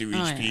fucking do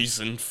each piece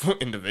and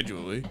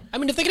individually. I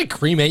mean, if they could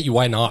cremate you,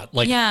 why not?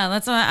 Like, Yeah,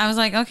 that's what I was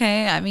like.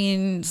 Okay, I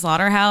mean,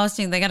 slaughterhouse.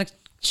 They got to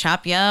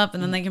chop you up,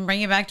 and then they can bring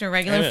you back to a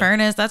regular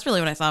furnace. That's really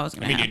what I thought was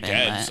going to happen. You're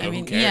dead, but, so I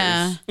mean, who cares?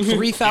 yeah. 3,000% You're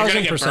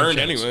gonna get burned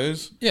chance.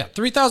 anyways. Yeah,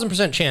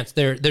 3,000% chance.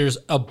 There's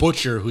a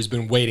butcher who's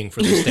been waiting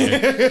for this day.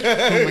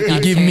 Oh my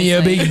God, Give me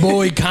a seriously. big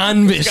boy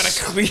canvas. Got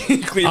a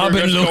cleaver I've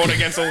been going looking.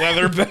 against a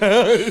leather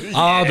bed.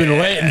 I've been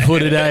waiting for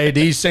today.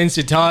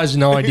 Desensitized,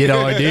 and I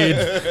did.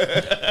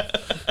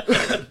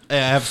 Hey,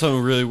 I have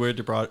something really weird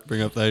to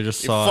bring up that I just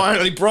saw.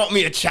 Finally brought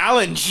me a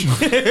challenge.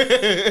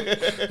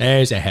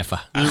 There's a heifer.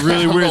 It's a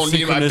really weird I'll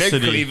need my big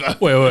synchronicity. cleaver.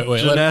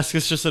 Wait.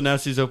 Janaskis just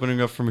announced he's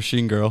opening up for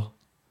Machine Girl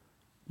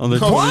on the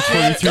What?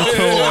 2022 The tour.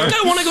 fuck?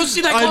 I want to go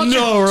see that I concert.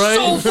 know, right?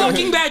 So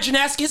fucking bad.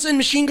 Janaskis and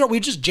Machine Girl. We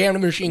just jammed a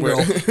Machine Girl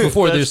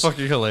before That's this.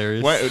 fucking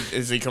hilarious. What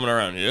is he coming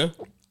around here?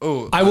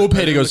 Oh, I will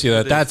pay to go see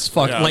that. It That's is.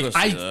 fucking Yeah, I'll like go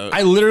see that.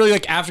 I literally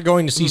like after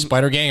going to see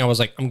Spider Gang, I was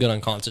like, I'm good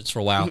on concerts for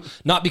a while.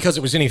 Not because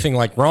it was anything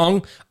like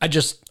wrong. I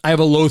have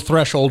a low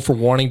threshold for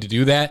wanting to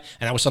do that,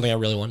 and that was something I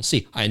really wanted to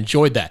see. I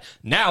enjoyed that.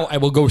 Now I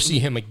will go see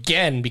him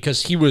again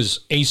because he was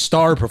a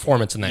star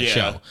performance in that Yeah.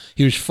 show.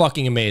 He was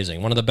fucking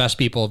amazing. One of the best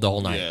people of the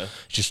whole night. Yeah.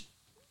 Just.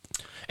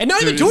 And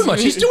not even doing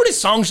much. He's doing his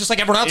songs just like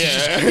everyone else.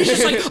 Yeah. He's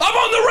just like, I'm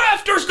on the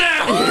rafters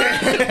now.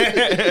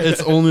 It's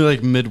only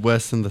like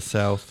Midwest and the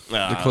South.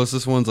 Ah. The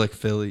closest one's like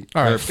Philly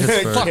All or right,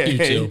 Pittsburgh. fuck you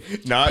too.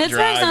 Not Pittsburgh's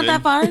driving. not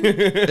that far.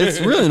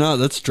 It's really not.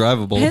 That's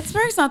drivable.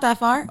 Pittsburgh's not that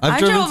far. I've I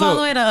driven drove to- all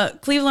the way to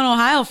Cleveland,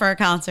 Ohio for a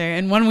concert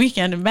in one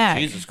weekend and back.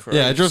 Jesus Christ.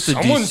 Yeah, I drove to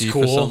Someone's DC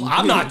for cool. something.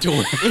 I'm not doing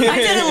it. I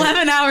did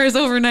 11 hours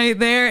overnight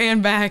there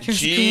and back. It was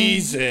cool.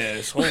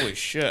 Jesus. Holy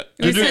shit.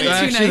 We They're spent 2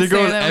 actually, they're nights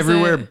going there, that was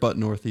everywhere it. but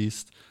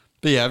Northeast.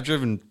 But yeah, I've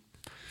driven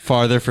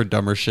farther for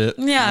dumber shit.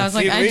 Yeah, I was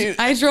like, See,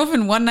 I drove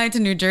in one night to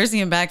New Jersey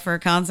and back for a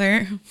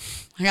concert.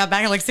 I got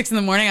back at like 6 in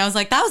the morning. I was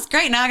like, that was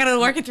great. Now I got to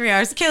work in 3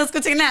 hours. Okay, let's go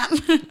take a nap.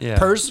 Yeah.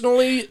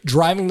 Personally,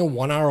 driving the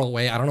 1 hour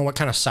away, I don't know what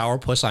kind of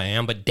sourpuss I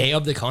am, but day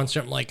of the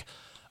concert, I'm like,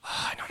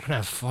 I know I'm gonna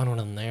have fun when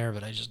I'm there,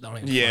 but I just don't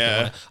even. Yeah.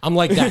 fucking wanna. I'm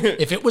like that.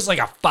 If it was like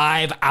a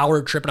 5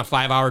 hour trip and a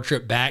 5 hour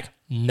trip back,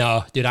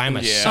 no, dude, I'm a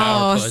Yeah.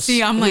 Oh, sourpuss.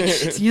 see, I'm like,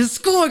 see you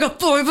score. I got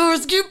 5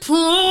 hours to get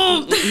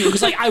pumped.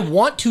 Because like I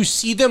want to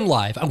see them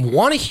live. I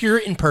want to hear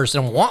it in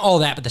person. I want all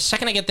that. But the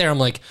second I get there, I'm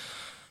like,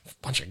 a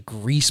bunch of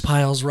grease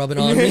piles rubbing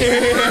on me.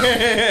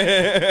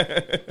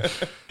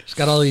 Just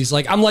got all these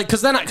like I'm like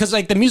because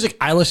like the music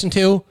I listen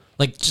to,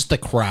 like just the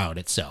crowd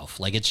itself,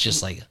 like it's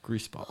just like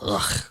Grease ball.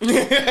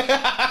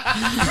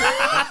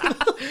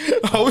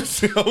 How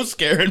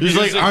scared. He's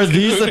like, are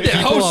these the people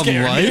how I'm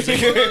scary like?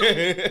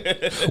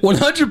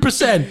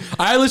 100%.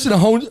 I listen to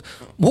home.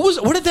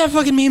 What did that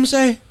fucking meme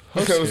say?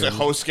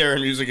 Host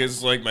scaring music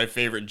is like my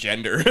favorite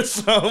gender. or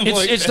something It's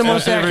like it's the that.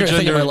 most Favorite accurate thing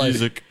in gender my of life.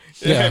 music.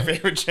 Yeah. My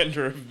favorite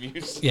gender of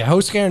music. Yeah,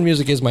 host Karen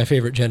music is my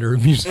favorite gender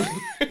of music.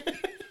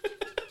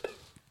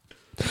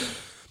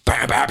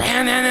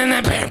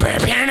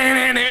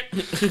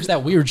 It's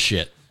that weird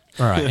shit.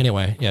 All right.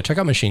 Anyway, yeah, check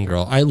out Machine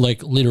Girl. I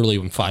like literally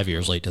am 5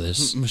 years late to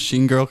this.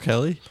 Machine Girl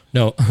Kelly.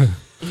 No,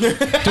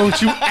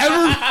 don't you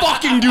ever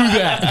fucking do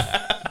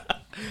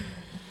that.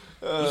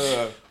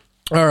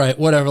 All right,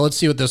 whatever. Let's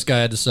see what this guy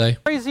had to say.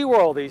 Crazy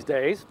world these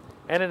days,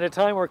 and in a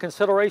time where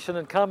consideration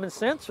and common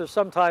sense are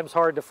sometimes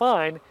hard to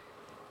find,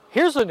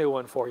 here's a new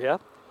one for you.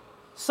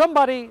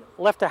 Somebody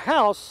left a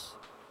house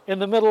in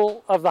the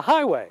middle of the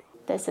highway.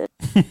 I'm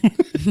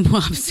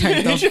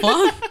sorry, the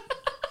fuck?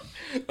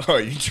 Oh,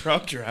 you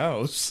dropped your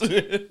house.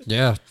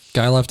 Yeah,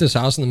 guy left his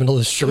house in the middle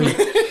of the street.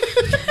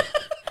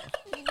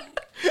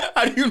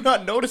 How do you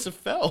not notice it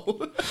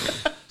fell?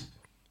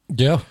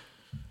 Yeah.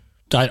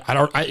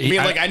 I mean,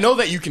 like, I know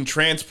that you can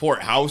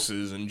transport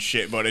houses and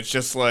shit, but it's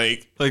just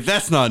like, Like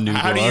that's not new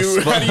how to do us.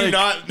 you,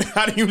 but,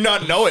 how do you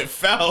not know it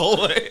fell?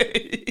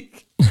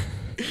 Like,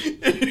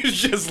 you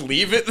just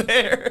leave it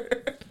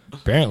there.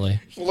 Apparently.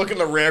 Look in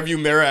the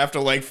rearview mirror after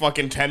like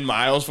fucking 10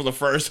 miles for the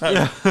first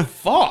time.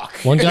 Fuck.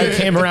 One guy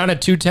came around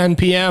at 2:10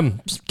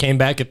 p.m. Came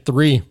back at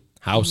 3.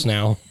 House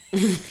now.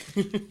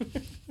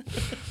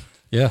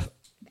 Yeah.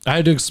 I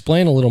had to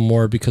explain a little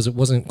more because it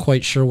wasn't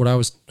quite sure what I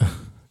was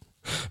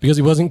because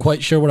he wasn't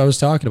quite sure what I was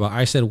talking about.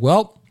 I said,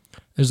 well,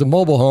 there's a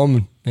mobile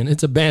home and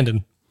it's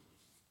abandoned.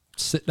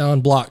 Sit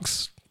down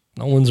blocks.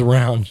 No one's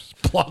around.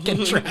 Just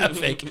blocking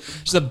traffic.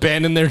 Just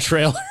abandon their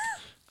trailer.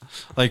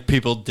 Like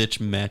people ditch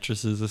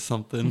mattresses or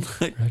something.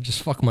 I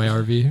just fuck my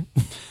RV.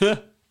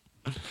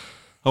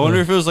 I wonder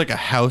if it was like a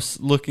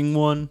house-looking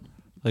one.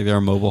 Like there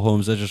are mobile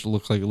homes that just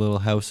look like little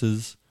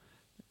houses,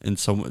 and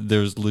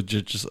there's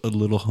legit just a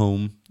little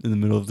home in the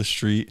middle of the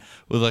street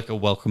with like a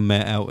welcome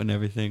mat out and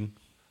everything.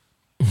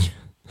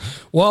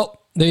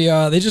 Well, they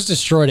just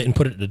destroyed it and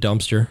put it in a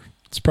dumpster.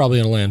 It's probably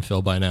in a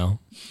landfill by now,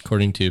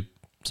 according to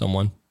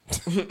someone.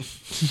 You could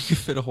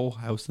fit a whole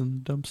house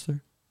in the dumpster.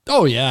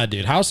 Oh yeah,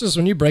 dude. Houses,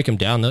 when you break them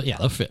down,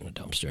 they'll fit in a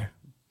dumpster.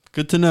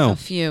 Good to know. A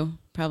few,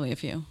 probably a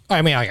few.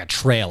 I mean, like a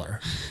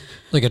trailer,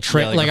 like a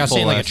Yeah, like I was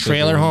saying, like a full-ass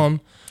trailer big one.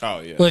 home. Oh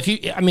yeah. Well,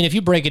 if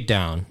you break it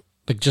down,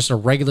 like just a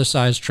regular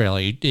sized trailer,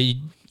 All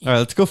right,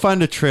 let's go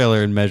find a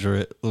trailer and measure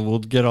it. We'll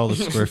get all the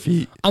square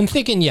feet. I'm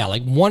thinking, yeah,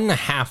 like 1.5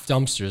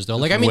 dumpsters though.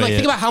 Like I mean, Weigh like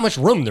think it. about how much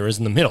room there is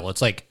in the middle.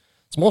 It's like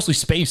it's mostly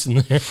space in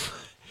there.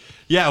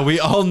 Yeah, we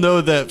all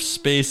know that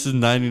space is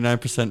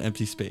 99%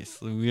 empty space.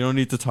 We don't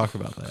need to talk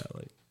about that.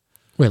 Like,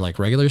 Wait, like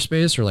regular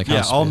space or like yeah,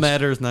 house all space?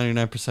 matter is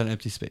 99%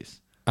 empty space.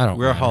 I don't.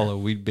 We're matter. hollow.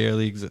 We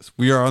barely exist.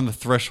 We are on the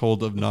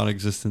threshold of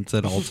non-existence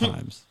at all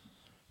times.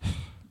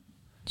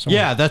 Someone-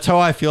 Yeah, that's how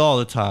I feel all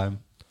the time.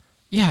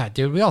 Yeah,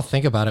 dude, we all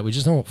think about it. We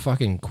just don't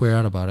fucking queer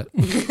out about it.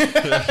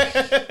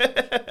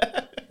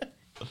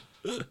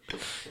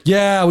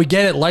 Yeah, we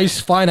get it. Life's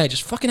finite.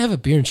 Just fucking have a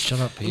beer and shut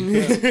up, Pete.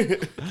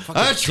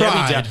 I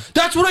tried.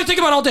 That's what I think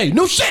about all day.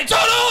 No shit. It's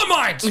all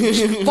mine.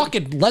 Just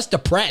fucking less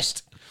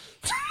depressed.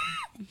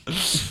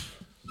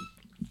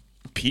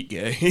 Pete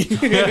gay.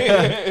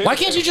 Why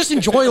can't you just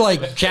enjoy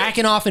like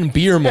jacking off and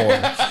beer more?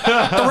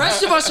 The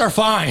rest of us are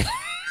fine.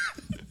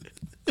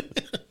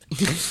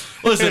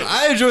 Listen,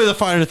 I enjoy the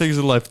finer things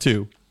in life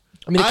too.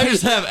 I mean, I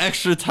just have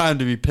extra time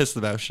to be pissed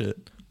about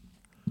shit.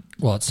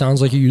 well, it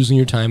sounds like you're using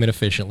your time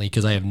inefficiently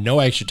because I have no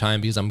extra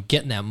time because I'm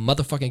getting that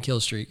motherfucking kill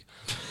streak.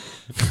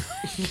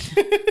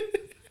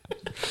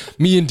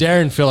 Me and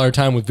Darren fill our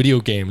time with video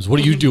games.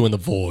 What do you do in the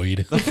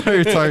void? I thought you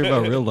were talking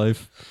about real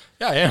life.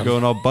 Yeah, I am.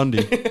 Going all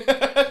Bundy.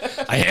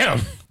 I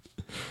am.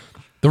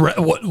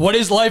 What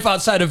is life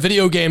outside of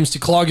video games to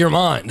clog your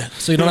mind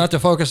so you don't have to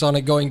focus on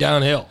it going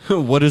downhill?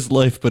 What is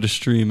life but a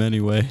stream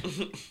anyway?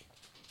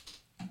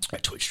 A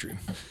Twitch stream.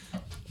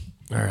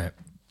 All right.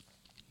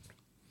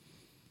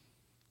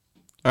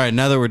 All right,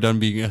 now that we're done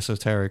being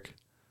esoteric.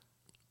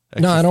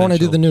 No, I don't want to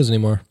do existential. the news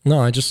anymore.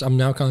 No, I'm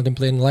now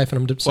contemplating life and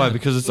I'm depressed. Why?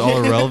 Because it's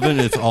all irrelevant.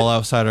 It's all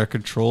outside our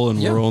control,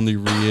 and Yeah. we're only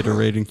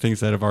reiterating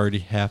things that have already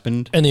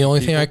happened. And the only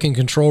thing I can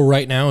control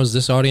right now is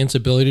this audience's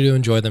ability to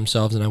enjoy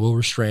themselves, and I will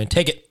restrain.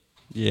 Take it.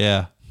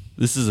 Yeah,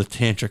 this is a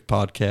tantric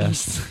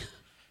podcast.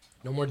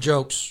 No more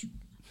jokes.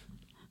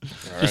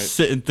 Just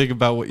sit and think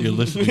about what you're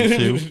listening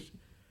to.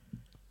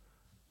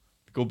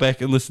 Go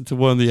back and listen to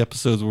one of the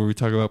episodes where we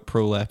talk about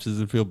prolapses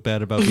and feel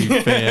bad about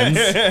being fans.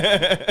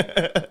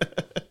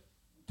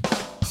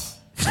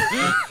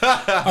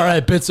 All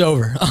right, bit's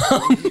over.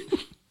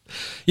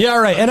 Yeah,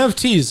 all right.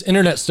 NFTs,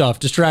 internet stuff,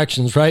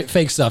 distractions, right?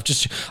 Fake stuff.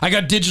 Just I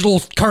got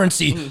digital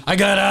currency. I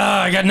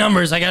got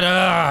numbers. I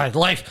got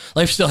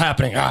Life's still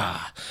happening.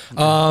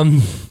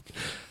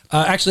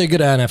 Actually, a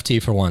good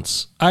NFT for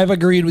once. I've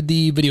agreed with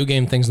the video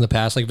game things in the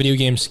past, like video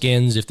game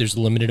skins. If there's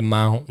a limited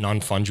amount,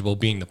 non-fungible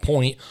being the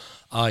point,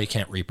 you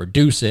can't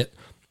reproduce it.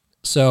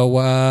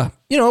 So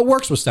it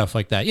works with stuff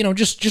like that.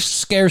 Just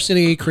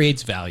scarcity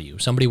creates value.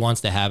 Somebody wants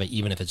to have it,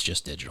 even if it's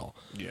just digital.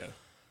 Yeah.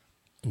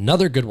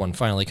 Another good one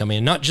finally coming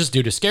in, not just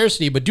due to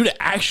scarcity, but due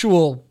to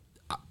actual,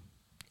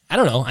 I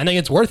don't know. I think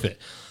it's worth it.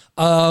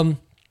 I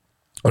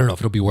don't know if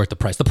it'll be worth the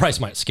price. The price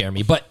might scare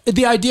me, but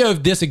the idea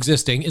of this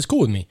existing is cool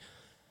with me.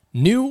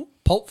 New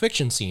Pulp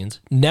Fiction scenes,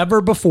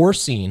 never before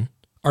seen,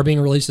 are being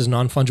released as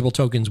non-fungible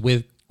tokens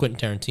with Quentin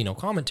Tarantino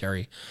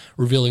commentary,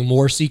 revealing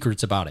more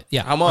secrets about it.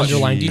 Yeah, How much?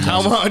 underlying details.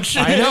 How much?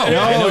 I know.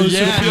 I know this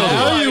should appeal to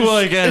now you. you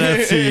like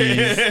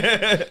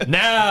NFTs.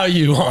 Now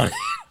you want it.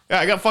 Yeah,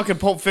 I got fucking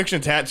Pulp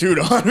Fiction tattooed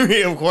on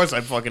me. Of course,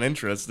 I'm fucking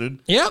interested.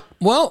 Yep.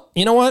 Well,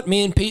 you know what?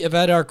 Me and Pete have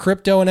had our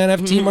crypto and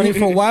NFT money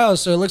for a while,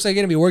 so it looks like it's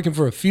going to be working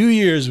for a few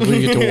years before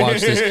you get to watch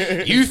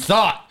this. You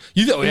thought,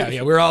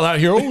 yeah, we're all out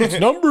here,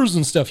 it's numbers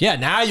and stuff. Yeah,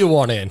 now you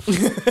want in.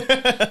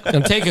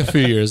 It'll take a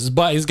few years.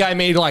 This guy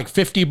made like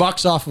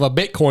 $50 off of a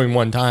Bitcoin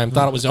one time,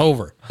 thought it was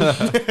over.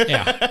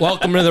 Yeah.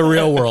 Welcome to the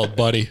real world,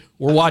 buddy.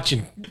 We're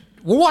watching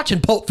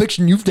Pulp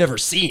Fiction you've never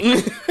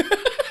seen.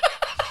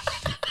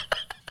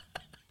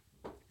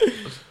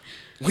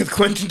 With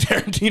Quentin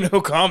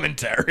Tarantino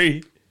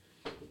commentary.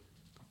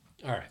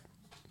 All right.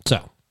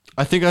 So,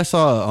 I think I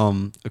saw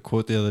a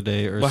quote the other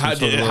day, or Well, some how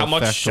sort of little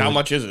much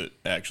factoid. is it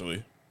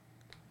actually?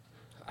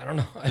 I don't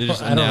know. They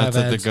just I don't have announced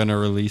that they're ads. gonna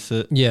release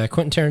it. Yeah,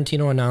 Quentin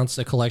Tarantino announced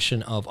a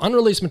collection of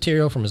unreleased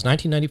material from his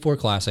 1994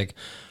 classic.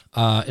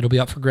 It'll be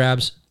up for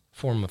grabs,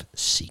 form of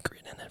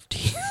secret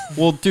NFT.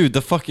 Well, dude,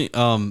 the fucking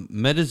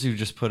MetaZoo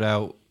just put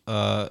out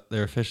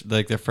their first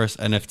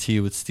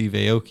NFT with Steve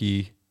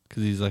Aoki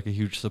because he's like a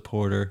huge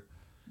supporter,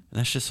 and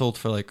that shit sold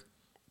for like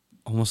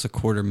almost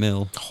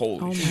 $250,000. Holy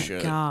Oh my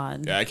shit.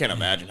 God. Yeah, I can't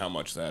imagine how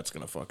much that's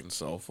gonna fucking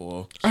sell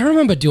for. I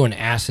remember doing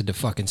acid to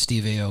fucking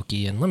Steve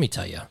Aoki, and let me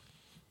tell you,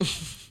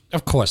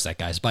 Of course, that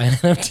guy's buying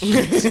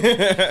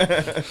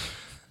NFTs.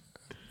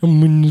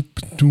 I'm in the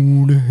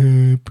pursuit of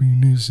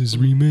happiness is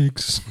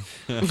remix.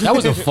 That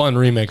was a fun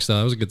remix, though.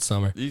 That was a good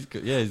summer. He's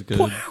good. Yeah, he's good.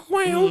 Yeah,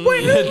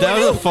 that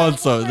was a fun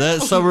summer.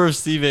 That summer of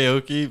Steve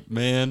Aoki,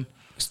 man.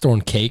 He's throwing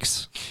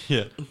cakes.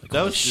 Yeah,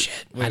 that was Shit.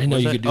 wait, I didn't know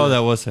was you that- could do Oh, that.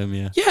 that was him.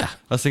 Yeah. Yeah.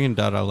 I was thinking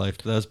Dada Life.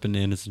 That was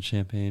bananas and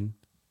champagne.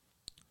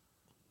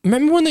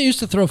 Remember when they used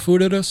to throw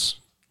food at us?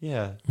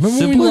 Yeah. Remember when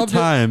we Simpler loved it?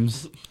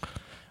 times.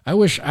 I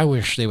wish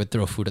they would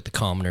throw food at the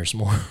commoners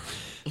more.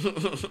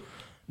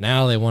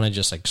 Now they want to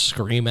just like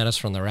scream at us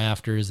from the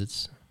rafters.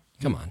 It's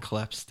come on.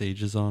 Collapse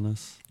stages on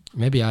us.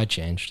 Maybe I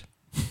changed.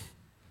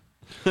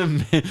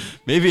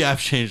 Maybe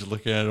I've changed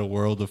looking at a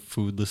world of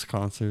foodless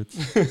concerts.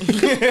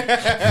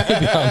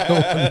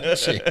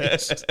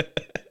 Changed.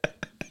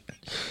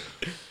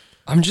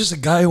 I'm just a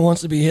guy who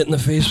wants to be hit in the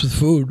face with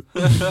food.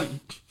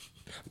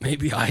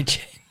 Maybe I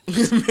changed.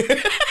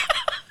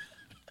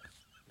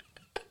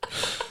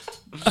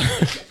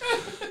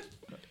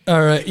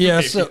 All right,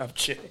 yeah. So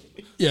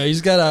yeah,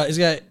 he's got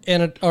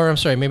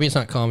maybe it's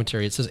not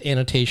commentary. It says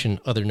annotation,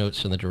 other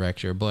notes from the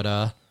director.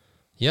 But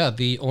yeah,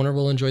 the owner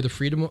will enjoy the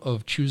freedom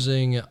of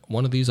choosing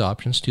one of these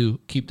options to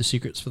keep the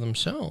secrets for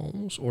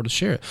themselves or to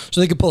share it.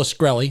 So they could pull a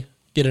Skrelly,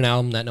 get an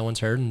album that no one's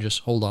heard, and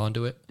just hold on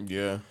to it.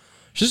 Yeah.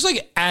 It's just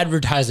like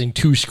advertising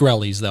two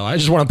Skrellys, though. I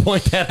just want to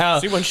point that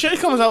out. See, when shit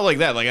comes out like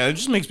that, like it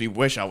just makes me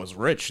wish I was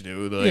rich,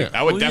 dude. Like, Yeah.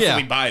 I would Well,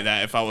 definitely yeah. buy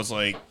that if I was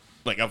like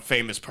a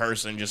famous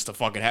person just to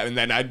fucking have. And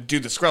then I'd do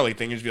the Skrelly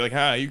thing and just be like,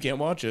 "Hi, you can't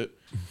watch it."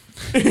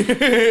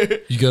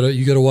 You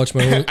gotta watch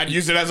my own. I'd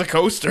use it as a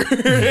coaster.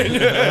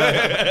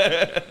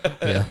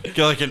 Yeah. Get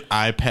like an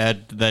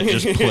iPad that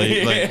just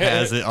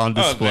has it on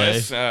display.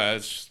 It's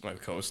just my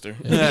coaster.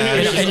 Yeah,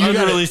 it's just And you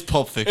gotta- unreleased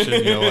Pulp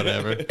Fiction,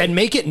 whatever. And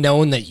make it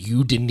known that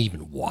you didn't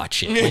even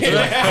watch it. Like, you're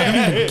like, I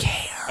don't even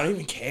care. I don't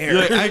even care.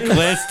 Like, I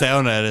glance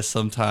down at it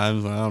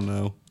sometimes. I don't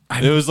know.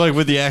 It was like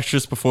with the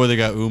actress before they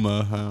got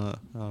Uma.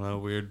 I don't know,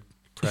 weird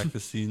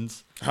practice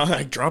scenes.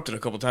 I dropped it a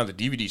couple times.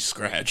 The DVD's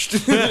scratched.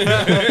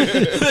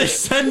 They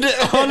send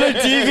it on a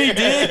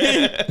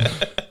DVD.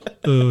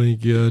 Oh my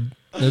god,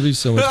 that'd be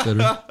so much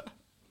better.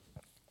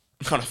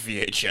 On a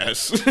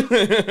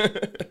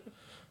VHS.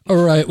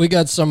 All right, we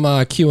got some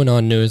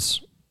QAnon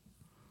news.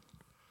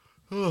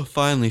 Oh,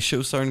 finally,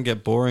 show's starting to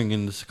get boring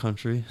in this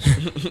country.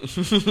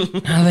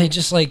 They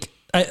just like,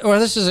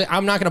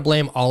 I'm not gonna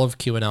blame all of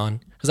QAnon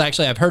because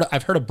actually I've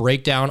heard a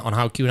breakdown on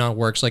how QAnon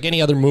works. Like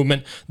any other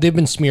movement, they've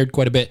been smeared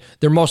quite a bit.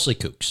 They're mostly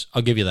kooks.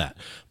 I'll give you that.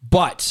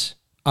 But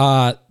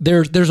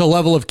there's a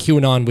level of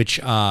QAnon which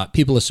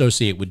people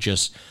associate with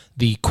just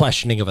the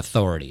questioning of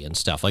authority and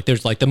stuff. Like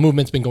there's like the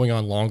movement's been going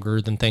on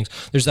longer than things.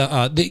 There's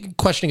the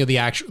questioning of the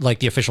actual, like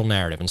the official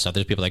narrative and stuff.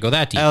 There's people that go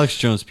that deep. Alex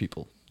Jones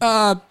people.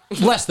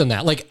 Less than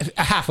that, like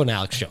half an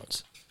Alex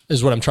Jones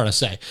is what I'm trying to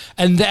say.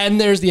 And then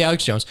there's the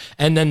Alex Jones,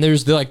 and then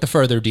there's the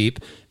further deep,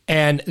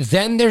 and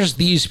then there's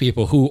these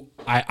people who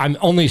I'm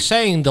only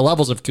saying the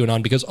levels of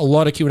QAnon because a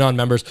lot of QAnon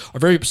members are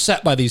very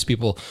upset by these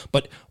people,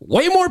 but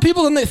way more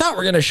people than they thought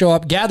were going to show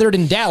up gathered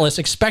in Dallas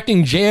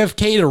expecting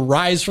JFK to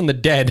rise from the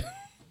dead.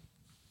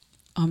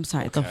 I'm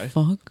sorry, the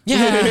fuck?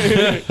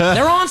 Yeah,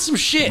 they're on some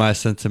shit. My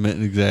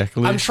sentiment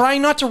exactly. I'm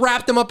trying not to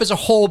wrap them up as a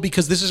whole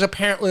because this is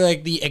apparently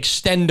like the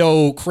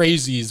extendo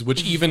crazies,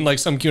 which even like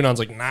some QAnon's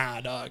like, nah,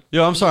 dog.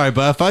 Yo, I'm sorry,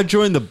 but if I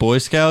joined the Boy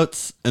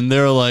Scouts and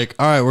they're like,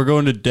 all right, we're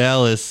going to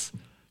Dallas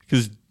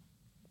because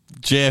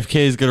JFK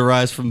is going to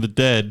rise from the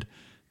dead,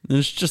 and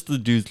it's just the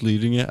dudes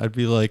leading it, I'd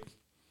be like,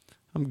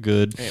 I'm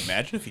good. Hey,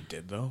 imagine if he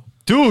did though.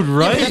 Dude,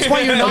 right? That's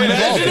why you're not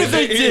involved. Imagine if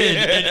they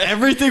did and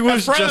everything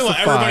was That's probably what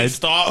everybody's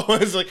justified. thought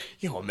was like,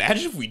 yo,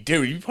 imagine if we did.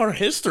 We'd be part of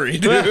history,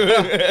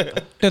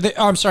 dude.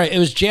 I'm sorry, it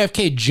was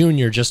JFK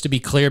Jr. Just to be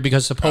clear,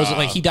 because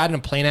supposedly he died in a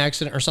plane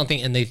accident or something,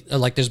 and they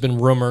there's been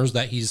rumors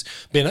that he's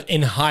been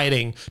in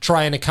hiding,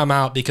 trying to come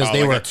out because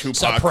they like were a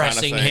Tupac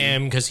suppressing kinda thing.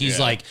 him because he's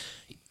Yeah. like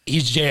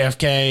he's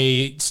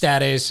JFK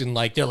status, and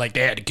like they're like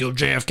they had to kill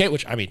JFK,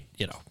 which I mean,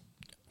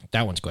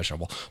 that one's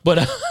questionable. But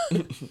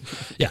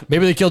yeah,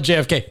 maybe they killed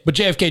JFK. But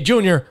JFK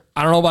Jr.,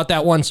 I don't know about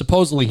that one.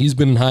 Supposedly he's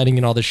been hiding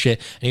and all this shit,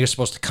 and he was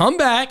supposed to come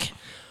back,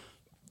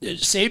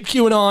 save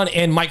QAnon,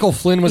 and Michael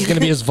Flynn was going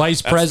to be his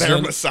vice Their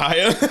president.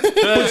 Messiah.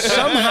 But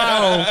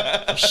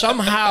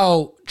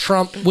somehow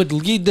Trump would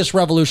lead this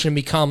revolution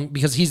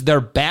because he's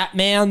their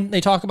Batman. They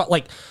talk about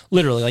like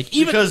literally like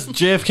even Because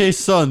JFK's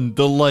son,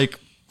 the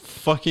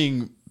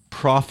fucking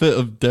prophet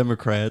of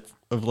Democrats,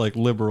 of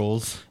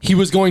liberals. he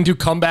was going to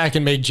come back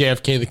and make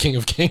JFK the king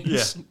of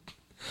kings.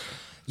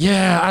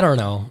 Yeah, I don't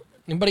know.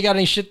 Anybody got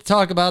any shit to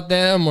talk about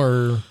them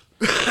or?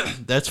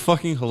 That's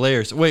fucking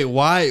hilarious. Wait,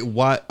 why?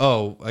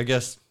 Oh, I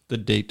guess the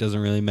date doesn't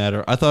really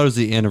matter. I thought it was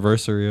the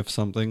anniversary of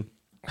something.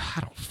 I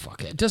don't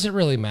fuck it. It doesn't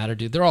really matter,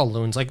 dude. They're all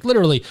loons. Like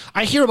literally,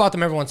 I hear about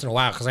them every once in a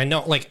while because I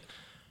know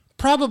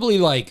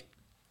probably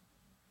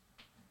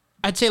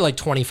I'd say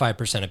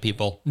 25% of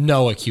people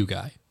know a Q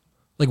guy.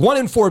 1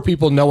 in 4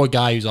 people know a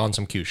guy who's on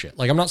some Q shit.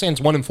 I'm not saying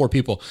it's 1 in 4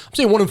 people. I'm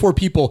saying 1 in 4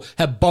 people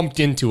have bumped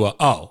into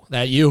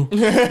that you?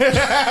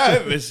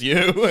 This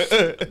you.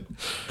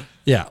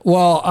 Yeah.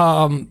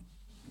 Well,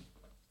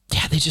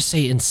 they just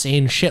say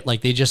insane shit. Like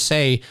they just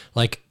say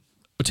like,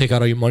 take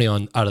out all your money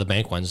out of the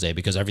bank Wednesday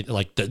because everything,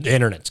 like the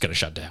internet's gonna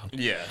shut down.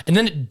 Yeah. And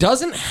then it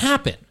doesn't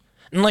happen.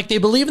 And like they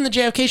believe in the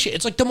JFK shit.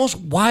 It's like the most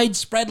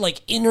widespread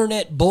like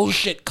internet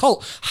bullshit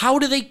cult. How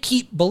do they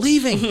keep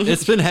believing?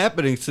 It's been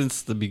happening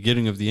since the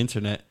beginning of the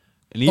internet.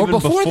 And even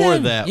before before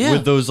then, that, yeah.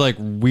 with those like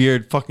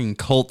weird fucking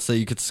cults that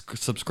you could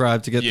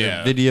subscribe to get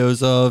Yeah. the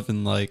videos of,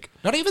 and like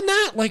Not even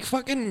that. Like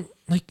fucking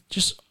like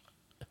just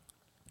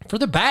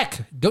further back.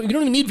 You don't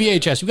even need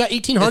VHS. You got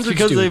 1800s it's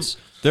because dudes.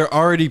 they're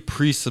already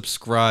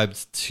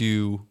pre-subscribed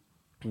to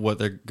what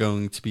they're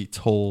going to be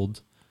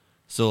told.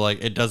 So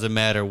like it doesn't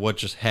matter what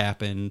just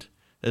happened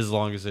as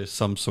long as there's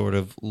some sort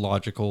of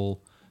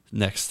logical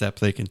next step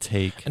they can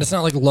take. And it's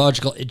not like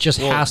logical. It just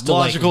Well, has to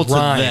logical like to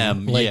rhyme.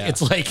 them, Like yeah.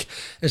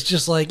 it's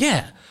just like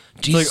yeah.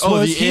 Jesus like, oh,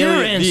 was the here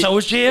alien- and the- so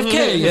was JFK.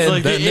 It's and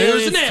like the then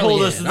there's an aliens alien.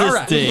 told us All this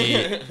right.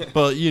 date,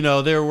 but you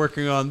know they're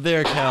working on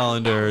their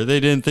calendar. They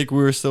didn't think we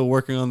were still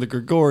working on the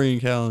Gregorian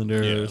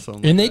calendar or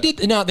something. And like they that.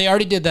 did. No, they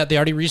already did that. They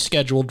already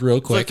rescheduled real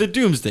It's quick. like the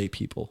Doomsday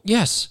people.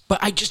 Yes, but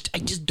I just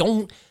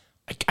don't.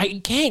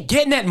 I can't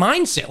get in that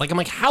mindset. Like I'm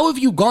like, how have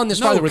you gone this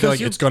far? Where they're 'cause like,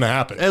 you're it's gonna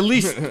happen. At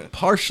least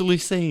partially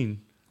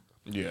sane.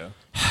 Yeah.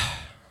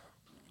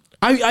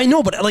 I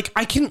know, but like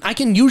I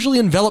can usually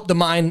envelop the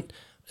mind.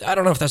 I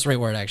don't know if that's the right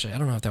word. Actually, I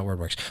don't know if that word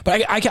works.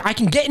 But I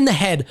can get in the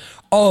head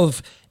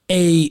of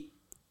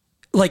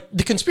like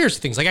the conspiracy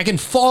things. Like I can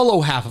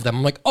follow half of them.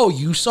 I'm like, oh,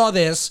 you saw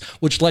this,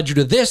 which led you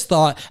to this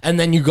thought, and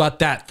then you got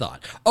that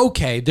thought.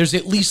 Okay, there's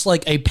at least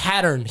like a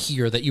pattern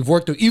here that you've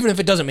worked through, even if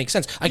it doesn't make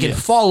sense. I can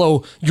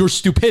follow your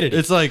stupidity.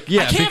 It's like,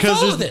 yeah, I can't because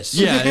follow there's- this.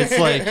 yeah, it's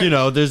like,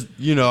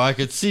 I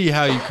could see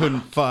how you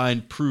couldn't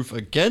find proof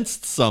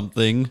against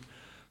something,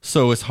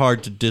 so it's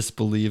hard to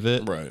disbelieve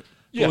it. Right.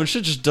 But when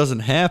shit just doesn't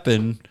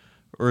happen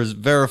or is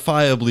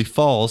verifiably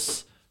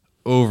false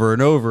over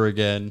and over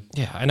again.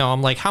 Yeah, I know.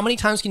 I'm like, how many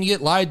times can you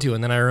get lied to?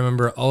 And then I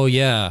remember, oh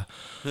yeah,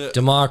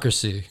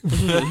 democracy.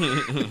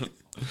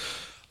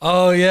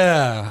 Oh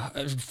yeah,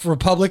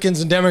 Republicans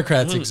and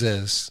Democrats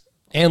exist,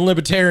 and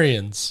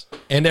libertarians,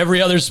 and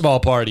every other small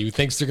party who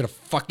thinks they're gonna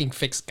fucking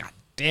fix. God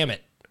damn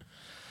it.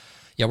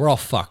 Yeah, we're all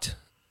fucked.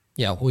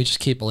 Yeah, we just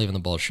keep believing the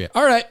bullshit.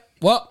 All right.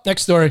 Well,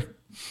 next story.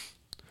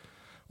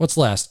 What's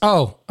last?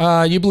 Oh,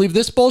 you believe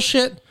this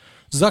bullshit?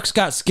 Zuck's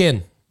got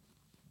skin.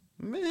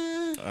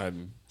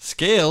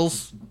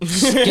 Scales.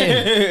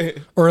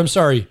 Skin. Or I'm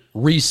sorry,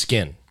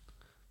 reskin.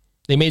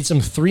 They made some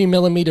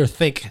 3mm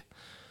thick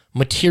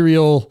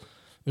material.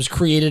 It was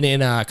created in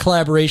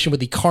collaboration with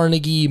the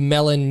Carnegie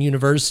Mellon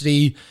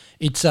University.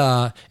 It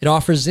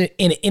offers an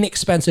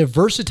inexpensive,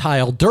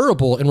 versatile,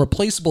 durable, and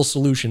replaceable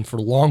solution for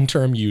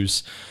long-term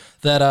use.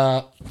 That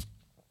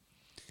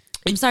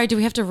I'm sorry, do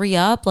we have to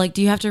re-up? Like,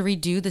 do you have to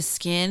redo the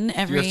skin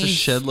every... You have to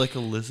shed like a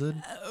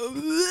lizard.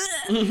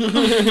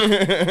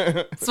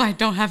 So I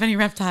don't have any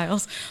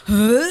reptiles.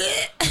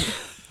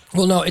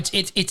 well, no, it's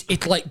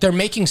like they're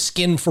making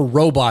skin for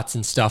robots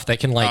and stuff that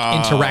can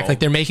like interact. Like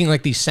they're making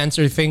like these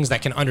sensor things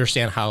that can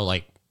understand how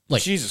like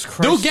Jesus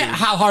Christ, they'll get dude.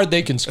 how hard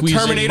they can squeeze.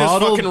 Terminator's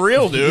modeled- fucking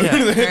real, dude.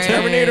 The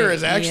Terminator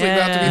is actually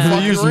about to be Yeah. They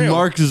fucking use real.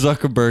 Mark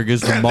Zuckerberg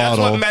as the That's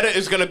model. what Meta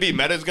is gonna be.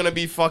 Meta is gonna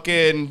be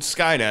fucking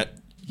Skynet.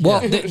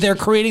 Well, they're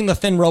creating the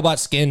thin robot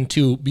skin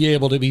to be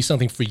able to be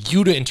something for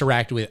you to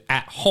interact with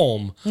at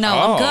home. No,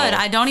 I'm good.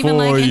 I don't even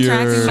like For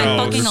interacting with my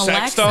your fucking Sex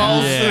Alexa.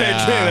 dolls.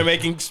 Yeah. They're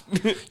making.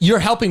 You're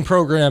helping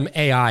program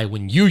AI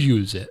when you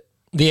use it.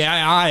 The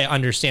AI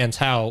understands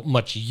how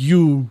much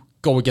you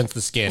go against the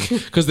skin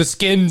because the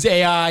skin's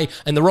AI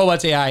and the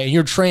robot's AI, and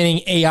you're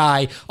training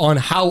AI on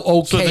how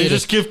okay. So they it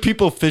just is. give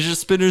people fidget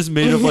spinners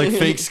made of like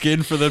fake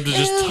skin for them to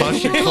just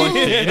touch and collect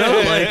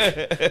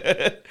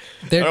data.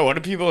 Like, Oh, what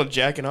are people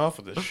jacking off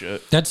with this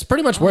shit? That's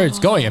pretty much where it's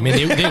going. I mean,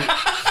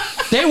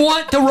 they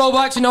want the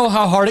robot to know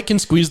how hard it can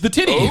squeeze the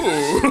titty.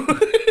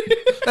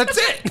 That's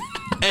it.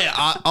 hey,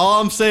 all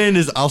I'm saying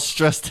is I'll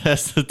stress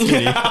test the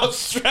titty. I'll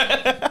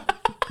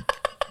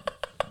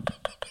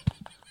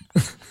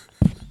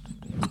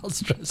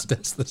stress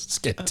test the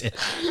skin tip.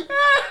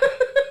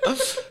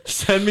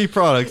 Send me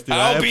products, dude.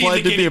 I I'll be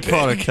applied the to be a guinea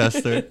product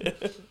tester.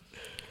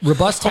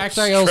 Robust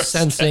tactile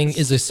sensing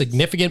is a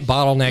significant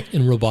bottleneck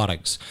in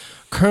robotics.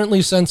 Currently,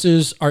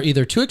 sensors are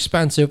either too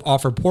expensive,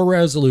 offer poor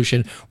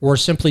resolution, or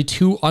simply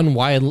too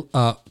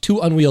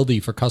unwieldy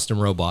for custom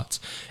robots.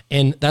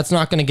 And that's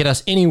not going to get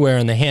us anywhere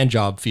in the hand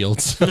job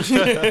fields. All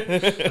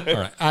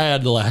right, I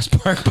had the last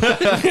part.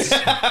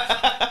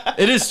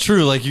 It is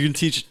true. Like you can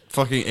teach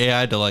fucking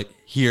AI to like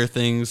hear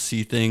things,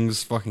 see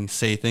things, fucking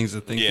say things,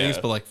 and think Yeah. things,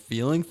 but like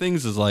feeling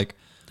things is like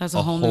That's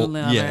a whole new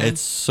level. Yeah, it's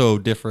so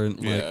different.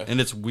 Like, Yeah. and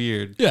it's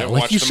weird. Yeah,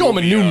 like watch you the show them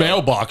a movie, new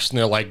mailbox and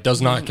they're like,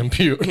 does not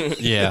compute.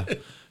 Yeah.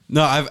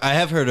 No, I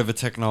have heard of a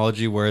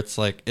technology where it's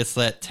like it's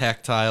that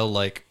tactile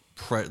like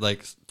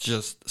like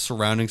just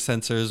surrounding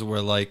sensors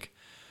where like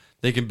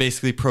they can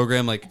basically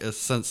program like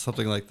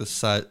something like the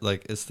size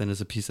like as thin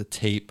as a piece of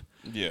tape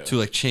to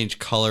like change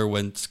color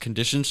when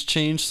conditions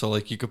change. So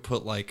like you could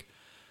put like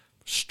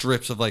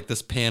strips of like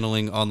this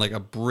paneling on like a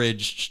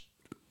bridge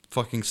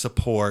fucking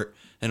support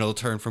and it'll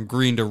turn from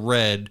green to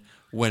red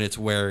when it's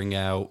wearing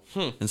out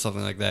and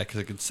something like that because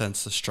it can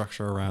sense the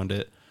structure around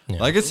it.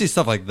 Yeah. I could see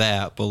stuff like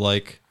that, but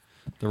like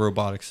the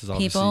robotics is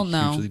obviously People,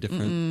 no. hugely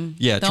different.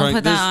 Yeah, Don't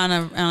put there's- that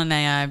on an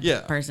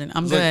AI person.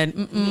 I'm It's like-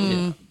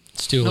 good.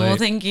 It's too No, late.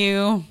 thank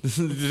you.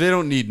 They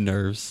don't need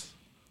nerves.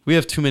 We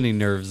have too many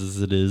nerves as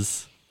it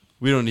is.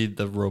 We don't need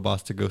the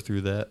robots to go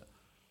through that.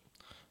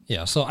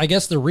 Yeah, so I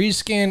guess the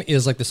reskin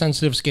is like the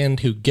sensitive skin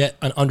to get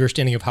an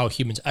understanding of how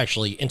humans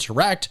actually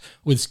interact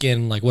with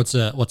skin. Like what's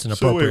an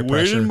appropriate where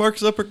pressure. did Mark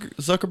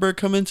Zuckerberg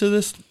come into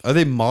this? Are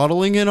they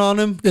modeling it on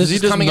him? Because This he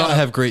is does coming not out of-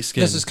 have great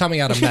skin. This is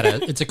coming out of Meta.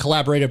 It's a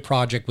collaborative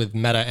project with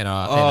Meta and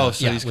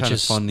so he's which kinda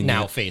is funding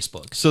now it.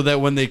 Facebook. so that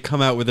when they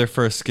come out with their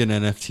first skin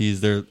NFTs,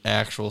 they're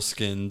actual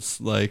skins.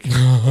 Like,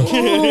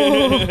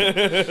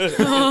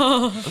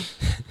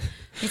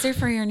 These are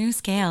for your new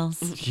scales.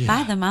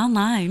 Buy them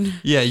online.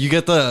 yeah, you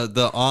get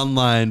the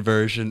online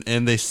version,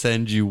 and they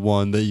send you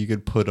one that you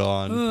could put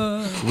on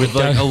with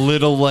like a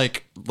little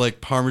like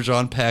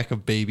Parmesan pack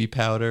of baby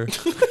powder.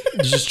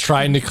 Just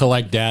trying to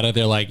collect data.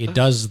 They're like, it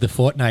does the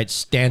Fortnite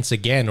stance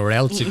again, or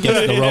else it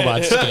gets the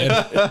robot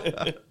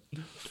skin.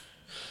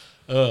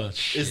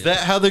 Is that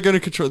how they're gonna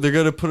control? They're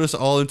gonna put us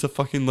all into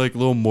fucking like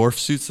little morph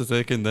suits that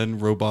they can then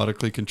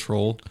robotically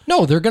control.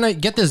 No, they're gonna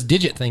get this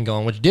Digit thing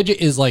going, which Digit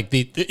is like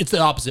it's the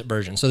opposite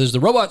version. So there's the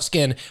robot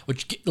skin,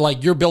 which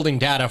like you're building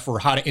data for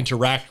how to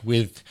interact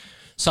with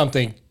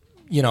something,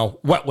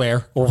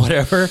 wetware or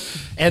whatever,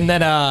 and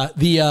then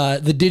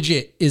the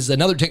Digit is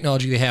another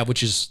technology they have,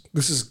 which is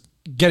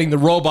getting the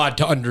robot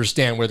to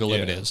understand where the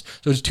limit is.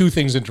 So there's two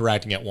things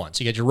interacting at once.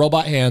 You get your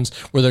robot hands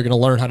where they're going to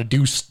learn how to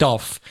do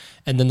stuff,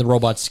 and then the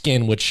robot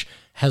skin, which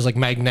has like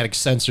magnetic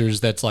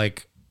sensors that's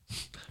like.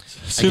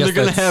 So they're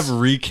gonna have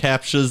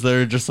recaptchas that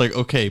are just like,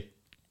 okay,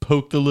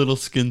 poke the little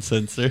skin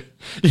sensor.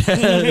 Now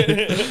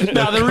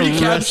the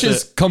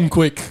recaptchas come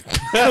quick.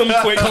 Come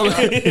quick.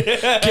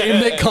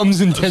 Game that comes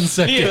in 10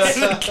 seconds. That's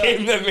the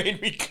game that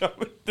made me come.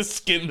 The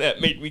skin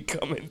that made me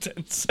come in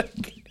 10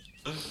 seconds.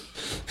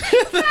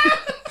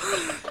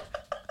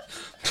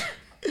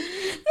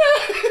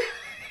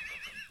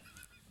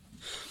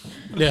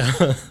 Yeah.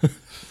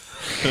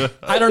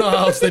 I don't know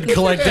how else they'd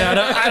collect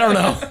data. I don't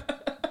know.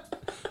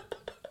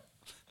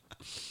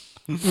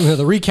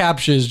 The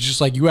recaptcha is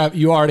just like you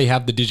already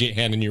have the Digit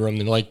hand in your room,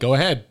 and they're like, go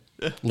ahead,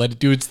 let it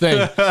do its thing.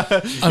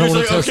 I don't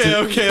want to test it.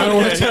 I don't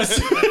want to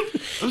test it.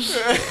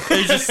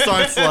 He just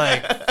starts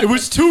like, It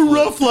was too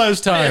rough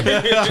last time.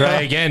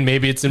 Try again.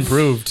 Maybe it's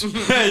improved.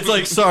 it's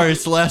like, sorry,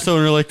 it's the last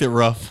owner liked it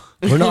rough.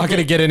 We're not going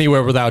to get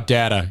anywhere without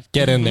data.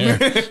 Get in there.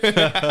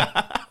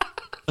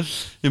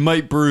 It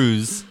might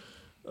bruise.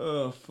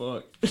 Oh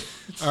fuck.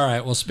 All right.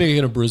 Well,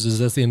 speaking of bruises,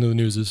 that's the end of the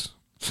newses.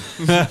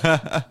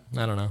 I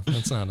don't know.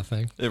 That's not a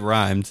thing. It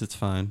rhymes. It's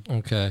fine.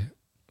 Okay.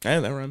 Yeah,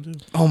 that rhymes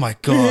too. Oh my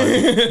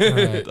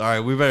god. All right,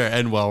 we better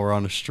end while we're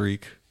on a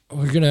streak.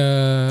 We're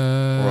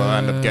gonna. Or I'll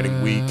end up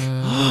getting weak.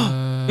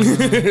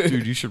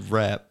 Dude, you should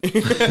rap.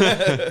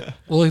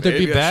 We'll either be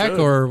Maybe I back should.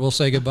 or we'll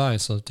say goodbye.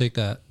 So take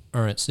that.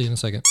 All right. See you in a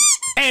second.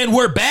 And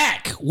we're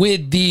back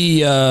with the.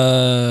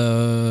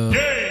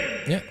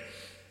 Yeah.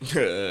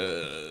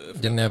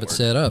 Didn't have it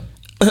set up.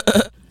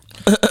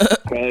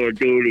 Call of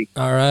Duty.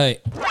 All right.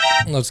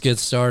 Let's get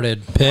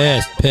started.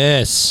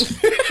 Piss.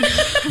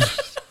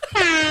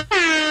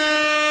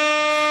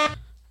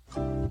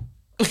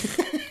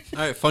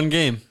 All right, fun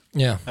game.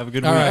 Yeah. Have a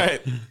good All week. All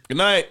right. right. Good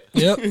night.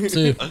 Yep.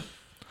 See you.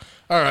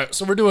 All right.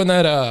 So we're doing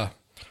that.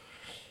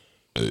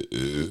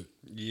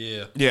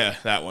 Yeah. Yeah,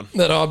 that one.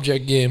 That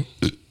object game.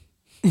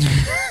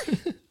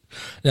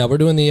 Yeah, we're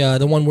doing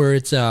the one where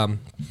it's you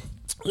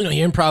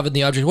improv in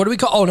the object. What do we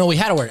call? Oh no, we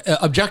had a word.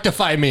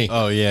 Objectify me.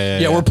 Oh yeah.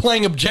 Yeah, we're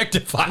playing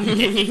objectify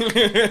me.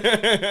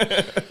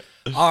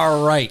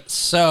 All right.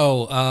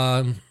 So,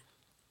 how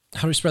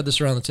do we spread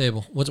this around the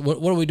table? What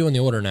do we do in the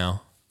order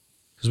now?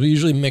 Because we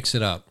usually mix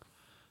it up.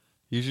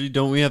 Usually,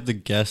 don't we have the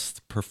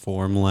guest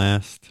perform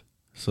last,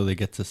 so they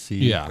get to see?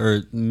 Yeah.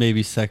 Or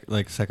maybe second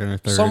or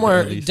third. Somewhere,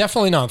 at least.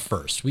 definitely not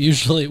first. We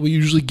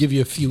usually give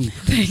you a few.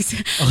 Thanks.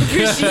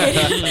 Appreciate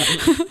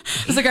it.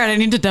 I was like, all right, I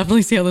need to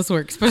definitely see how this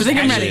works, but I think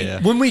I'm ready.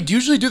 Yeah. When we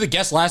usually do the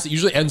guest last, it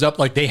usually ends up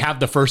like they have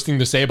the first thing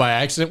to say by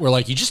accident. We're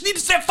like, you just need to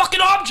say a fucking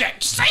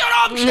object. Just say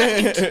an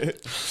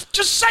object.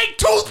 Just say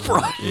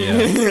toothbrush.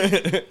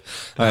 Yeah.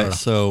 All right.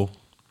 So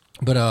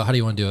But how do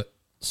you want to do it?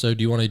 So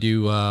do you want to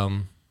do?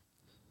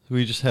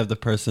 we just have the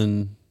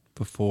person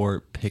before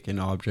pick an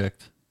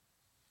object.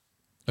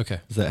 Okay.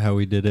 Is that how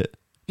we did it?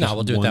 No, Just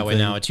we'll do it one that way thing?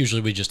 now. It's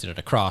usually we just did it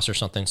across or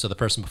something. So the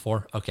person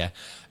before, okay,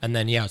 and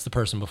then it's the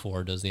person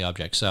before does the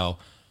object. So,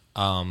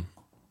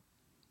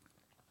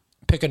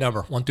 pick a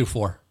number 1 through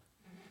 4.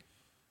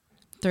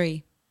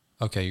 3.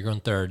 Okay, you're going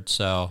third.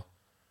 So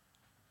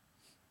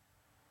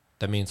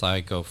that means I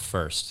go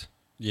first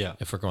Yeah.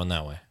 if we're going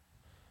that way.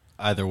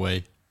 Either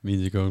way means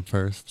you're going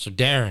first. So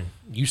Darren,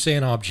 you say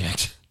an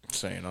object.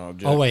 Saying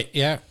object. Oh wait,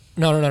 yeah.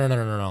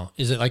 No.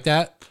 Is it like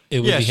that? It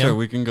would Yeah, be sure. him?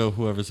 We can go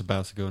whoever's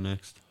about to go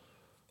next.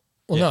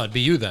 Well, no, it'd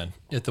be you then.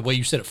 If the way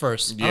you said it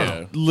first. I don't know.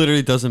 Yeah.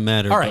 Literally doesn't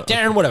matter. All right, but-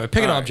 Darren. Whatever.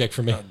 Pick an All right. object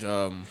for me.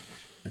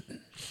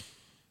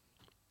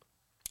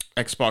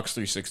 Xbox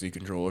 360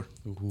 controller.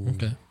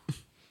 Okay.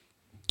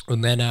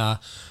 And then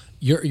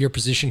your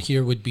position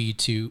here would be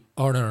to.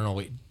 Oh no,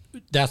 wait.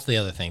 That's the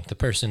other thing. The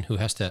person who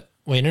has to.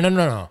 Wait,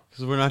 no.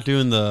 Because we're not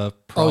doing the.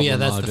 Oh yeah,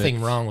 that's object. the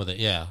thing wrong with it.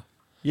 Yeah.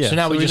 Yeah. So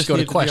now we just go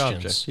to need the questions.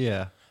 object.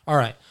 Yeah. All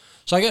right.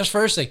 So I guess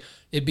first thing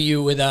it'd be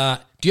you with.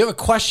 Do you have a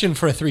question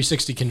for a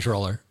 360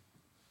 controller?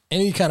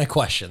 Any kind of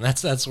question.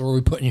 That's where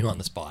we're putting you on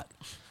the spot.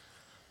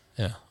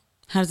 Yeah.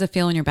 How does it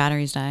feel when your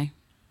batteries die?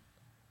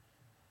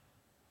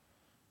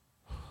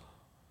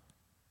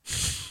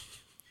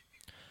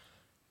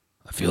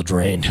 I feel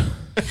drained.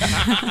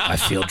 I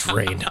feel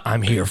drained.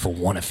 I'm here for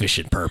one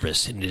efficient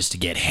purpose, and it is to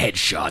get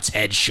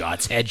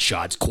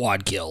headshots,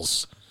 quad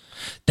kills.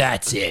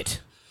 That's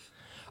it.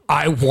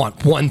 I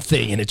want one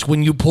thing, and it's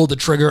when you pull the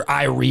trigger,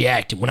 I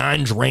react. When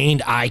I'm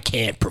drained, I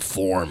can't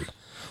perform.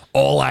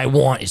 All I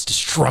want is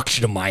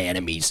destruction of my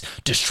enemies,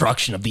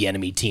 destruction of the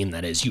enemy team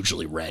that is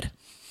usually red.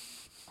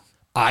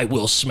 I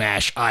will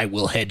smash, I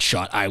will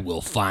headshot, I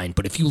will find,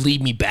 but if you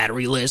leave me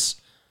batteryless,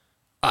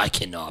 I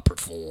cannot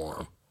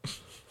perform.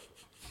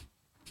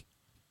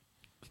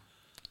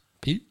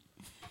 Pete?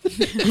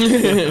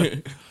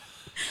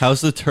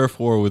 How's the turf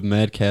war with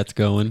Mad Cats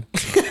going?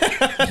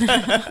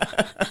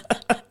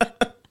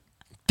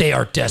 They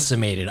are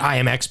decimated. I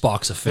am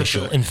Xbox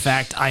official. In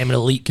fact, I am an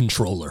elite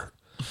controller.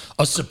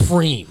 A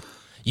supreme.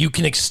 You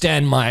can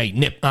extend my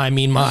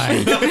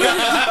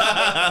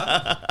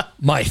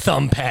my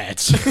thumb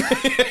pads.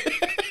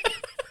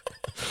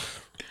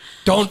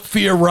 Don't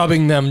fear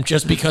rubbing them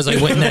just because I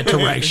went in that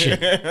direction.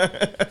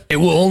 It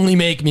will only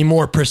make me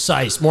more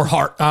precise, more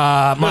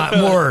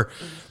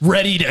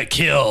ready to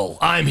kill.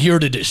 I'm here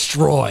to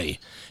destroy.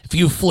 If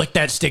you flick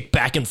that stick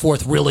back and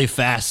forth really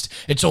fast,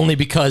 it's only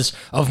because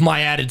of my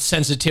added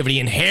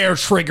sensitivity and hair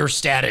trigger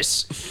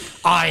status.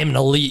 I am an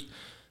elite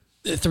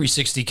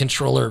 360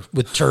 controller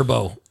with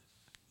turbo.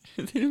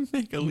 They didn't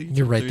make elite.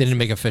 You're right. They didn't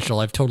make official.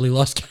 I've totally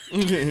lost.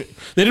 They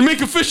didn't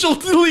make official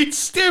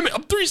elite. Damn it.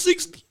 I'm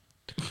 360.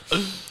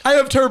 I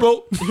have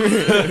turbo.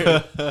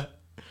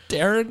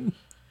 Darren.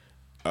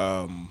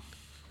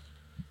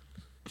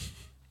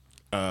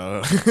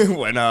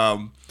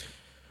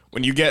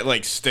 When you get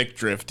like stick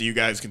drift, do you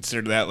guys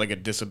consider that like a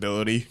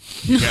disability?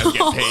 You guys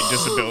get paid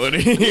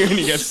disability when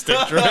you get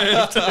stick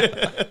drift.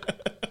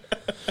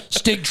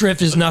 Stick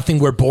drift is nothing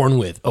we're born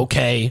with,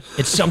 okay?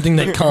 It's something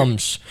that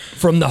comes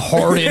from the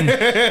hardened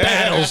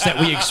battles that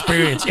we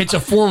experience. It's a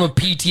form of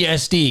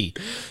PTSD.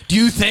 Do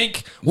you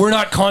think we're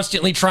not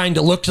constantly trying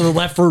to look to the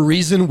left for a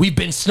reason? We've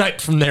been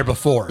sniped from there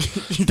before.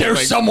 There's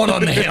like- someone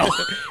on the hill.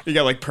 You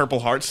got like Purple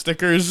Heart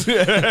stickers.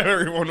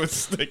 Everyone with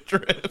stick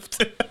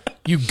drift.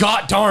 You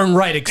got darn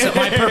right, except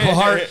my Purple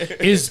Heart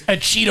is a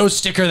Cheeto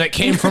sticker that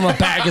came from a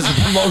bag as a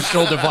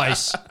promotional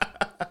device.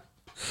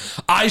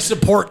 I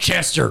support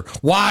Chester.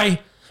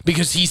 Why?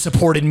 Because he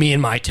supported me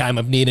in my time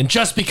of need. And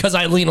just because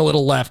I lean a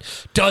little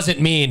left doesn't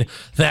mean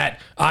that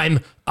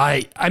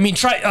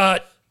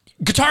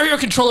Guitar Hero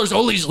controllers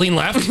always lean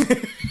left.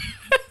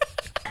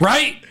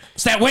 Right?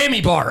 It's that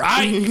whammy bar.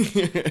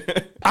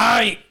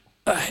 I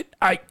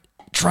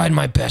tried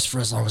my best for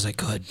as long as I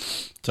could.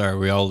 Sorry,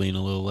 we all lean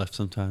a little left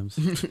sometimes.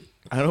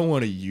 I don't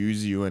want to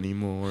use you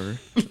anymore.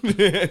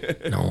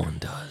 No one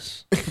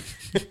does.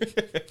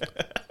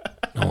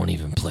 No one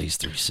even plays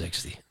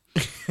 360.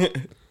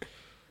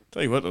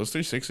 Tell you what, those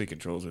 360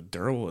 controls are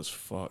durable as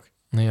fuck.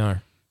 They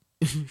are.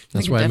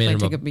 That's You why I made definitely him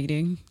take a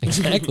beating.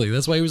 Exactly.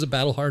 That's why he was a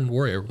battle-hardened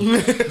warrior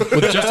with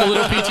just a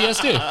little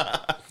PTSD.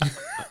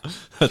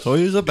 That's why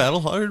he was a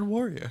battle-hardened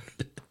warrior.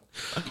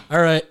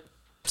 All right.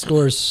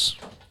 Scores.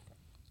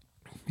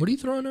 What are you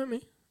throwing at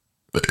me?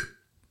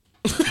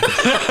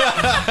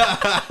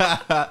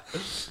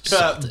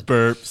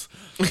 Burps.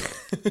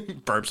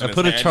 Burps. I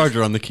put a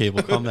charger on the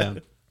cable. Calm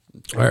down.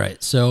 All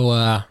right.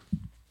 So,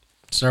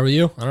 start with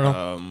you. I don't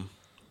know.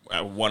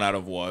 1 out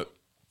of what?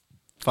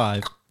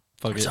 5.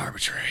 Fuck It's it.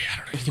 arbitrary. I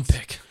don't know. You can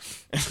pick.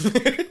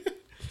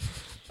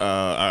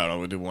 I don't know.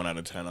 We'll do 1 out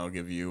of 10. I'll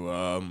give you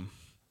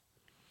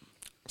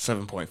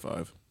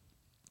 7.5.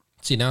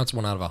 See, now it's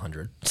 1 out of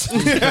 100.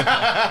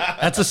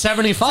 That's a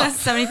 75. That's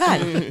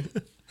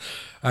 75.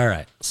 All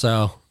right.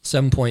 So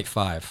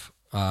 7.5.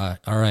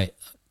 All right.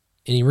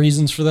 Any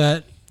reasons for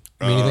that?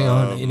 Anything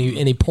on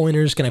any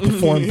pointers? Can I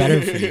perform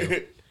better for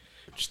you?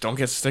 Just don't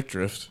get stick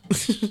drift.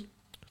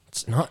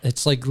 It's not.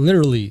 It's like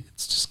literally. It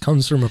just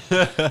comes from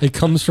it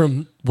comes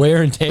from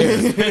wear and tear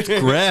It's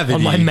gravity.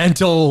 on my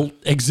mental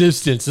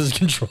existence as a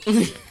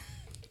controller.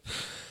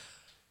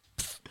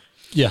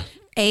 Yeah.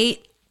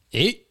 8.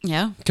 8.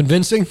 Yeah.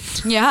 Convincing.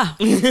 Yeah.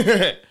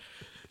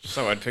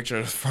 So I'd picture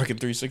a fucking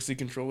 360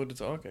 controller to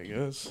talk, I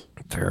guess.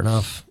 Fair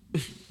enough.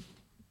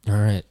 All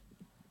right.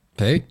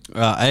 Pay.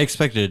 I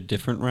expected a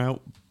different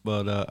route,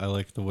 but I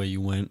like the way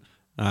you went.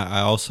 I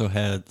also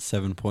had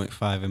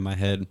 7.5 in my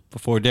head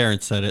before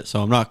Darren said it,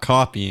 so I'm not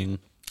copying.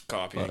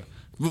 Copying.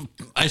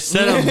 I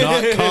said I'm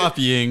not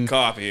copying.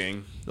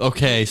 Copying.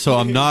 Okay, so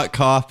I'm not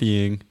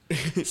copying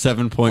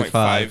 7.5.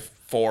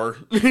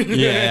 0.54.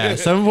 Yeah,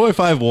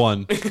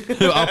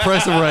 7.51. I'll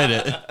press and write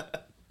it.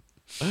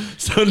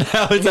 So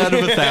now it's out of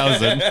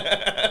 1,000.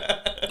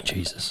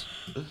 Jesus.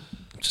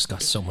 Just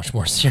got so much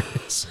more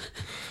serious.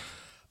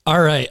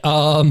 All right.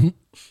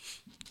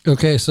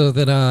 Okay, so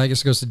then I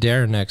guess it goes to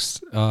Darren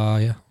next.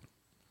 Yeah.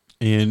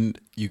 And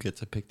you get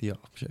to pick the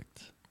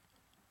object.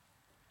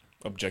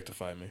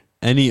 Objectify me.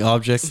 Any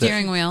object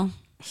Steering wheel.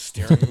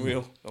 Steering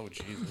wheel. Oh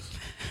Jesus.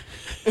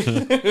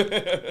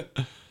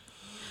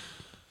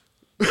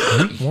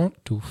 You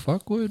want to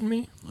fuck with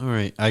me? All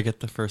right, I get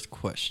the first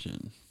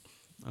question.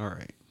 All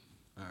right.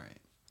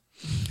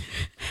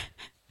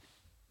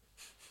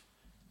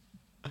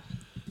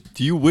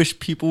 Do you wish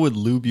people would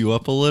lube you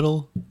up a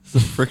little? Does the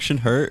friction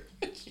hurt?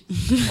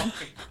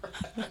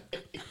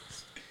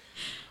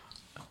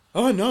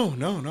 Oh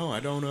no.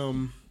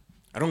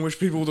 I don't wish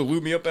people to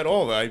lube me up at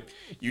all.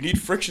 You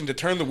need friction to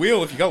turn the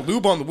wheel. If you got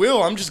lube on the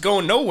wheel, I'm just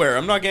going nowhere.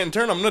 I'm not getting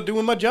turned. I'm not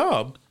doing my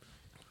job.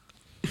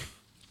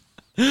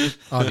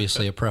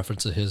 Obviously, a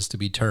preference of his to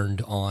be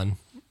turned on.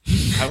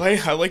 I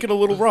like it a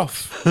little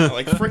rough. I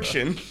like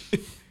friction.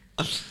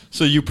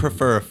 So you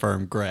prefer a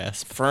firm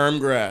grasp? Firm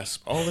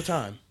grasp all the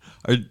time.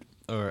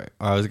 All right.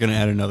 I was going to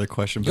add another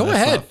question, but Go that's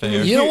ahead. not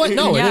fair. You know what?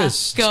 No, yeah, it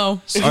is.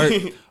 Go.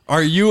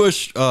 Are you a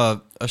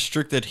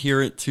strict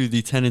adherent to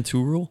the 10 and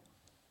 2 rule?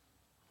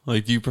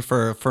 Like, do you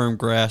prefer a firm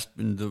grasp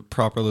in the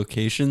proper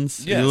locations?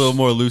 Yes. You're a little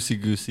more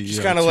loosey-goosey.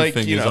 Just kind of like,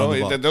 two fingers on the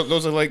ball.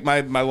 those are like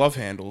my love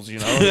handles, you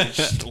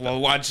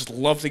know? I just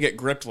love to get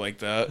gripped like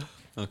that.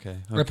 Okay.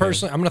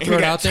 Personally, I'm going to throw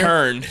it out there.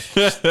 Turned.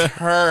 Just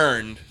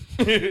turned.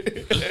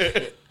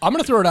 I'm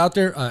going to throw it out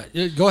there.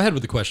 Go ahead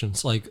with the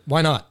questions. Like,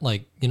 why not?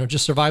 Like,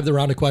 just survive the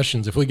round of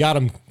questions. If we got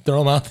them, throw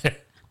them out there.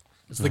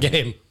 It's the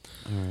game.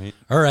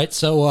 All right.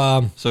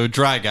 So, So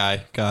dry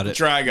guy. Got it.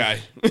 Dry guy.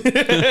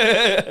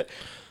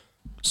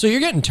 so you're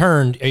getting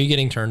turned. Are you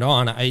getting turned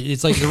on?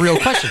 It's like the real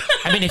question.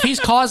 I mean, if he's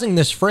causing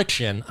this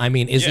friction, I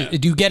mean,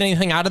 do you get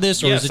anything out of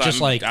this, or is it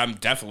just I'm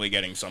definitely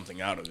getting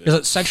something out of it. is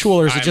it sexual,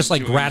 or is it I'm just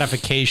like doing-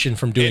 gratification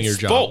from doing your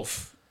It's job?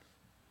 both.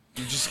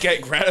 You just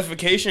get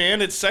gratification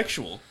and it's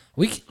sexual.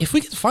 If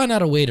we could find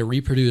out a way to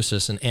reproduce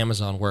this in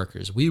Amazon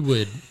workers, we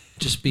would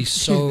just be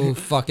so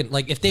fucking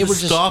like if they were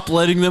just Stop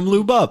letting them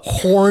lube up.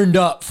 horned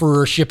up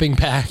for shipping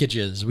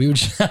packages. We would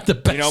just have the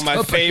best. My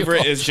company favorite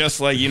of all is just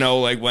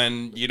like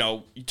when you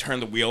turn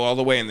the wheel all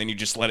the way and then you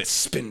just let it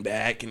spin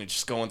back and it's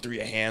just going through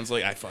your hands.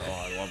 Like I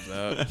love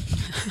that.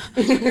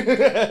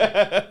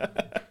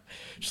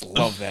 Just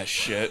love that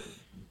shit.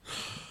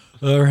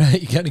 All right,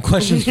 you got any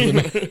questions for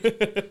me?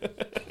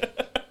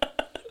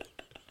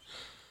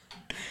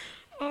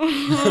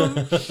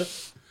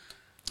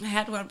 I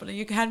had one, but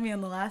you had me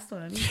on the last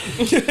one.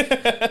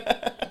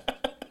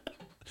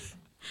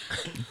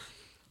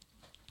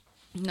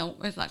 No,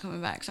 it's not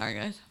coming back. Sorry,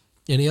 guys.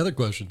 Any other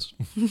questions?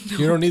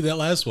 You don't need that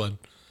last one.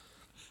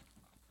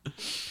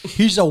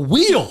 He's a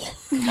wheel.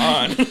 Come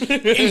on.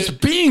 He's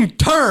being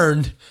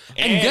turned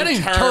and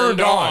getting turned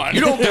on.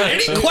 You don't got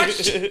any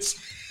questions.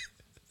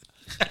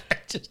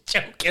 Just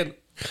joking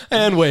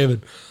and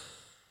waving.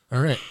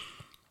 All right.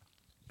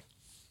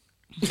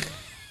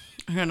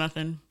 I got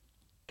nothing.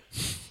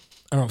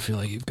 I don't feel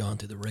like you've gone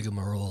through the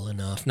rigmarole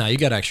enough. Now you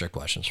got extra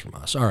questions from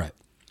us. All right.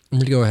 I'm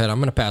going to go ahead. I'm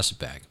going to pass it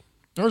back.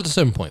 Or the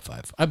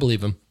 7.5. I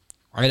believe him.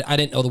 I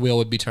didn't know the wheel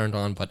would be turned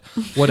on, but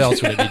what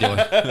else would it be doing?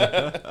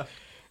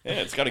 Yeah,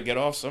 it's got to get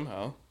off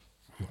somehow.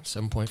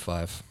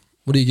 7.5.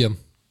 What do you give him?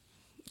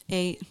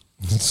 8.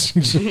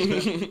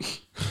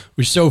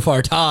 We're so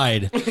far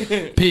tied.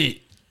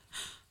 Pete.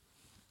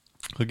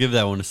 I'll give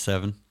that one a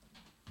 7.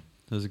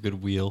 That was a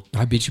good wheel,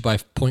 I beat you by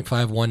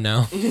 0.51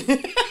 now.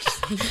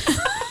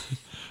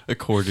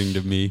 according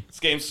to me. This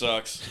game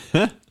sucks.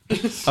 I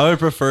would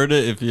prefer it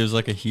if it was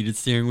like a heated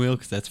steering wheel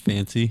because that's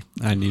fancy.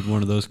 I need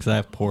one of those because I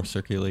have poor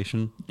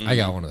circulation. I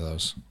got one of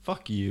those.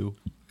 Fuck you.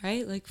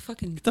 Right? Like,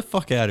 fucking. Get the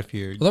fuck out of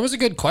here. Well, that was a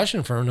good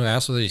question for him to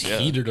ask whether he's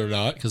heated or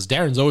not, because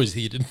Darren's always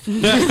heated.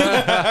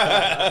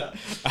 I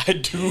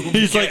do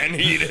He's like,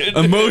 heated.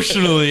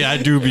 emotionally, I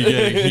do be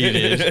getting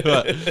heated.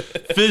 But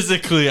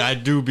physically, I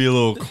do be a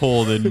little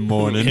cold in the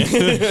morning.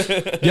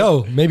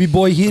 Yo, maybe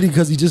boy heated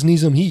because he just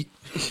needs some heat.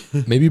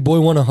 Maybe boy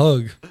want a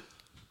hug.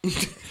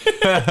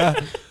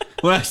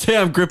 When I say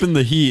I'm gripping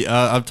the heat,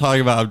 I'm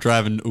talking about I'm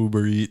driving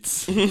Uber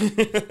Eats.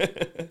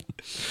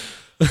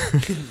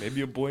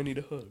 Maybe a boy need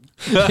a hug.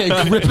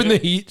 Yeah, gripping the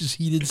heat, just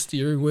heated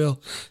steering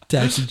wheel,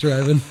 taxi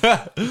driving.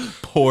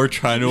 Poor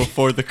trying to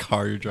afford the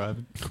car you're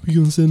driving. We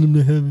gonna send him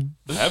to heaven.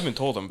 I have been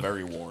told I'm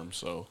very warm,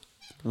 so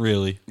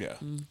Really? yeah.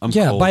 I'm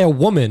Yeah, cold. by a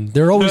woman.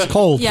 They're always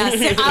cold. Yeah, I was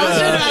just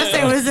about to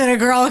say, was it a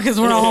girl? Because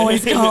we're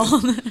always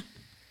cold.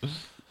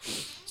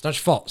 It's not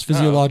your fault. It's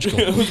physiological.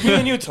 It was me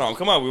and you, Tom.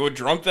 Come on, we were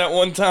drunk that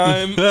one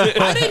time.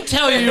 I didn't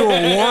tell you were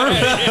warm.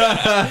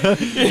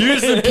 You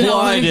just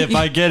implied it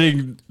by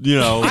getting,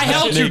 I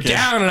held you naked.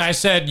 down and I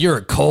said, you're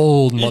a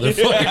cold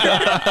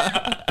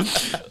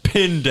motherfucker.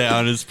 Pinned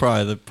down is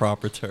probably the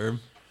proper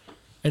term.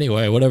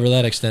 Anyway, whatever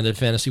that extended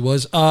fantasy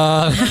was.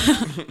 Yeah.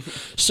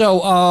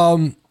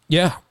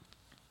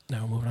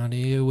 Now moving on to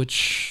you.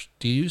 Which,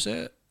 do you use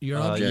it? Your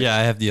object? Yeah,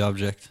 I have the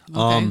object.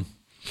 Okay.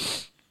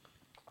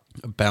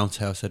 A bounce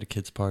house at a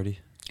kid's party.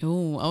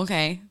 Ooh,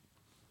 okay.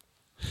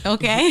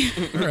 Okay.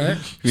 All right.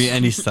 Be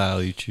any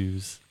style you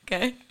choose.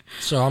 Okay.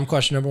 So I'm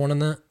question number one on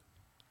that.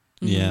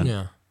 Yeah.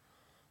 Yeah.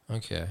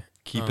 Okay.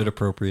 Keep it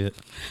appropriate.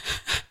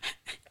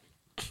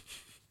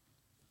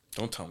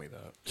 Don't tell me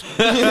that.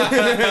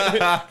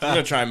 I'm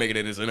gonna try and make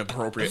it as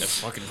inappropriate as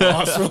fucking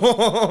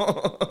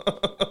possible.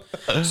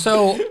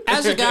 So,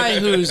 as a guy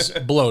who's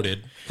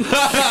bloated,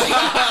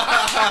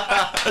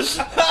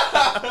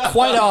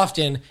 quite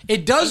often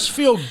it does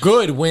feel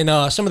good when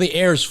some of the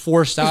air is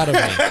forced out of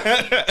me.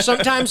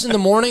 Sometimes in the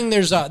morning,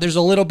 there's a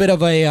little bit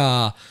of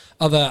a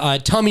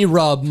tummy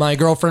rub my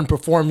girlfriend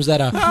performs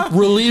that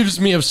relieves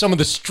me of some of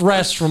the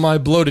stress from my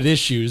bloated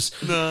issues.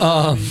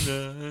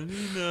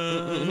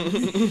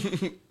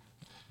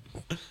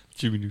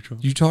 Jimmy Neutron.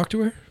 You talk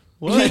to her?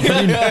 What?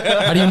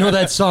 How do you know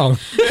that song?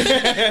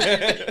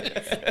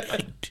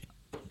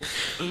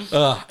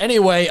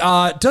 Anyway,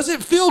 does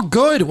it feel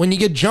good when you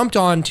get jumped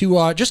on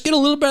to just get a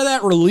little bit of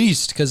that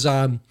released? Because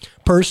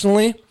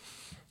personally,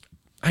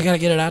 I got to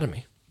get it out of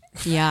me.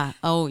 Yeah.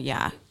 Oh,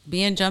 yeah.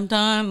 Being jumped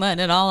on,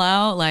 letting it all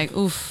out, like,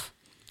 oof.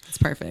 It's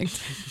perfect.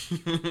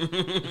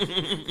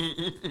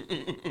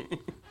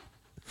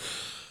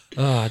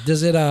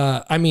 Does it,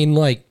 I mean,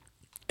 like,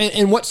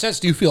 in what sense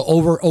do you feel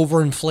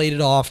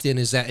overinflated often?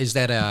 Is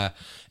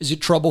it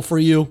trouble for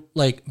you?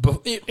 Like,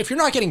 if you're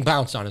not getting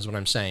bounced on is what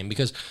I'm saying.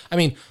 Because, I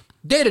mean,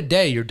 day to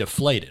day, you're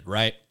deflated,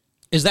 right?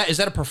 Is that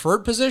a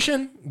preferred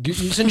position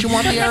since you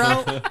want the air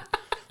out?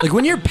 Like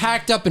when you're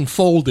packed up and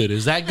folded,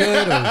 is that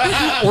good?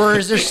 Or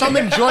is there some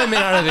enjoyment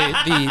out of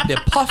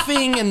the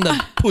puffing and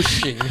the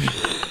pushing?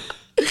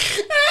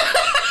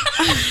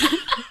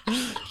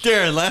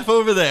 Darren, laugh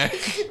over there.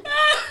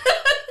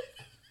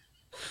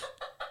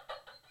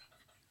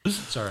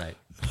 It's all right.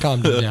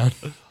 Calm down.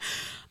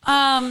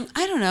 I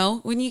don't know.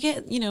 When you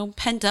get,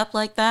 pent up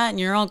like that and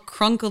you're all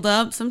crunkled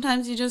up,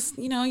 sometimes you just,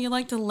 you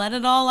like to let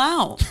it all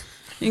out.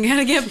 You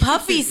gotta get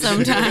puffy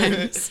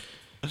sometimes.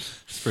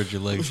 Spread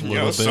your legs a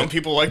little bit. Some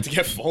people like to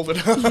get folded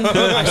up.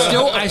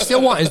 I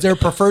still want. Is there a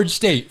preferred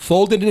state?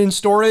 Folded in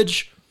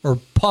storage or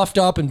puffed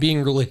up and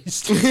being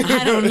released?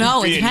 I don't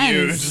know. It Being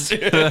depends.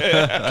 used.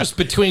 Just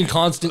between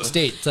constant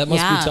states. That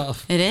must be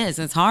tough. It is.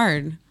 It's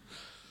hard.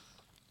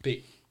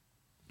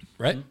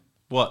 Right?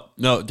 What?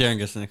 No, Darren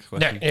gets the next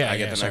question. Yeah, I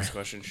get the sorry. next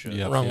question. Shit.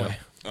 Yep, Wrong yep. way.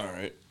 All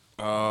right.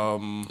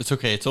 It's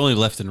okay. It's only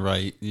left and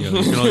right. You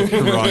can only be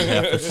wrong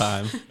half the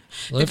time.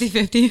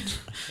 50-50.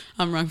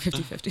 I'm wrong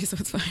 50-50, so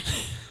it's fine.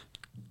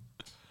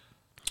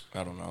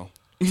 I don't know.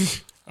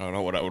 I don't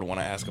know what I would want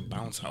to ask a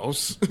bounce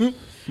house.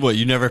 What,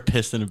 you never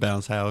pissed in a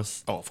bounce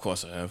house? Oh, of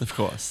course I have. Of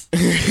course.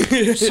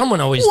 Someone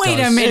always Wait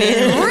does. a minute.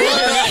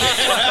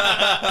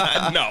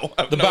 No.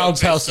 The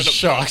bounce house is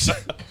shocked. I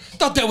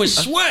thought that was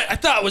sweat. I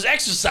thought it was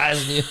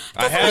exercising you.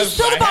 I have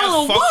spilled a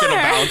bottle of fucked in a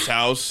water. bounce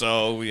house,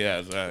 so yeah.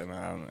 I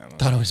don't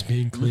Thought it was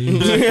being clean.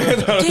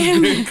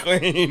 Damn it.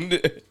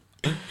 cleaned.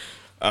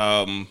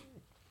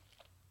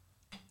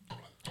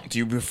 Do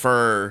you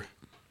prefer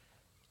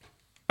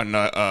a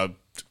nut? I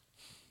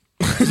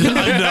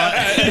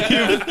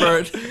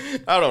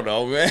don't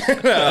know,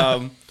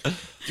 man.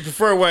 Do you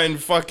prefer when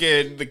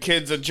fucking the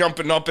kids are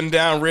jumping up and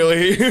down,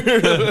 really?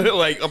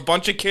 Like a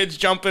bunch of kids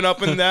jumping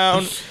up and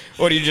down?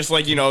 Or do you just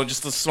like,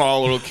 just the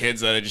small little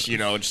kids that are just,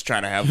 just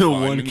trying to have fun?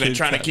 One And they're kid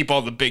trying to time. keep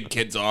all the big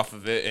kids off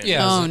of it. And,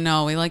 Yeah. Oh,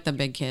 no. We like the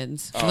big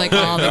kids. We like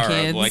all the right,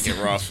 kids. like it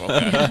rough.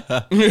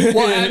 Okay.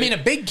 Well, I mean, a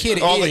big kid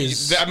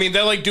is.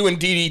 They're like doing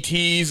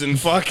DDTs and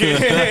fucking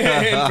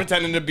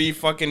pretending to be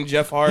fucking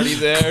Jeff Hardy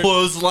there.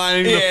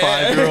 Clotheslining the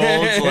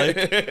 5-year-olds.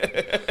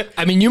 Like,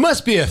 I mean, you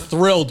must be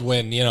thrilled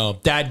when,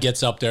 dad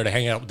gets up there to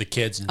hang out with the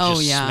kids and Oh,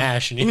 just yeah.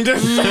 smashing you.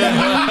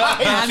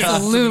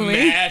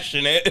 Absolutely.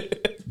 Smashing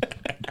it.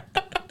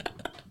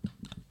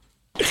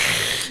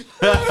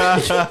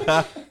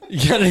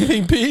 You got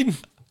anything, Pete?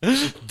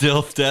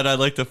 Dilf Dad, I'd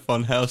like to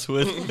fun house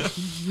with.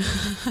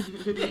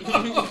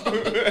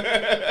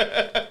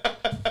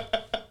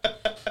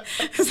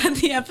 Is that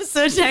the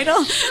episode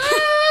title?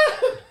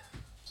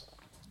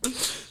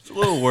 It's a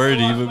little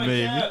wordy, but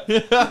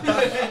maybe.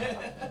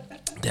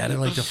 Dad, I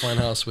like to fun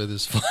house with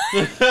is fun.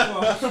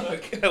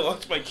 I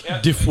lost my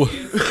cat.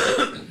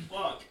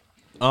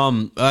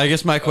 I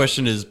guess my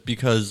question is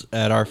because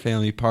at our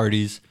family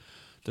parties,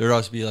 there would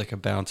always be like a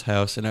bounce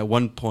house, and at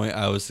one point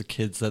I was the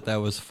kids that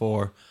was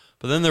for.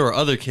 But then there were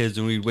other kids,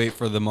 and we'd wait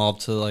for them all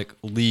to like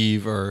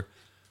leave or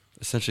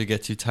essentially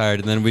get too tired,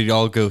 and then we'd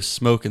all go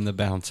smoke in the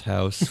bounce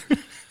house.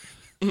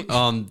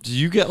 Do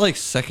you get like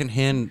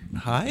secondhand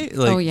high?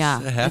 Like, Oh, yeah.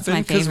 does it That's happen?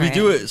 my Because we favorite.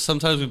 do it.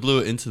 Sometimes we blew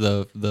it into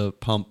the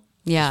pump.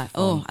 Yeah.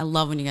 Oh, I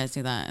love when you guys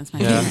do that. It's my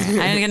Yeah.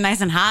 favorite. I get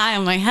nice and high.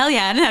 I'm like, hell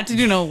yeah, I didn't have to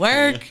do no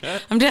work.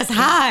 I'm just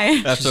high.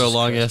 After a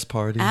long ass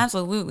party.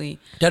 Absolutely.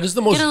 That is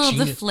the most Get a little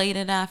genius.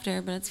 deflated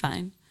after, but it's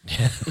fine.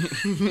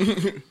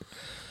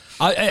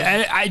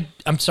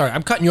 I'm sorry,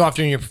 I'm cutting you off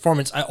during your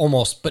performance.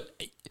 But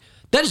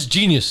that is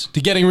genius to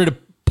getting rid of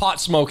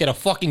pot smoke at a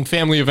fucking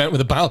family event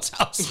with a bounce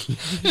house.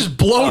 Just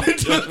blow it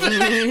into the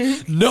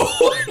thing. No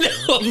one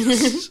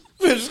else.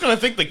 They're just gonna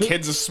think the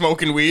kids are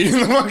smoking weed in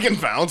the fucking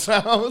bounce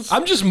house.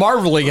 I'm just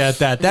marveling at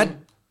that.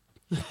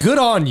 Good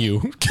on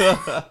you.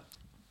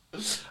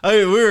 I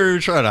mean, we were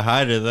trying to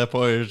hide it at that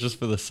point. It was just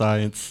for the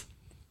science.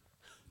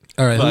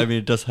 All right. But I mean,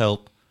 it does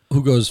help.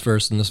 Who goes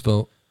first in this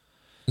vote?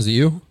 Is it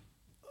you?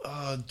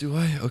 Do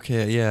I?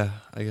 Okay, yeah.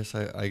 I guess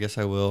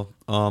I will.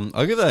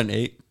 I'll give that an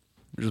 8,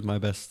 which is my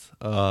best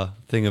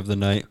thing of the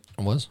night.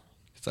 It was.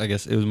 I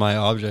guess it was my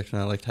object,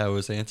 and I liked how it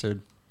was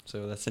answered.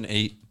 So that's an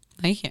 8.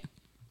 Thank you.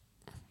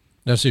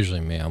 That's usually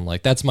me. I'm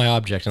like, that's my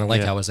object, and I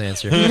like how it was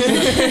answered.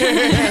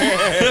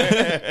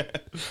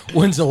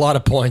 Wins a lot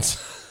of points.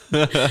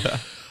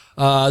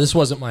 This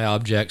wasn't my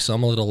object, so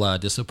I'm a little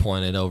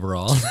disappointed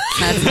overall.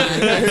 That's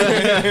fine.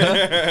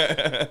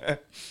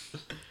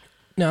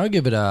 No, I'll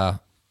give it a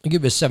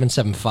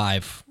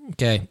 7.75.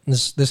 Okay,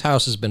 this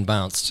house has been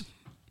bounced.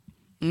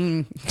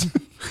 This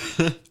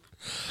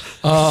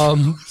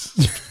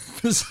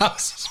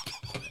house is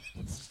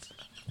bounced.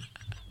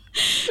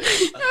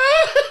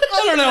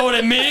 I don't know what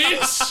it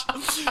means.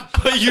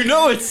 But you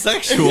know it's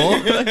sexual.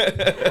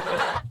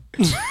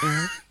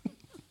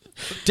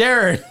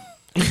 Darren.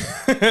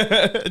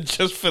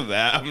 Just for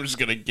that, I'm just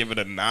gonna give it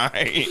a 9.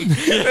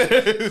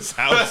 This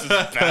house is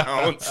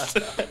bounced.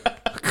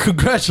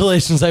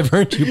 Congratulations, I've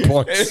earned you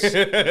points.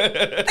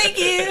 Thank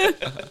you.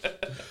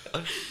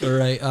 All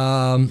right.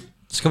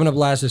 It's coming up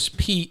last is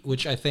Pete,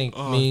 which I think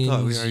means I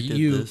thought we already did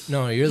you. this.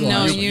 No, you're the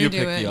No, last. you do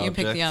pick it. the You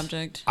pick the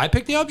object. object. I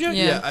picked the object?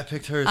 Yeah. I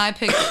picked hers. I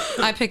picked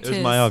It was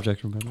his. my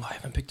object, remember? I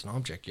haven't picked an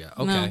object yet.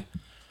 Okay. No.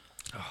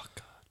 Oh,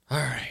 God. All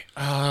right.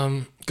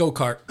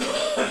 Go-kart.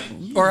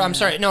 Or, I'm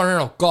sorry.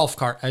 No. Golf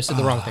cart. I said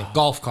the wrong thing.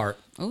 Golf cart.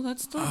 Oh,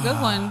 that's still a good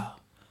one.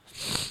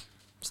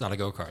 It's not a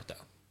go-kart, though.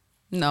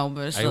 No,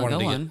 but it's still a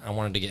good one. I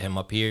wanted to get him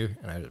up here,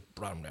 and I just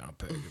brought him down a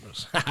peg.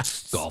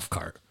 Golf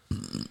cart.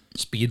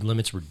 Speed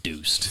limits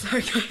reduced.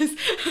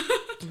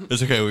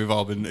 It's okay, we've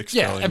all been Yeah,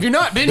 expelling. have you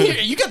not been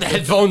here? You got the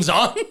headphones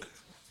on.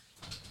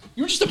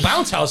 You were just a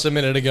bounce house a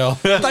minute ago.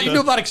 I thought you knew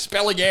about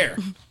expelling air.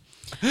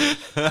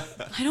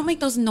 I don't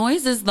make those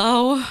noises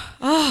though.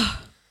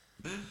 Oh.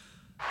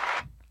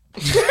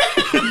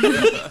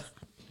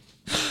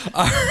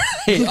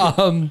 Hey,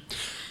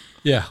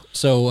 yeah.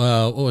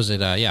 So what was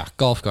it? Yeah,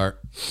 golf cart.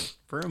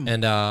 Vroom.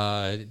 And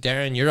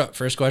Darren, you're up.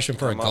 First question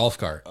for a golf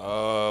cart.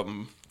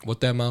 What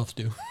that mouth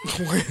do?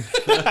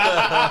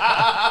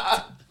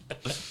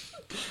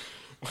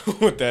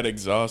 What that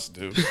exhaust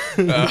do?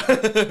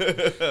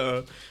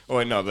 Oh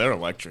wait, no, they're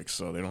electric,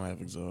 so they don't have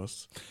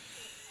exhausts.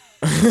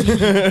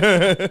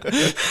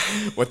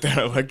 What that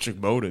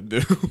electric motor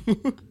do?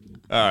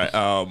 All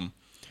right.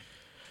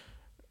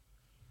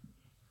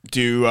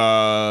 Do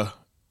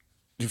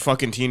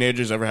fucking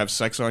teenagers ever have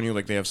sex on you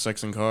like they have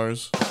sex in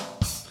cars?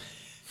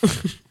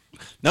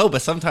 No,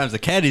 but sometimes the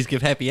caddies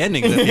give happy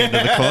endings at the end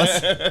of the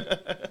course.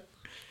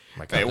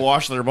 They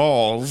wash their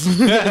balls.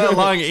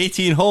 Along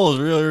 18 holes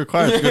really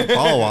requires a good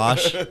ball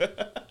wash.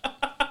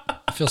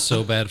 I feel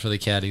so bad for the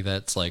caddy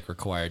that's like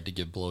required to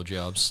give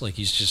blowjobs. Like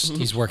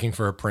he's working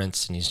for a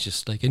prince, and he's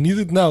just like, I need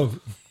it now.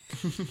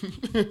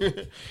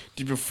 Do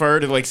you prefer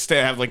to like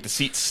have like the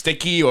seat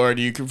sticky, or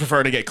do you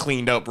prefer to get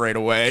cleaned up right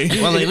away?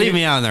 Well, they leave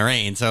me out in the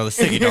rain, so the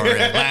sticky don't really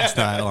last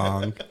that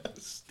long.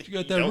 You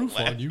got that roof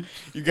on you.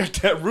 You got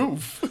that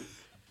roof.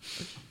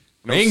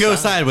 No Rain goes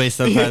sound. sideways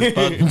sometimes,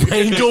 bud.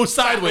 Rain goes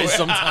sideways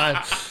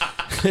sometimes.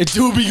 It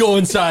do be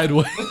going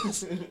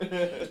sideways.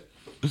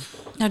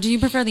 Now, do you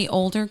prefer the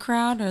older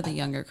crowd or the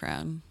younger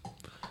crowd?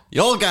 The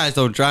old guys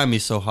don't drive me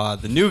so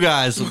hard. The new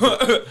guys,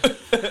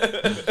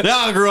 they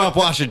all grew up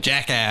watching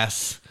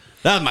Jackass.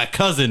 That was my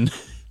cousin,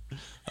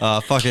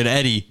 fucking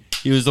Eddie.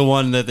 He was the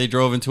one that they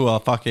drove into a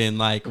fucking,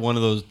 like, one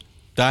of those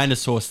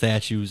dinosaur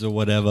statues or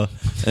whatever.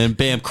 And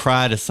bam,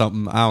 cried or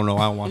something. I don't know.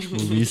 I don't watch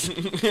movies.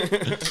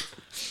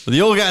 But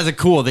the old guys are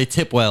cool. They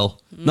tip well.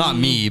 Not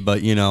me,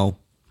 but, you know,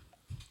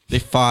 they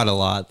fart a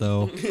lot,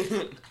 though.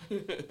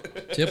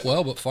 Tip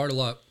well, but fart a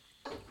lot.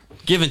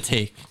 Give and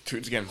take.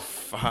 Dude's getting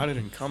farted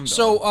and cum.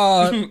 So,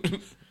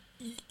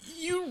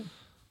 you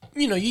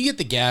get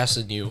the gas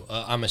and you,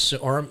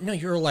 no,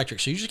 you're electric,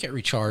 so you just get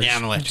recharged. Yeah,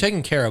 I'm electric. You're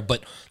taken care of,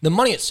 but the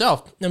money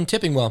itself, I'm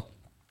tipping well.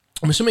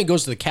 I'm assuming it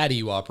goes to the caddy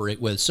you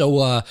operate with.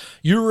 So,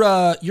 you're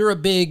a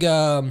big,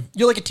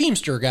 you're like a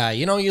Teamster guy.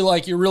 You know,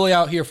 you're really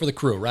out here for the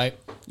crew, right?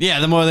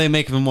 Yeah, the more they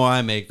make, the more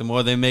I make. The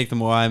more they make, the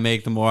more I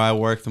make. The more I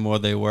work, the more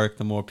they work.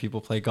 The more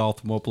people play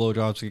golf, the more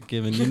blowjobs get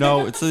given. You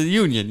know, it's a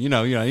union. You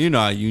know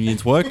how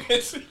unions work.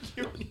 It's a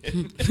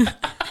union.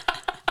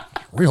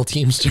 Real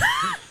Teamster.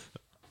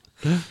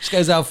 This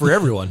guy's out for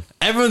everyone.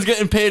 Everyone's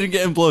getting paid and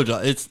getting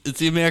blowjobs. It's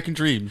the American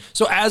dream.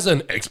 So as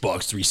an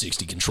Xbox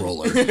 360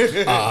 controller,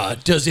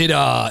 does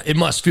it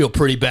must feel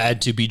pretty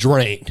bad to be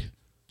drained.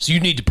 So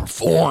you need to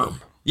perform.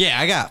 Yeah,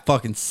 I got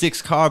fucking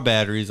 6 car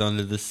batteries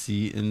under the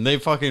seat, and they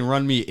fucking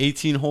run me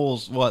 18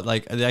 holes.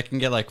 Like I can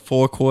get like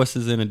 4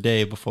 courses in a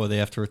day before they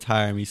have to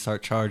retire me,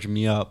 start charging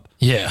me up.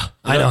 Yeah,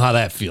 I know how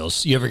that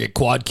feels. You ever get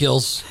quad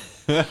kills?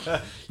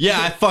 Yeah,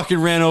 I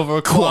fucking ran over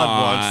a quad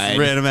once.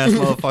 Random ass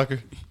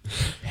motherfucker.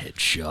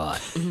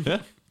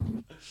 Headshot.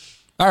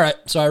 All right,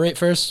 so I rate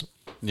first.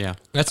 Yeah.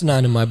 That's a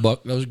 9 in my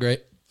book. That was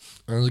great.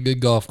 That was a good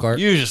golf cart.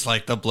 You just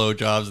like the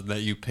blowjobs and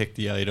that you picked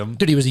the item.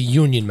 Dude, he was a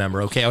union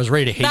member, okay? I was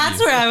ready to hate That's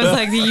you. where I was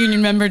like, the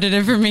union member did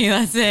it for me.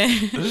 That's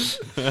it.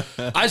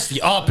 I was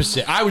the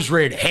opposite. I was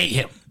ready to hate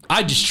him.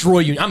 I destroy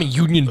you. I'm a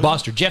union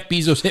buster. Jeff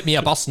Bezos hit me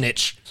up. I'll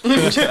snitch.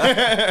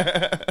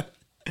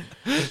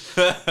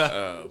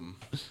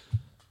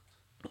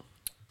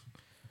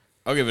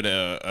 I'll give it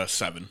a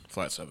 7,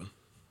 flat 7.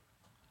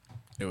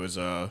 It was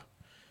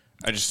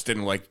I just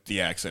didn't like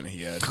the accent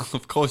he had.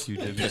 Of course you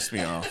It did. pissed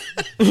me off.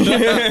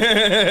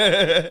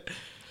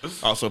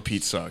 Also,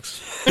 Pete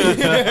sucks.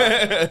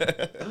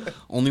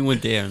 Only when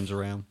Darren's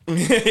around.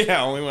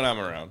 Yeah, only when I'm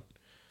around.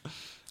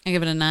 I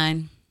give it a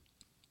 9.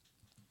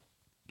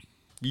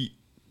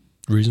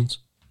 Reasons?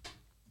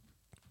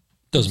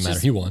 Doesn't matter.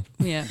 He won.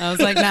 Yeah, I was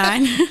like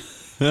 9.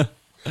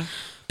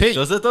 Pete.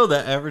 Does it though?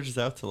 That averages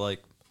out to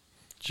like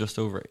just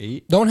over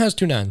 8. No one has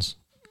 2 9s.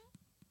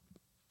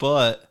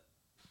 But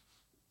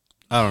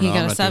I don't He know. got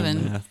I'm a not doing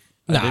 7. math.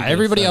 I Nah, did get a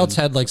everybody 7. else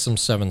had like some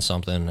 7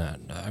 something.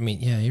 I mean,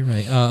 yeah, you're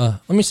right.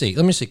 Let me see,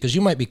 because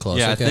you might be close.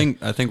 Yeah, okay?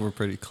 I think we're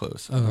pretty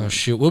close. Oh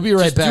shoot, we'll be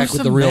right Just do back with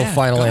the some real math.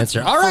 final God,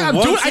 answer. All right, for I'm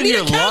doing. once I in need a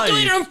your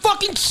calculator. life. I'm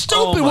fucking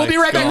stupid. Oh we'll my be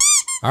right back. God.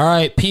 All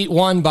right, Pete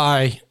won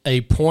by a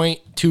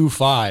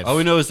 .25. All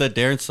we know is that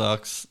Darren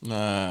sucks.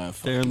 Nah,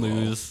 Darren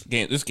lose.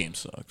 This game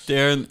sucks.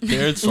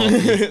 Darren salty.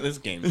 This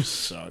game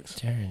sucks.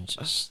 Darren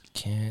just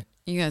can't.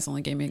 You guys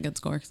only gave me a good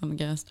score because I'm a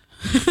guest.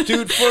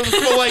 Dude, for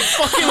like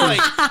fucking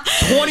like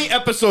 20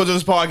 episodes of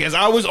this podcast,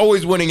 I was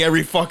always winning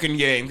every fucking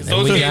game because And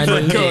those we games got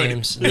were new good.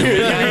 games. And we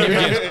got new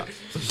games.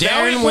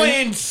 Now we Darren went.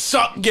 playing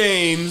suck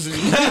games.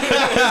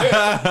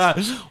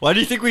 Why do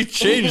you think we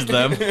changed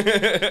them?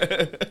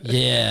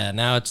 Yeah,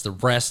 now it's the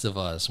rest of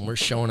us, and we're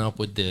showing up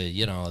with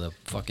the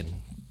fucking.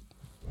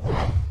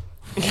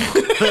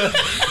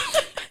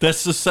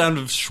 That's the sound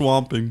of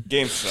schwamping.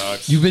 Game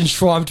sucks. You've been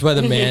swamped by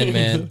the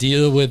man.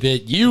 Deal with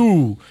it.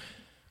 You,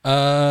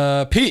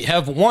 Pete,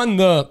 have won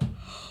the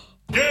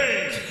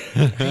game.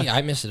 Hey,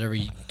 I miss it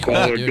every Call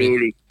of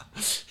Duty.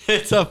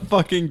 It's a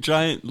fucking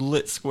giant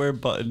lit square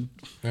button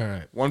All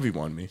right.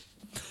 1v1 me.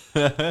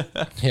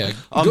 Yeah.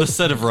 on the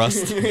set of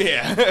Rust.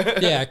 Yeah.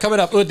 Yeah, coming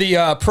up with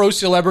the Pro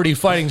Celebrity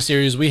Fighting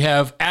Series, we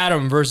have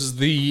Adam versus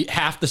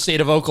half the state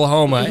of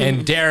Oklahoma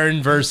and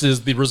Darren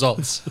versus the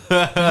results.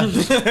 Brian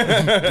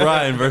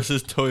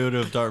versus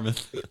Toyota of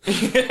Dartmouth.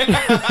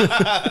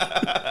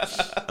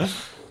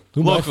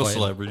 Who am I Local fighting?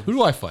 celebrity. Who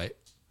do I fight?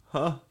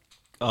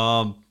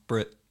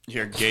 Brit.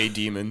 You're gay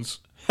demons.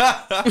 Don't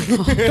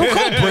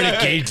call Britt a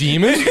gay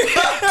demon.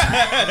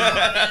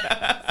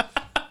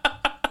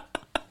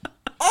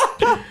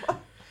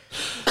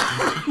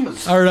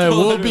 All right,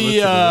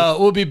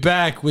 we'll be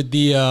back with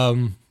the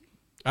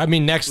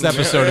next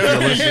episode if you're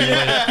listening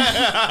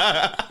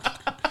later.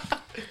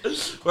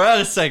 We're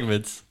out of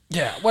segments.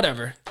 Yeah,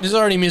 whatever. There's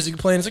already music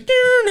playing. It's like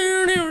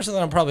or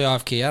something. I'm probably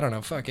off key. I don't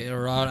know. Fuck it,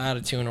 or out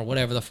of tune, or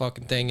whatever the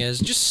fucking thing is.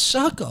 Just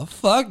suck a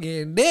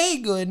fucking day.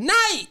 Good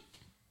night.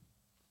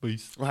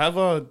 Please. We'll have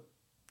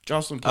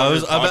Jocelyn I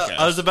was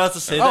podcast. about to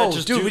say that. Oh,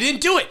 Just dude, we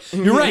didn't do it.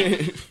 You're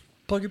right.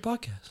 Plug your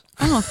podcast.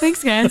 Oh,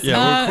 thanks, guys. Yeah,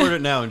 we'll record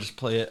it now and just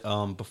play it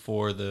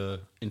before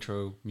the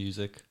intro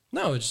music.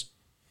 No,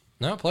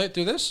 play it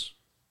through this.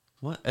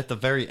 What? At the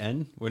very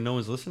end when no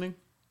one's listening?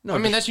 No, I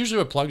mean, that's usually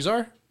what plugs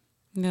are.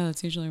 No,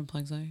 that's usually where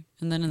plugs are.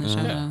 And then in the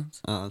show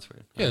notes. oh, that's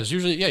weird. Yeah, it's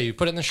usually you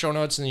put it in the show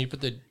notes and then you put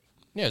the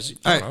I don't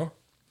right. know.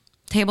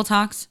 Table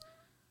Talks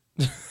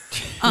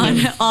on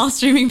all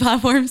streaming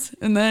platforms.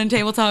 And then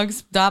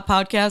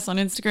tabletalks.podcast on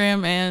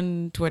Instagram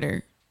and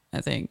Twitter, I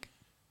think.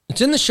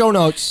 It's in the show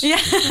notes. Yeah.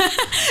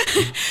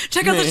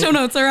 Check out the show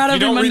notes. They're out If you every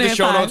don't Monday read the at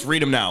show 5. notes,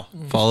 read them now.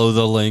 Follow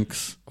the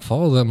links.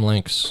 Follow them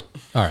links.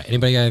 All right.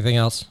 Anybody got anything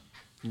else?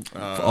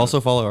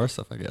 Also follow our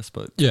stuff, I guess.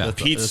 But Yeah.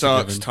 that's- Pete that's a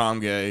sucks, given. Tom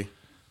gay,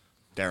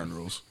 Darren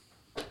rules.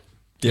 Good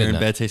Darren night.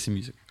 bad taste in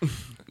music.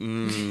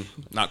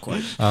 Not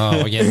quite.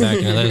 Oh, we're getting back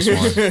into this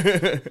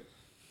one.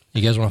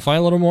 You guys want to fight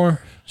a little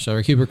more? Shall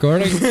we keep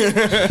recording?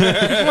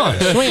 Come on,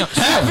 swing up.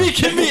 Happy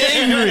can be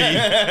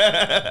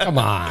angry. Come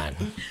on.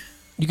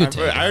 You could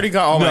take I him. already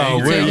got all my No,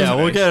 angry ones we'll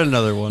today. get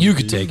another one. You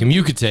could take him.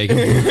 You could take him.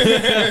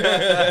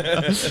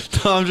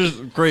 I'm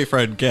just great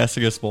friend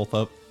gassing us both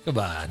up. Come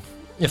on.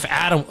 If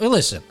Adam,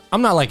 listen,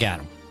 I'm not like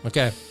Adam.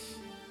 Okay,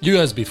 you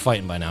guys would be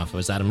fighting by now if it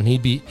was Adam, and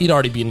he'd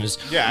already be in his.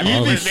 Yeah, I mean,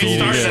 I'm they so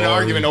started an sorry.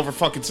 argument over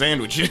fucking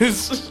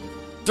sandwiches.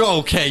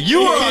 Okay, you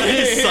were on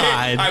his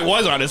side. I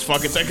was on his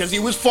fucking side because he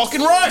was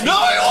fucking right. No,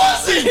 he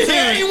wasn't. Dude.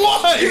 Yeah, he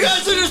was. You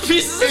guys are just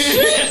pieces of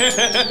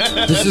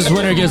shit. This is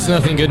Winner Gets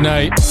Nothing. Good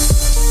night.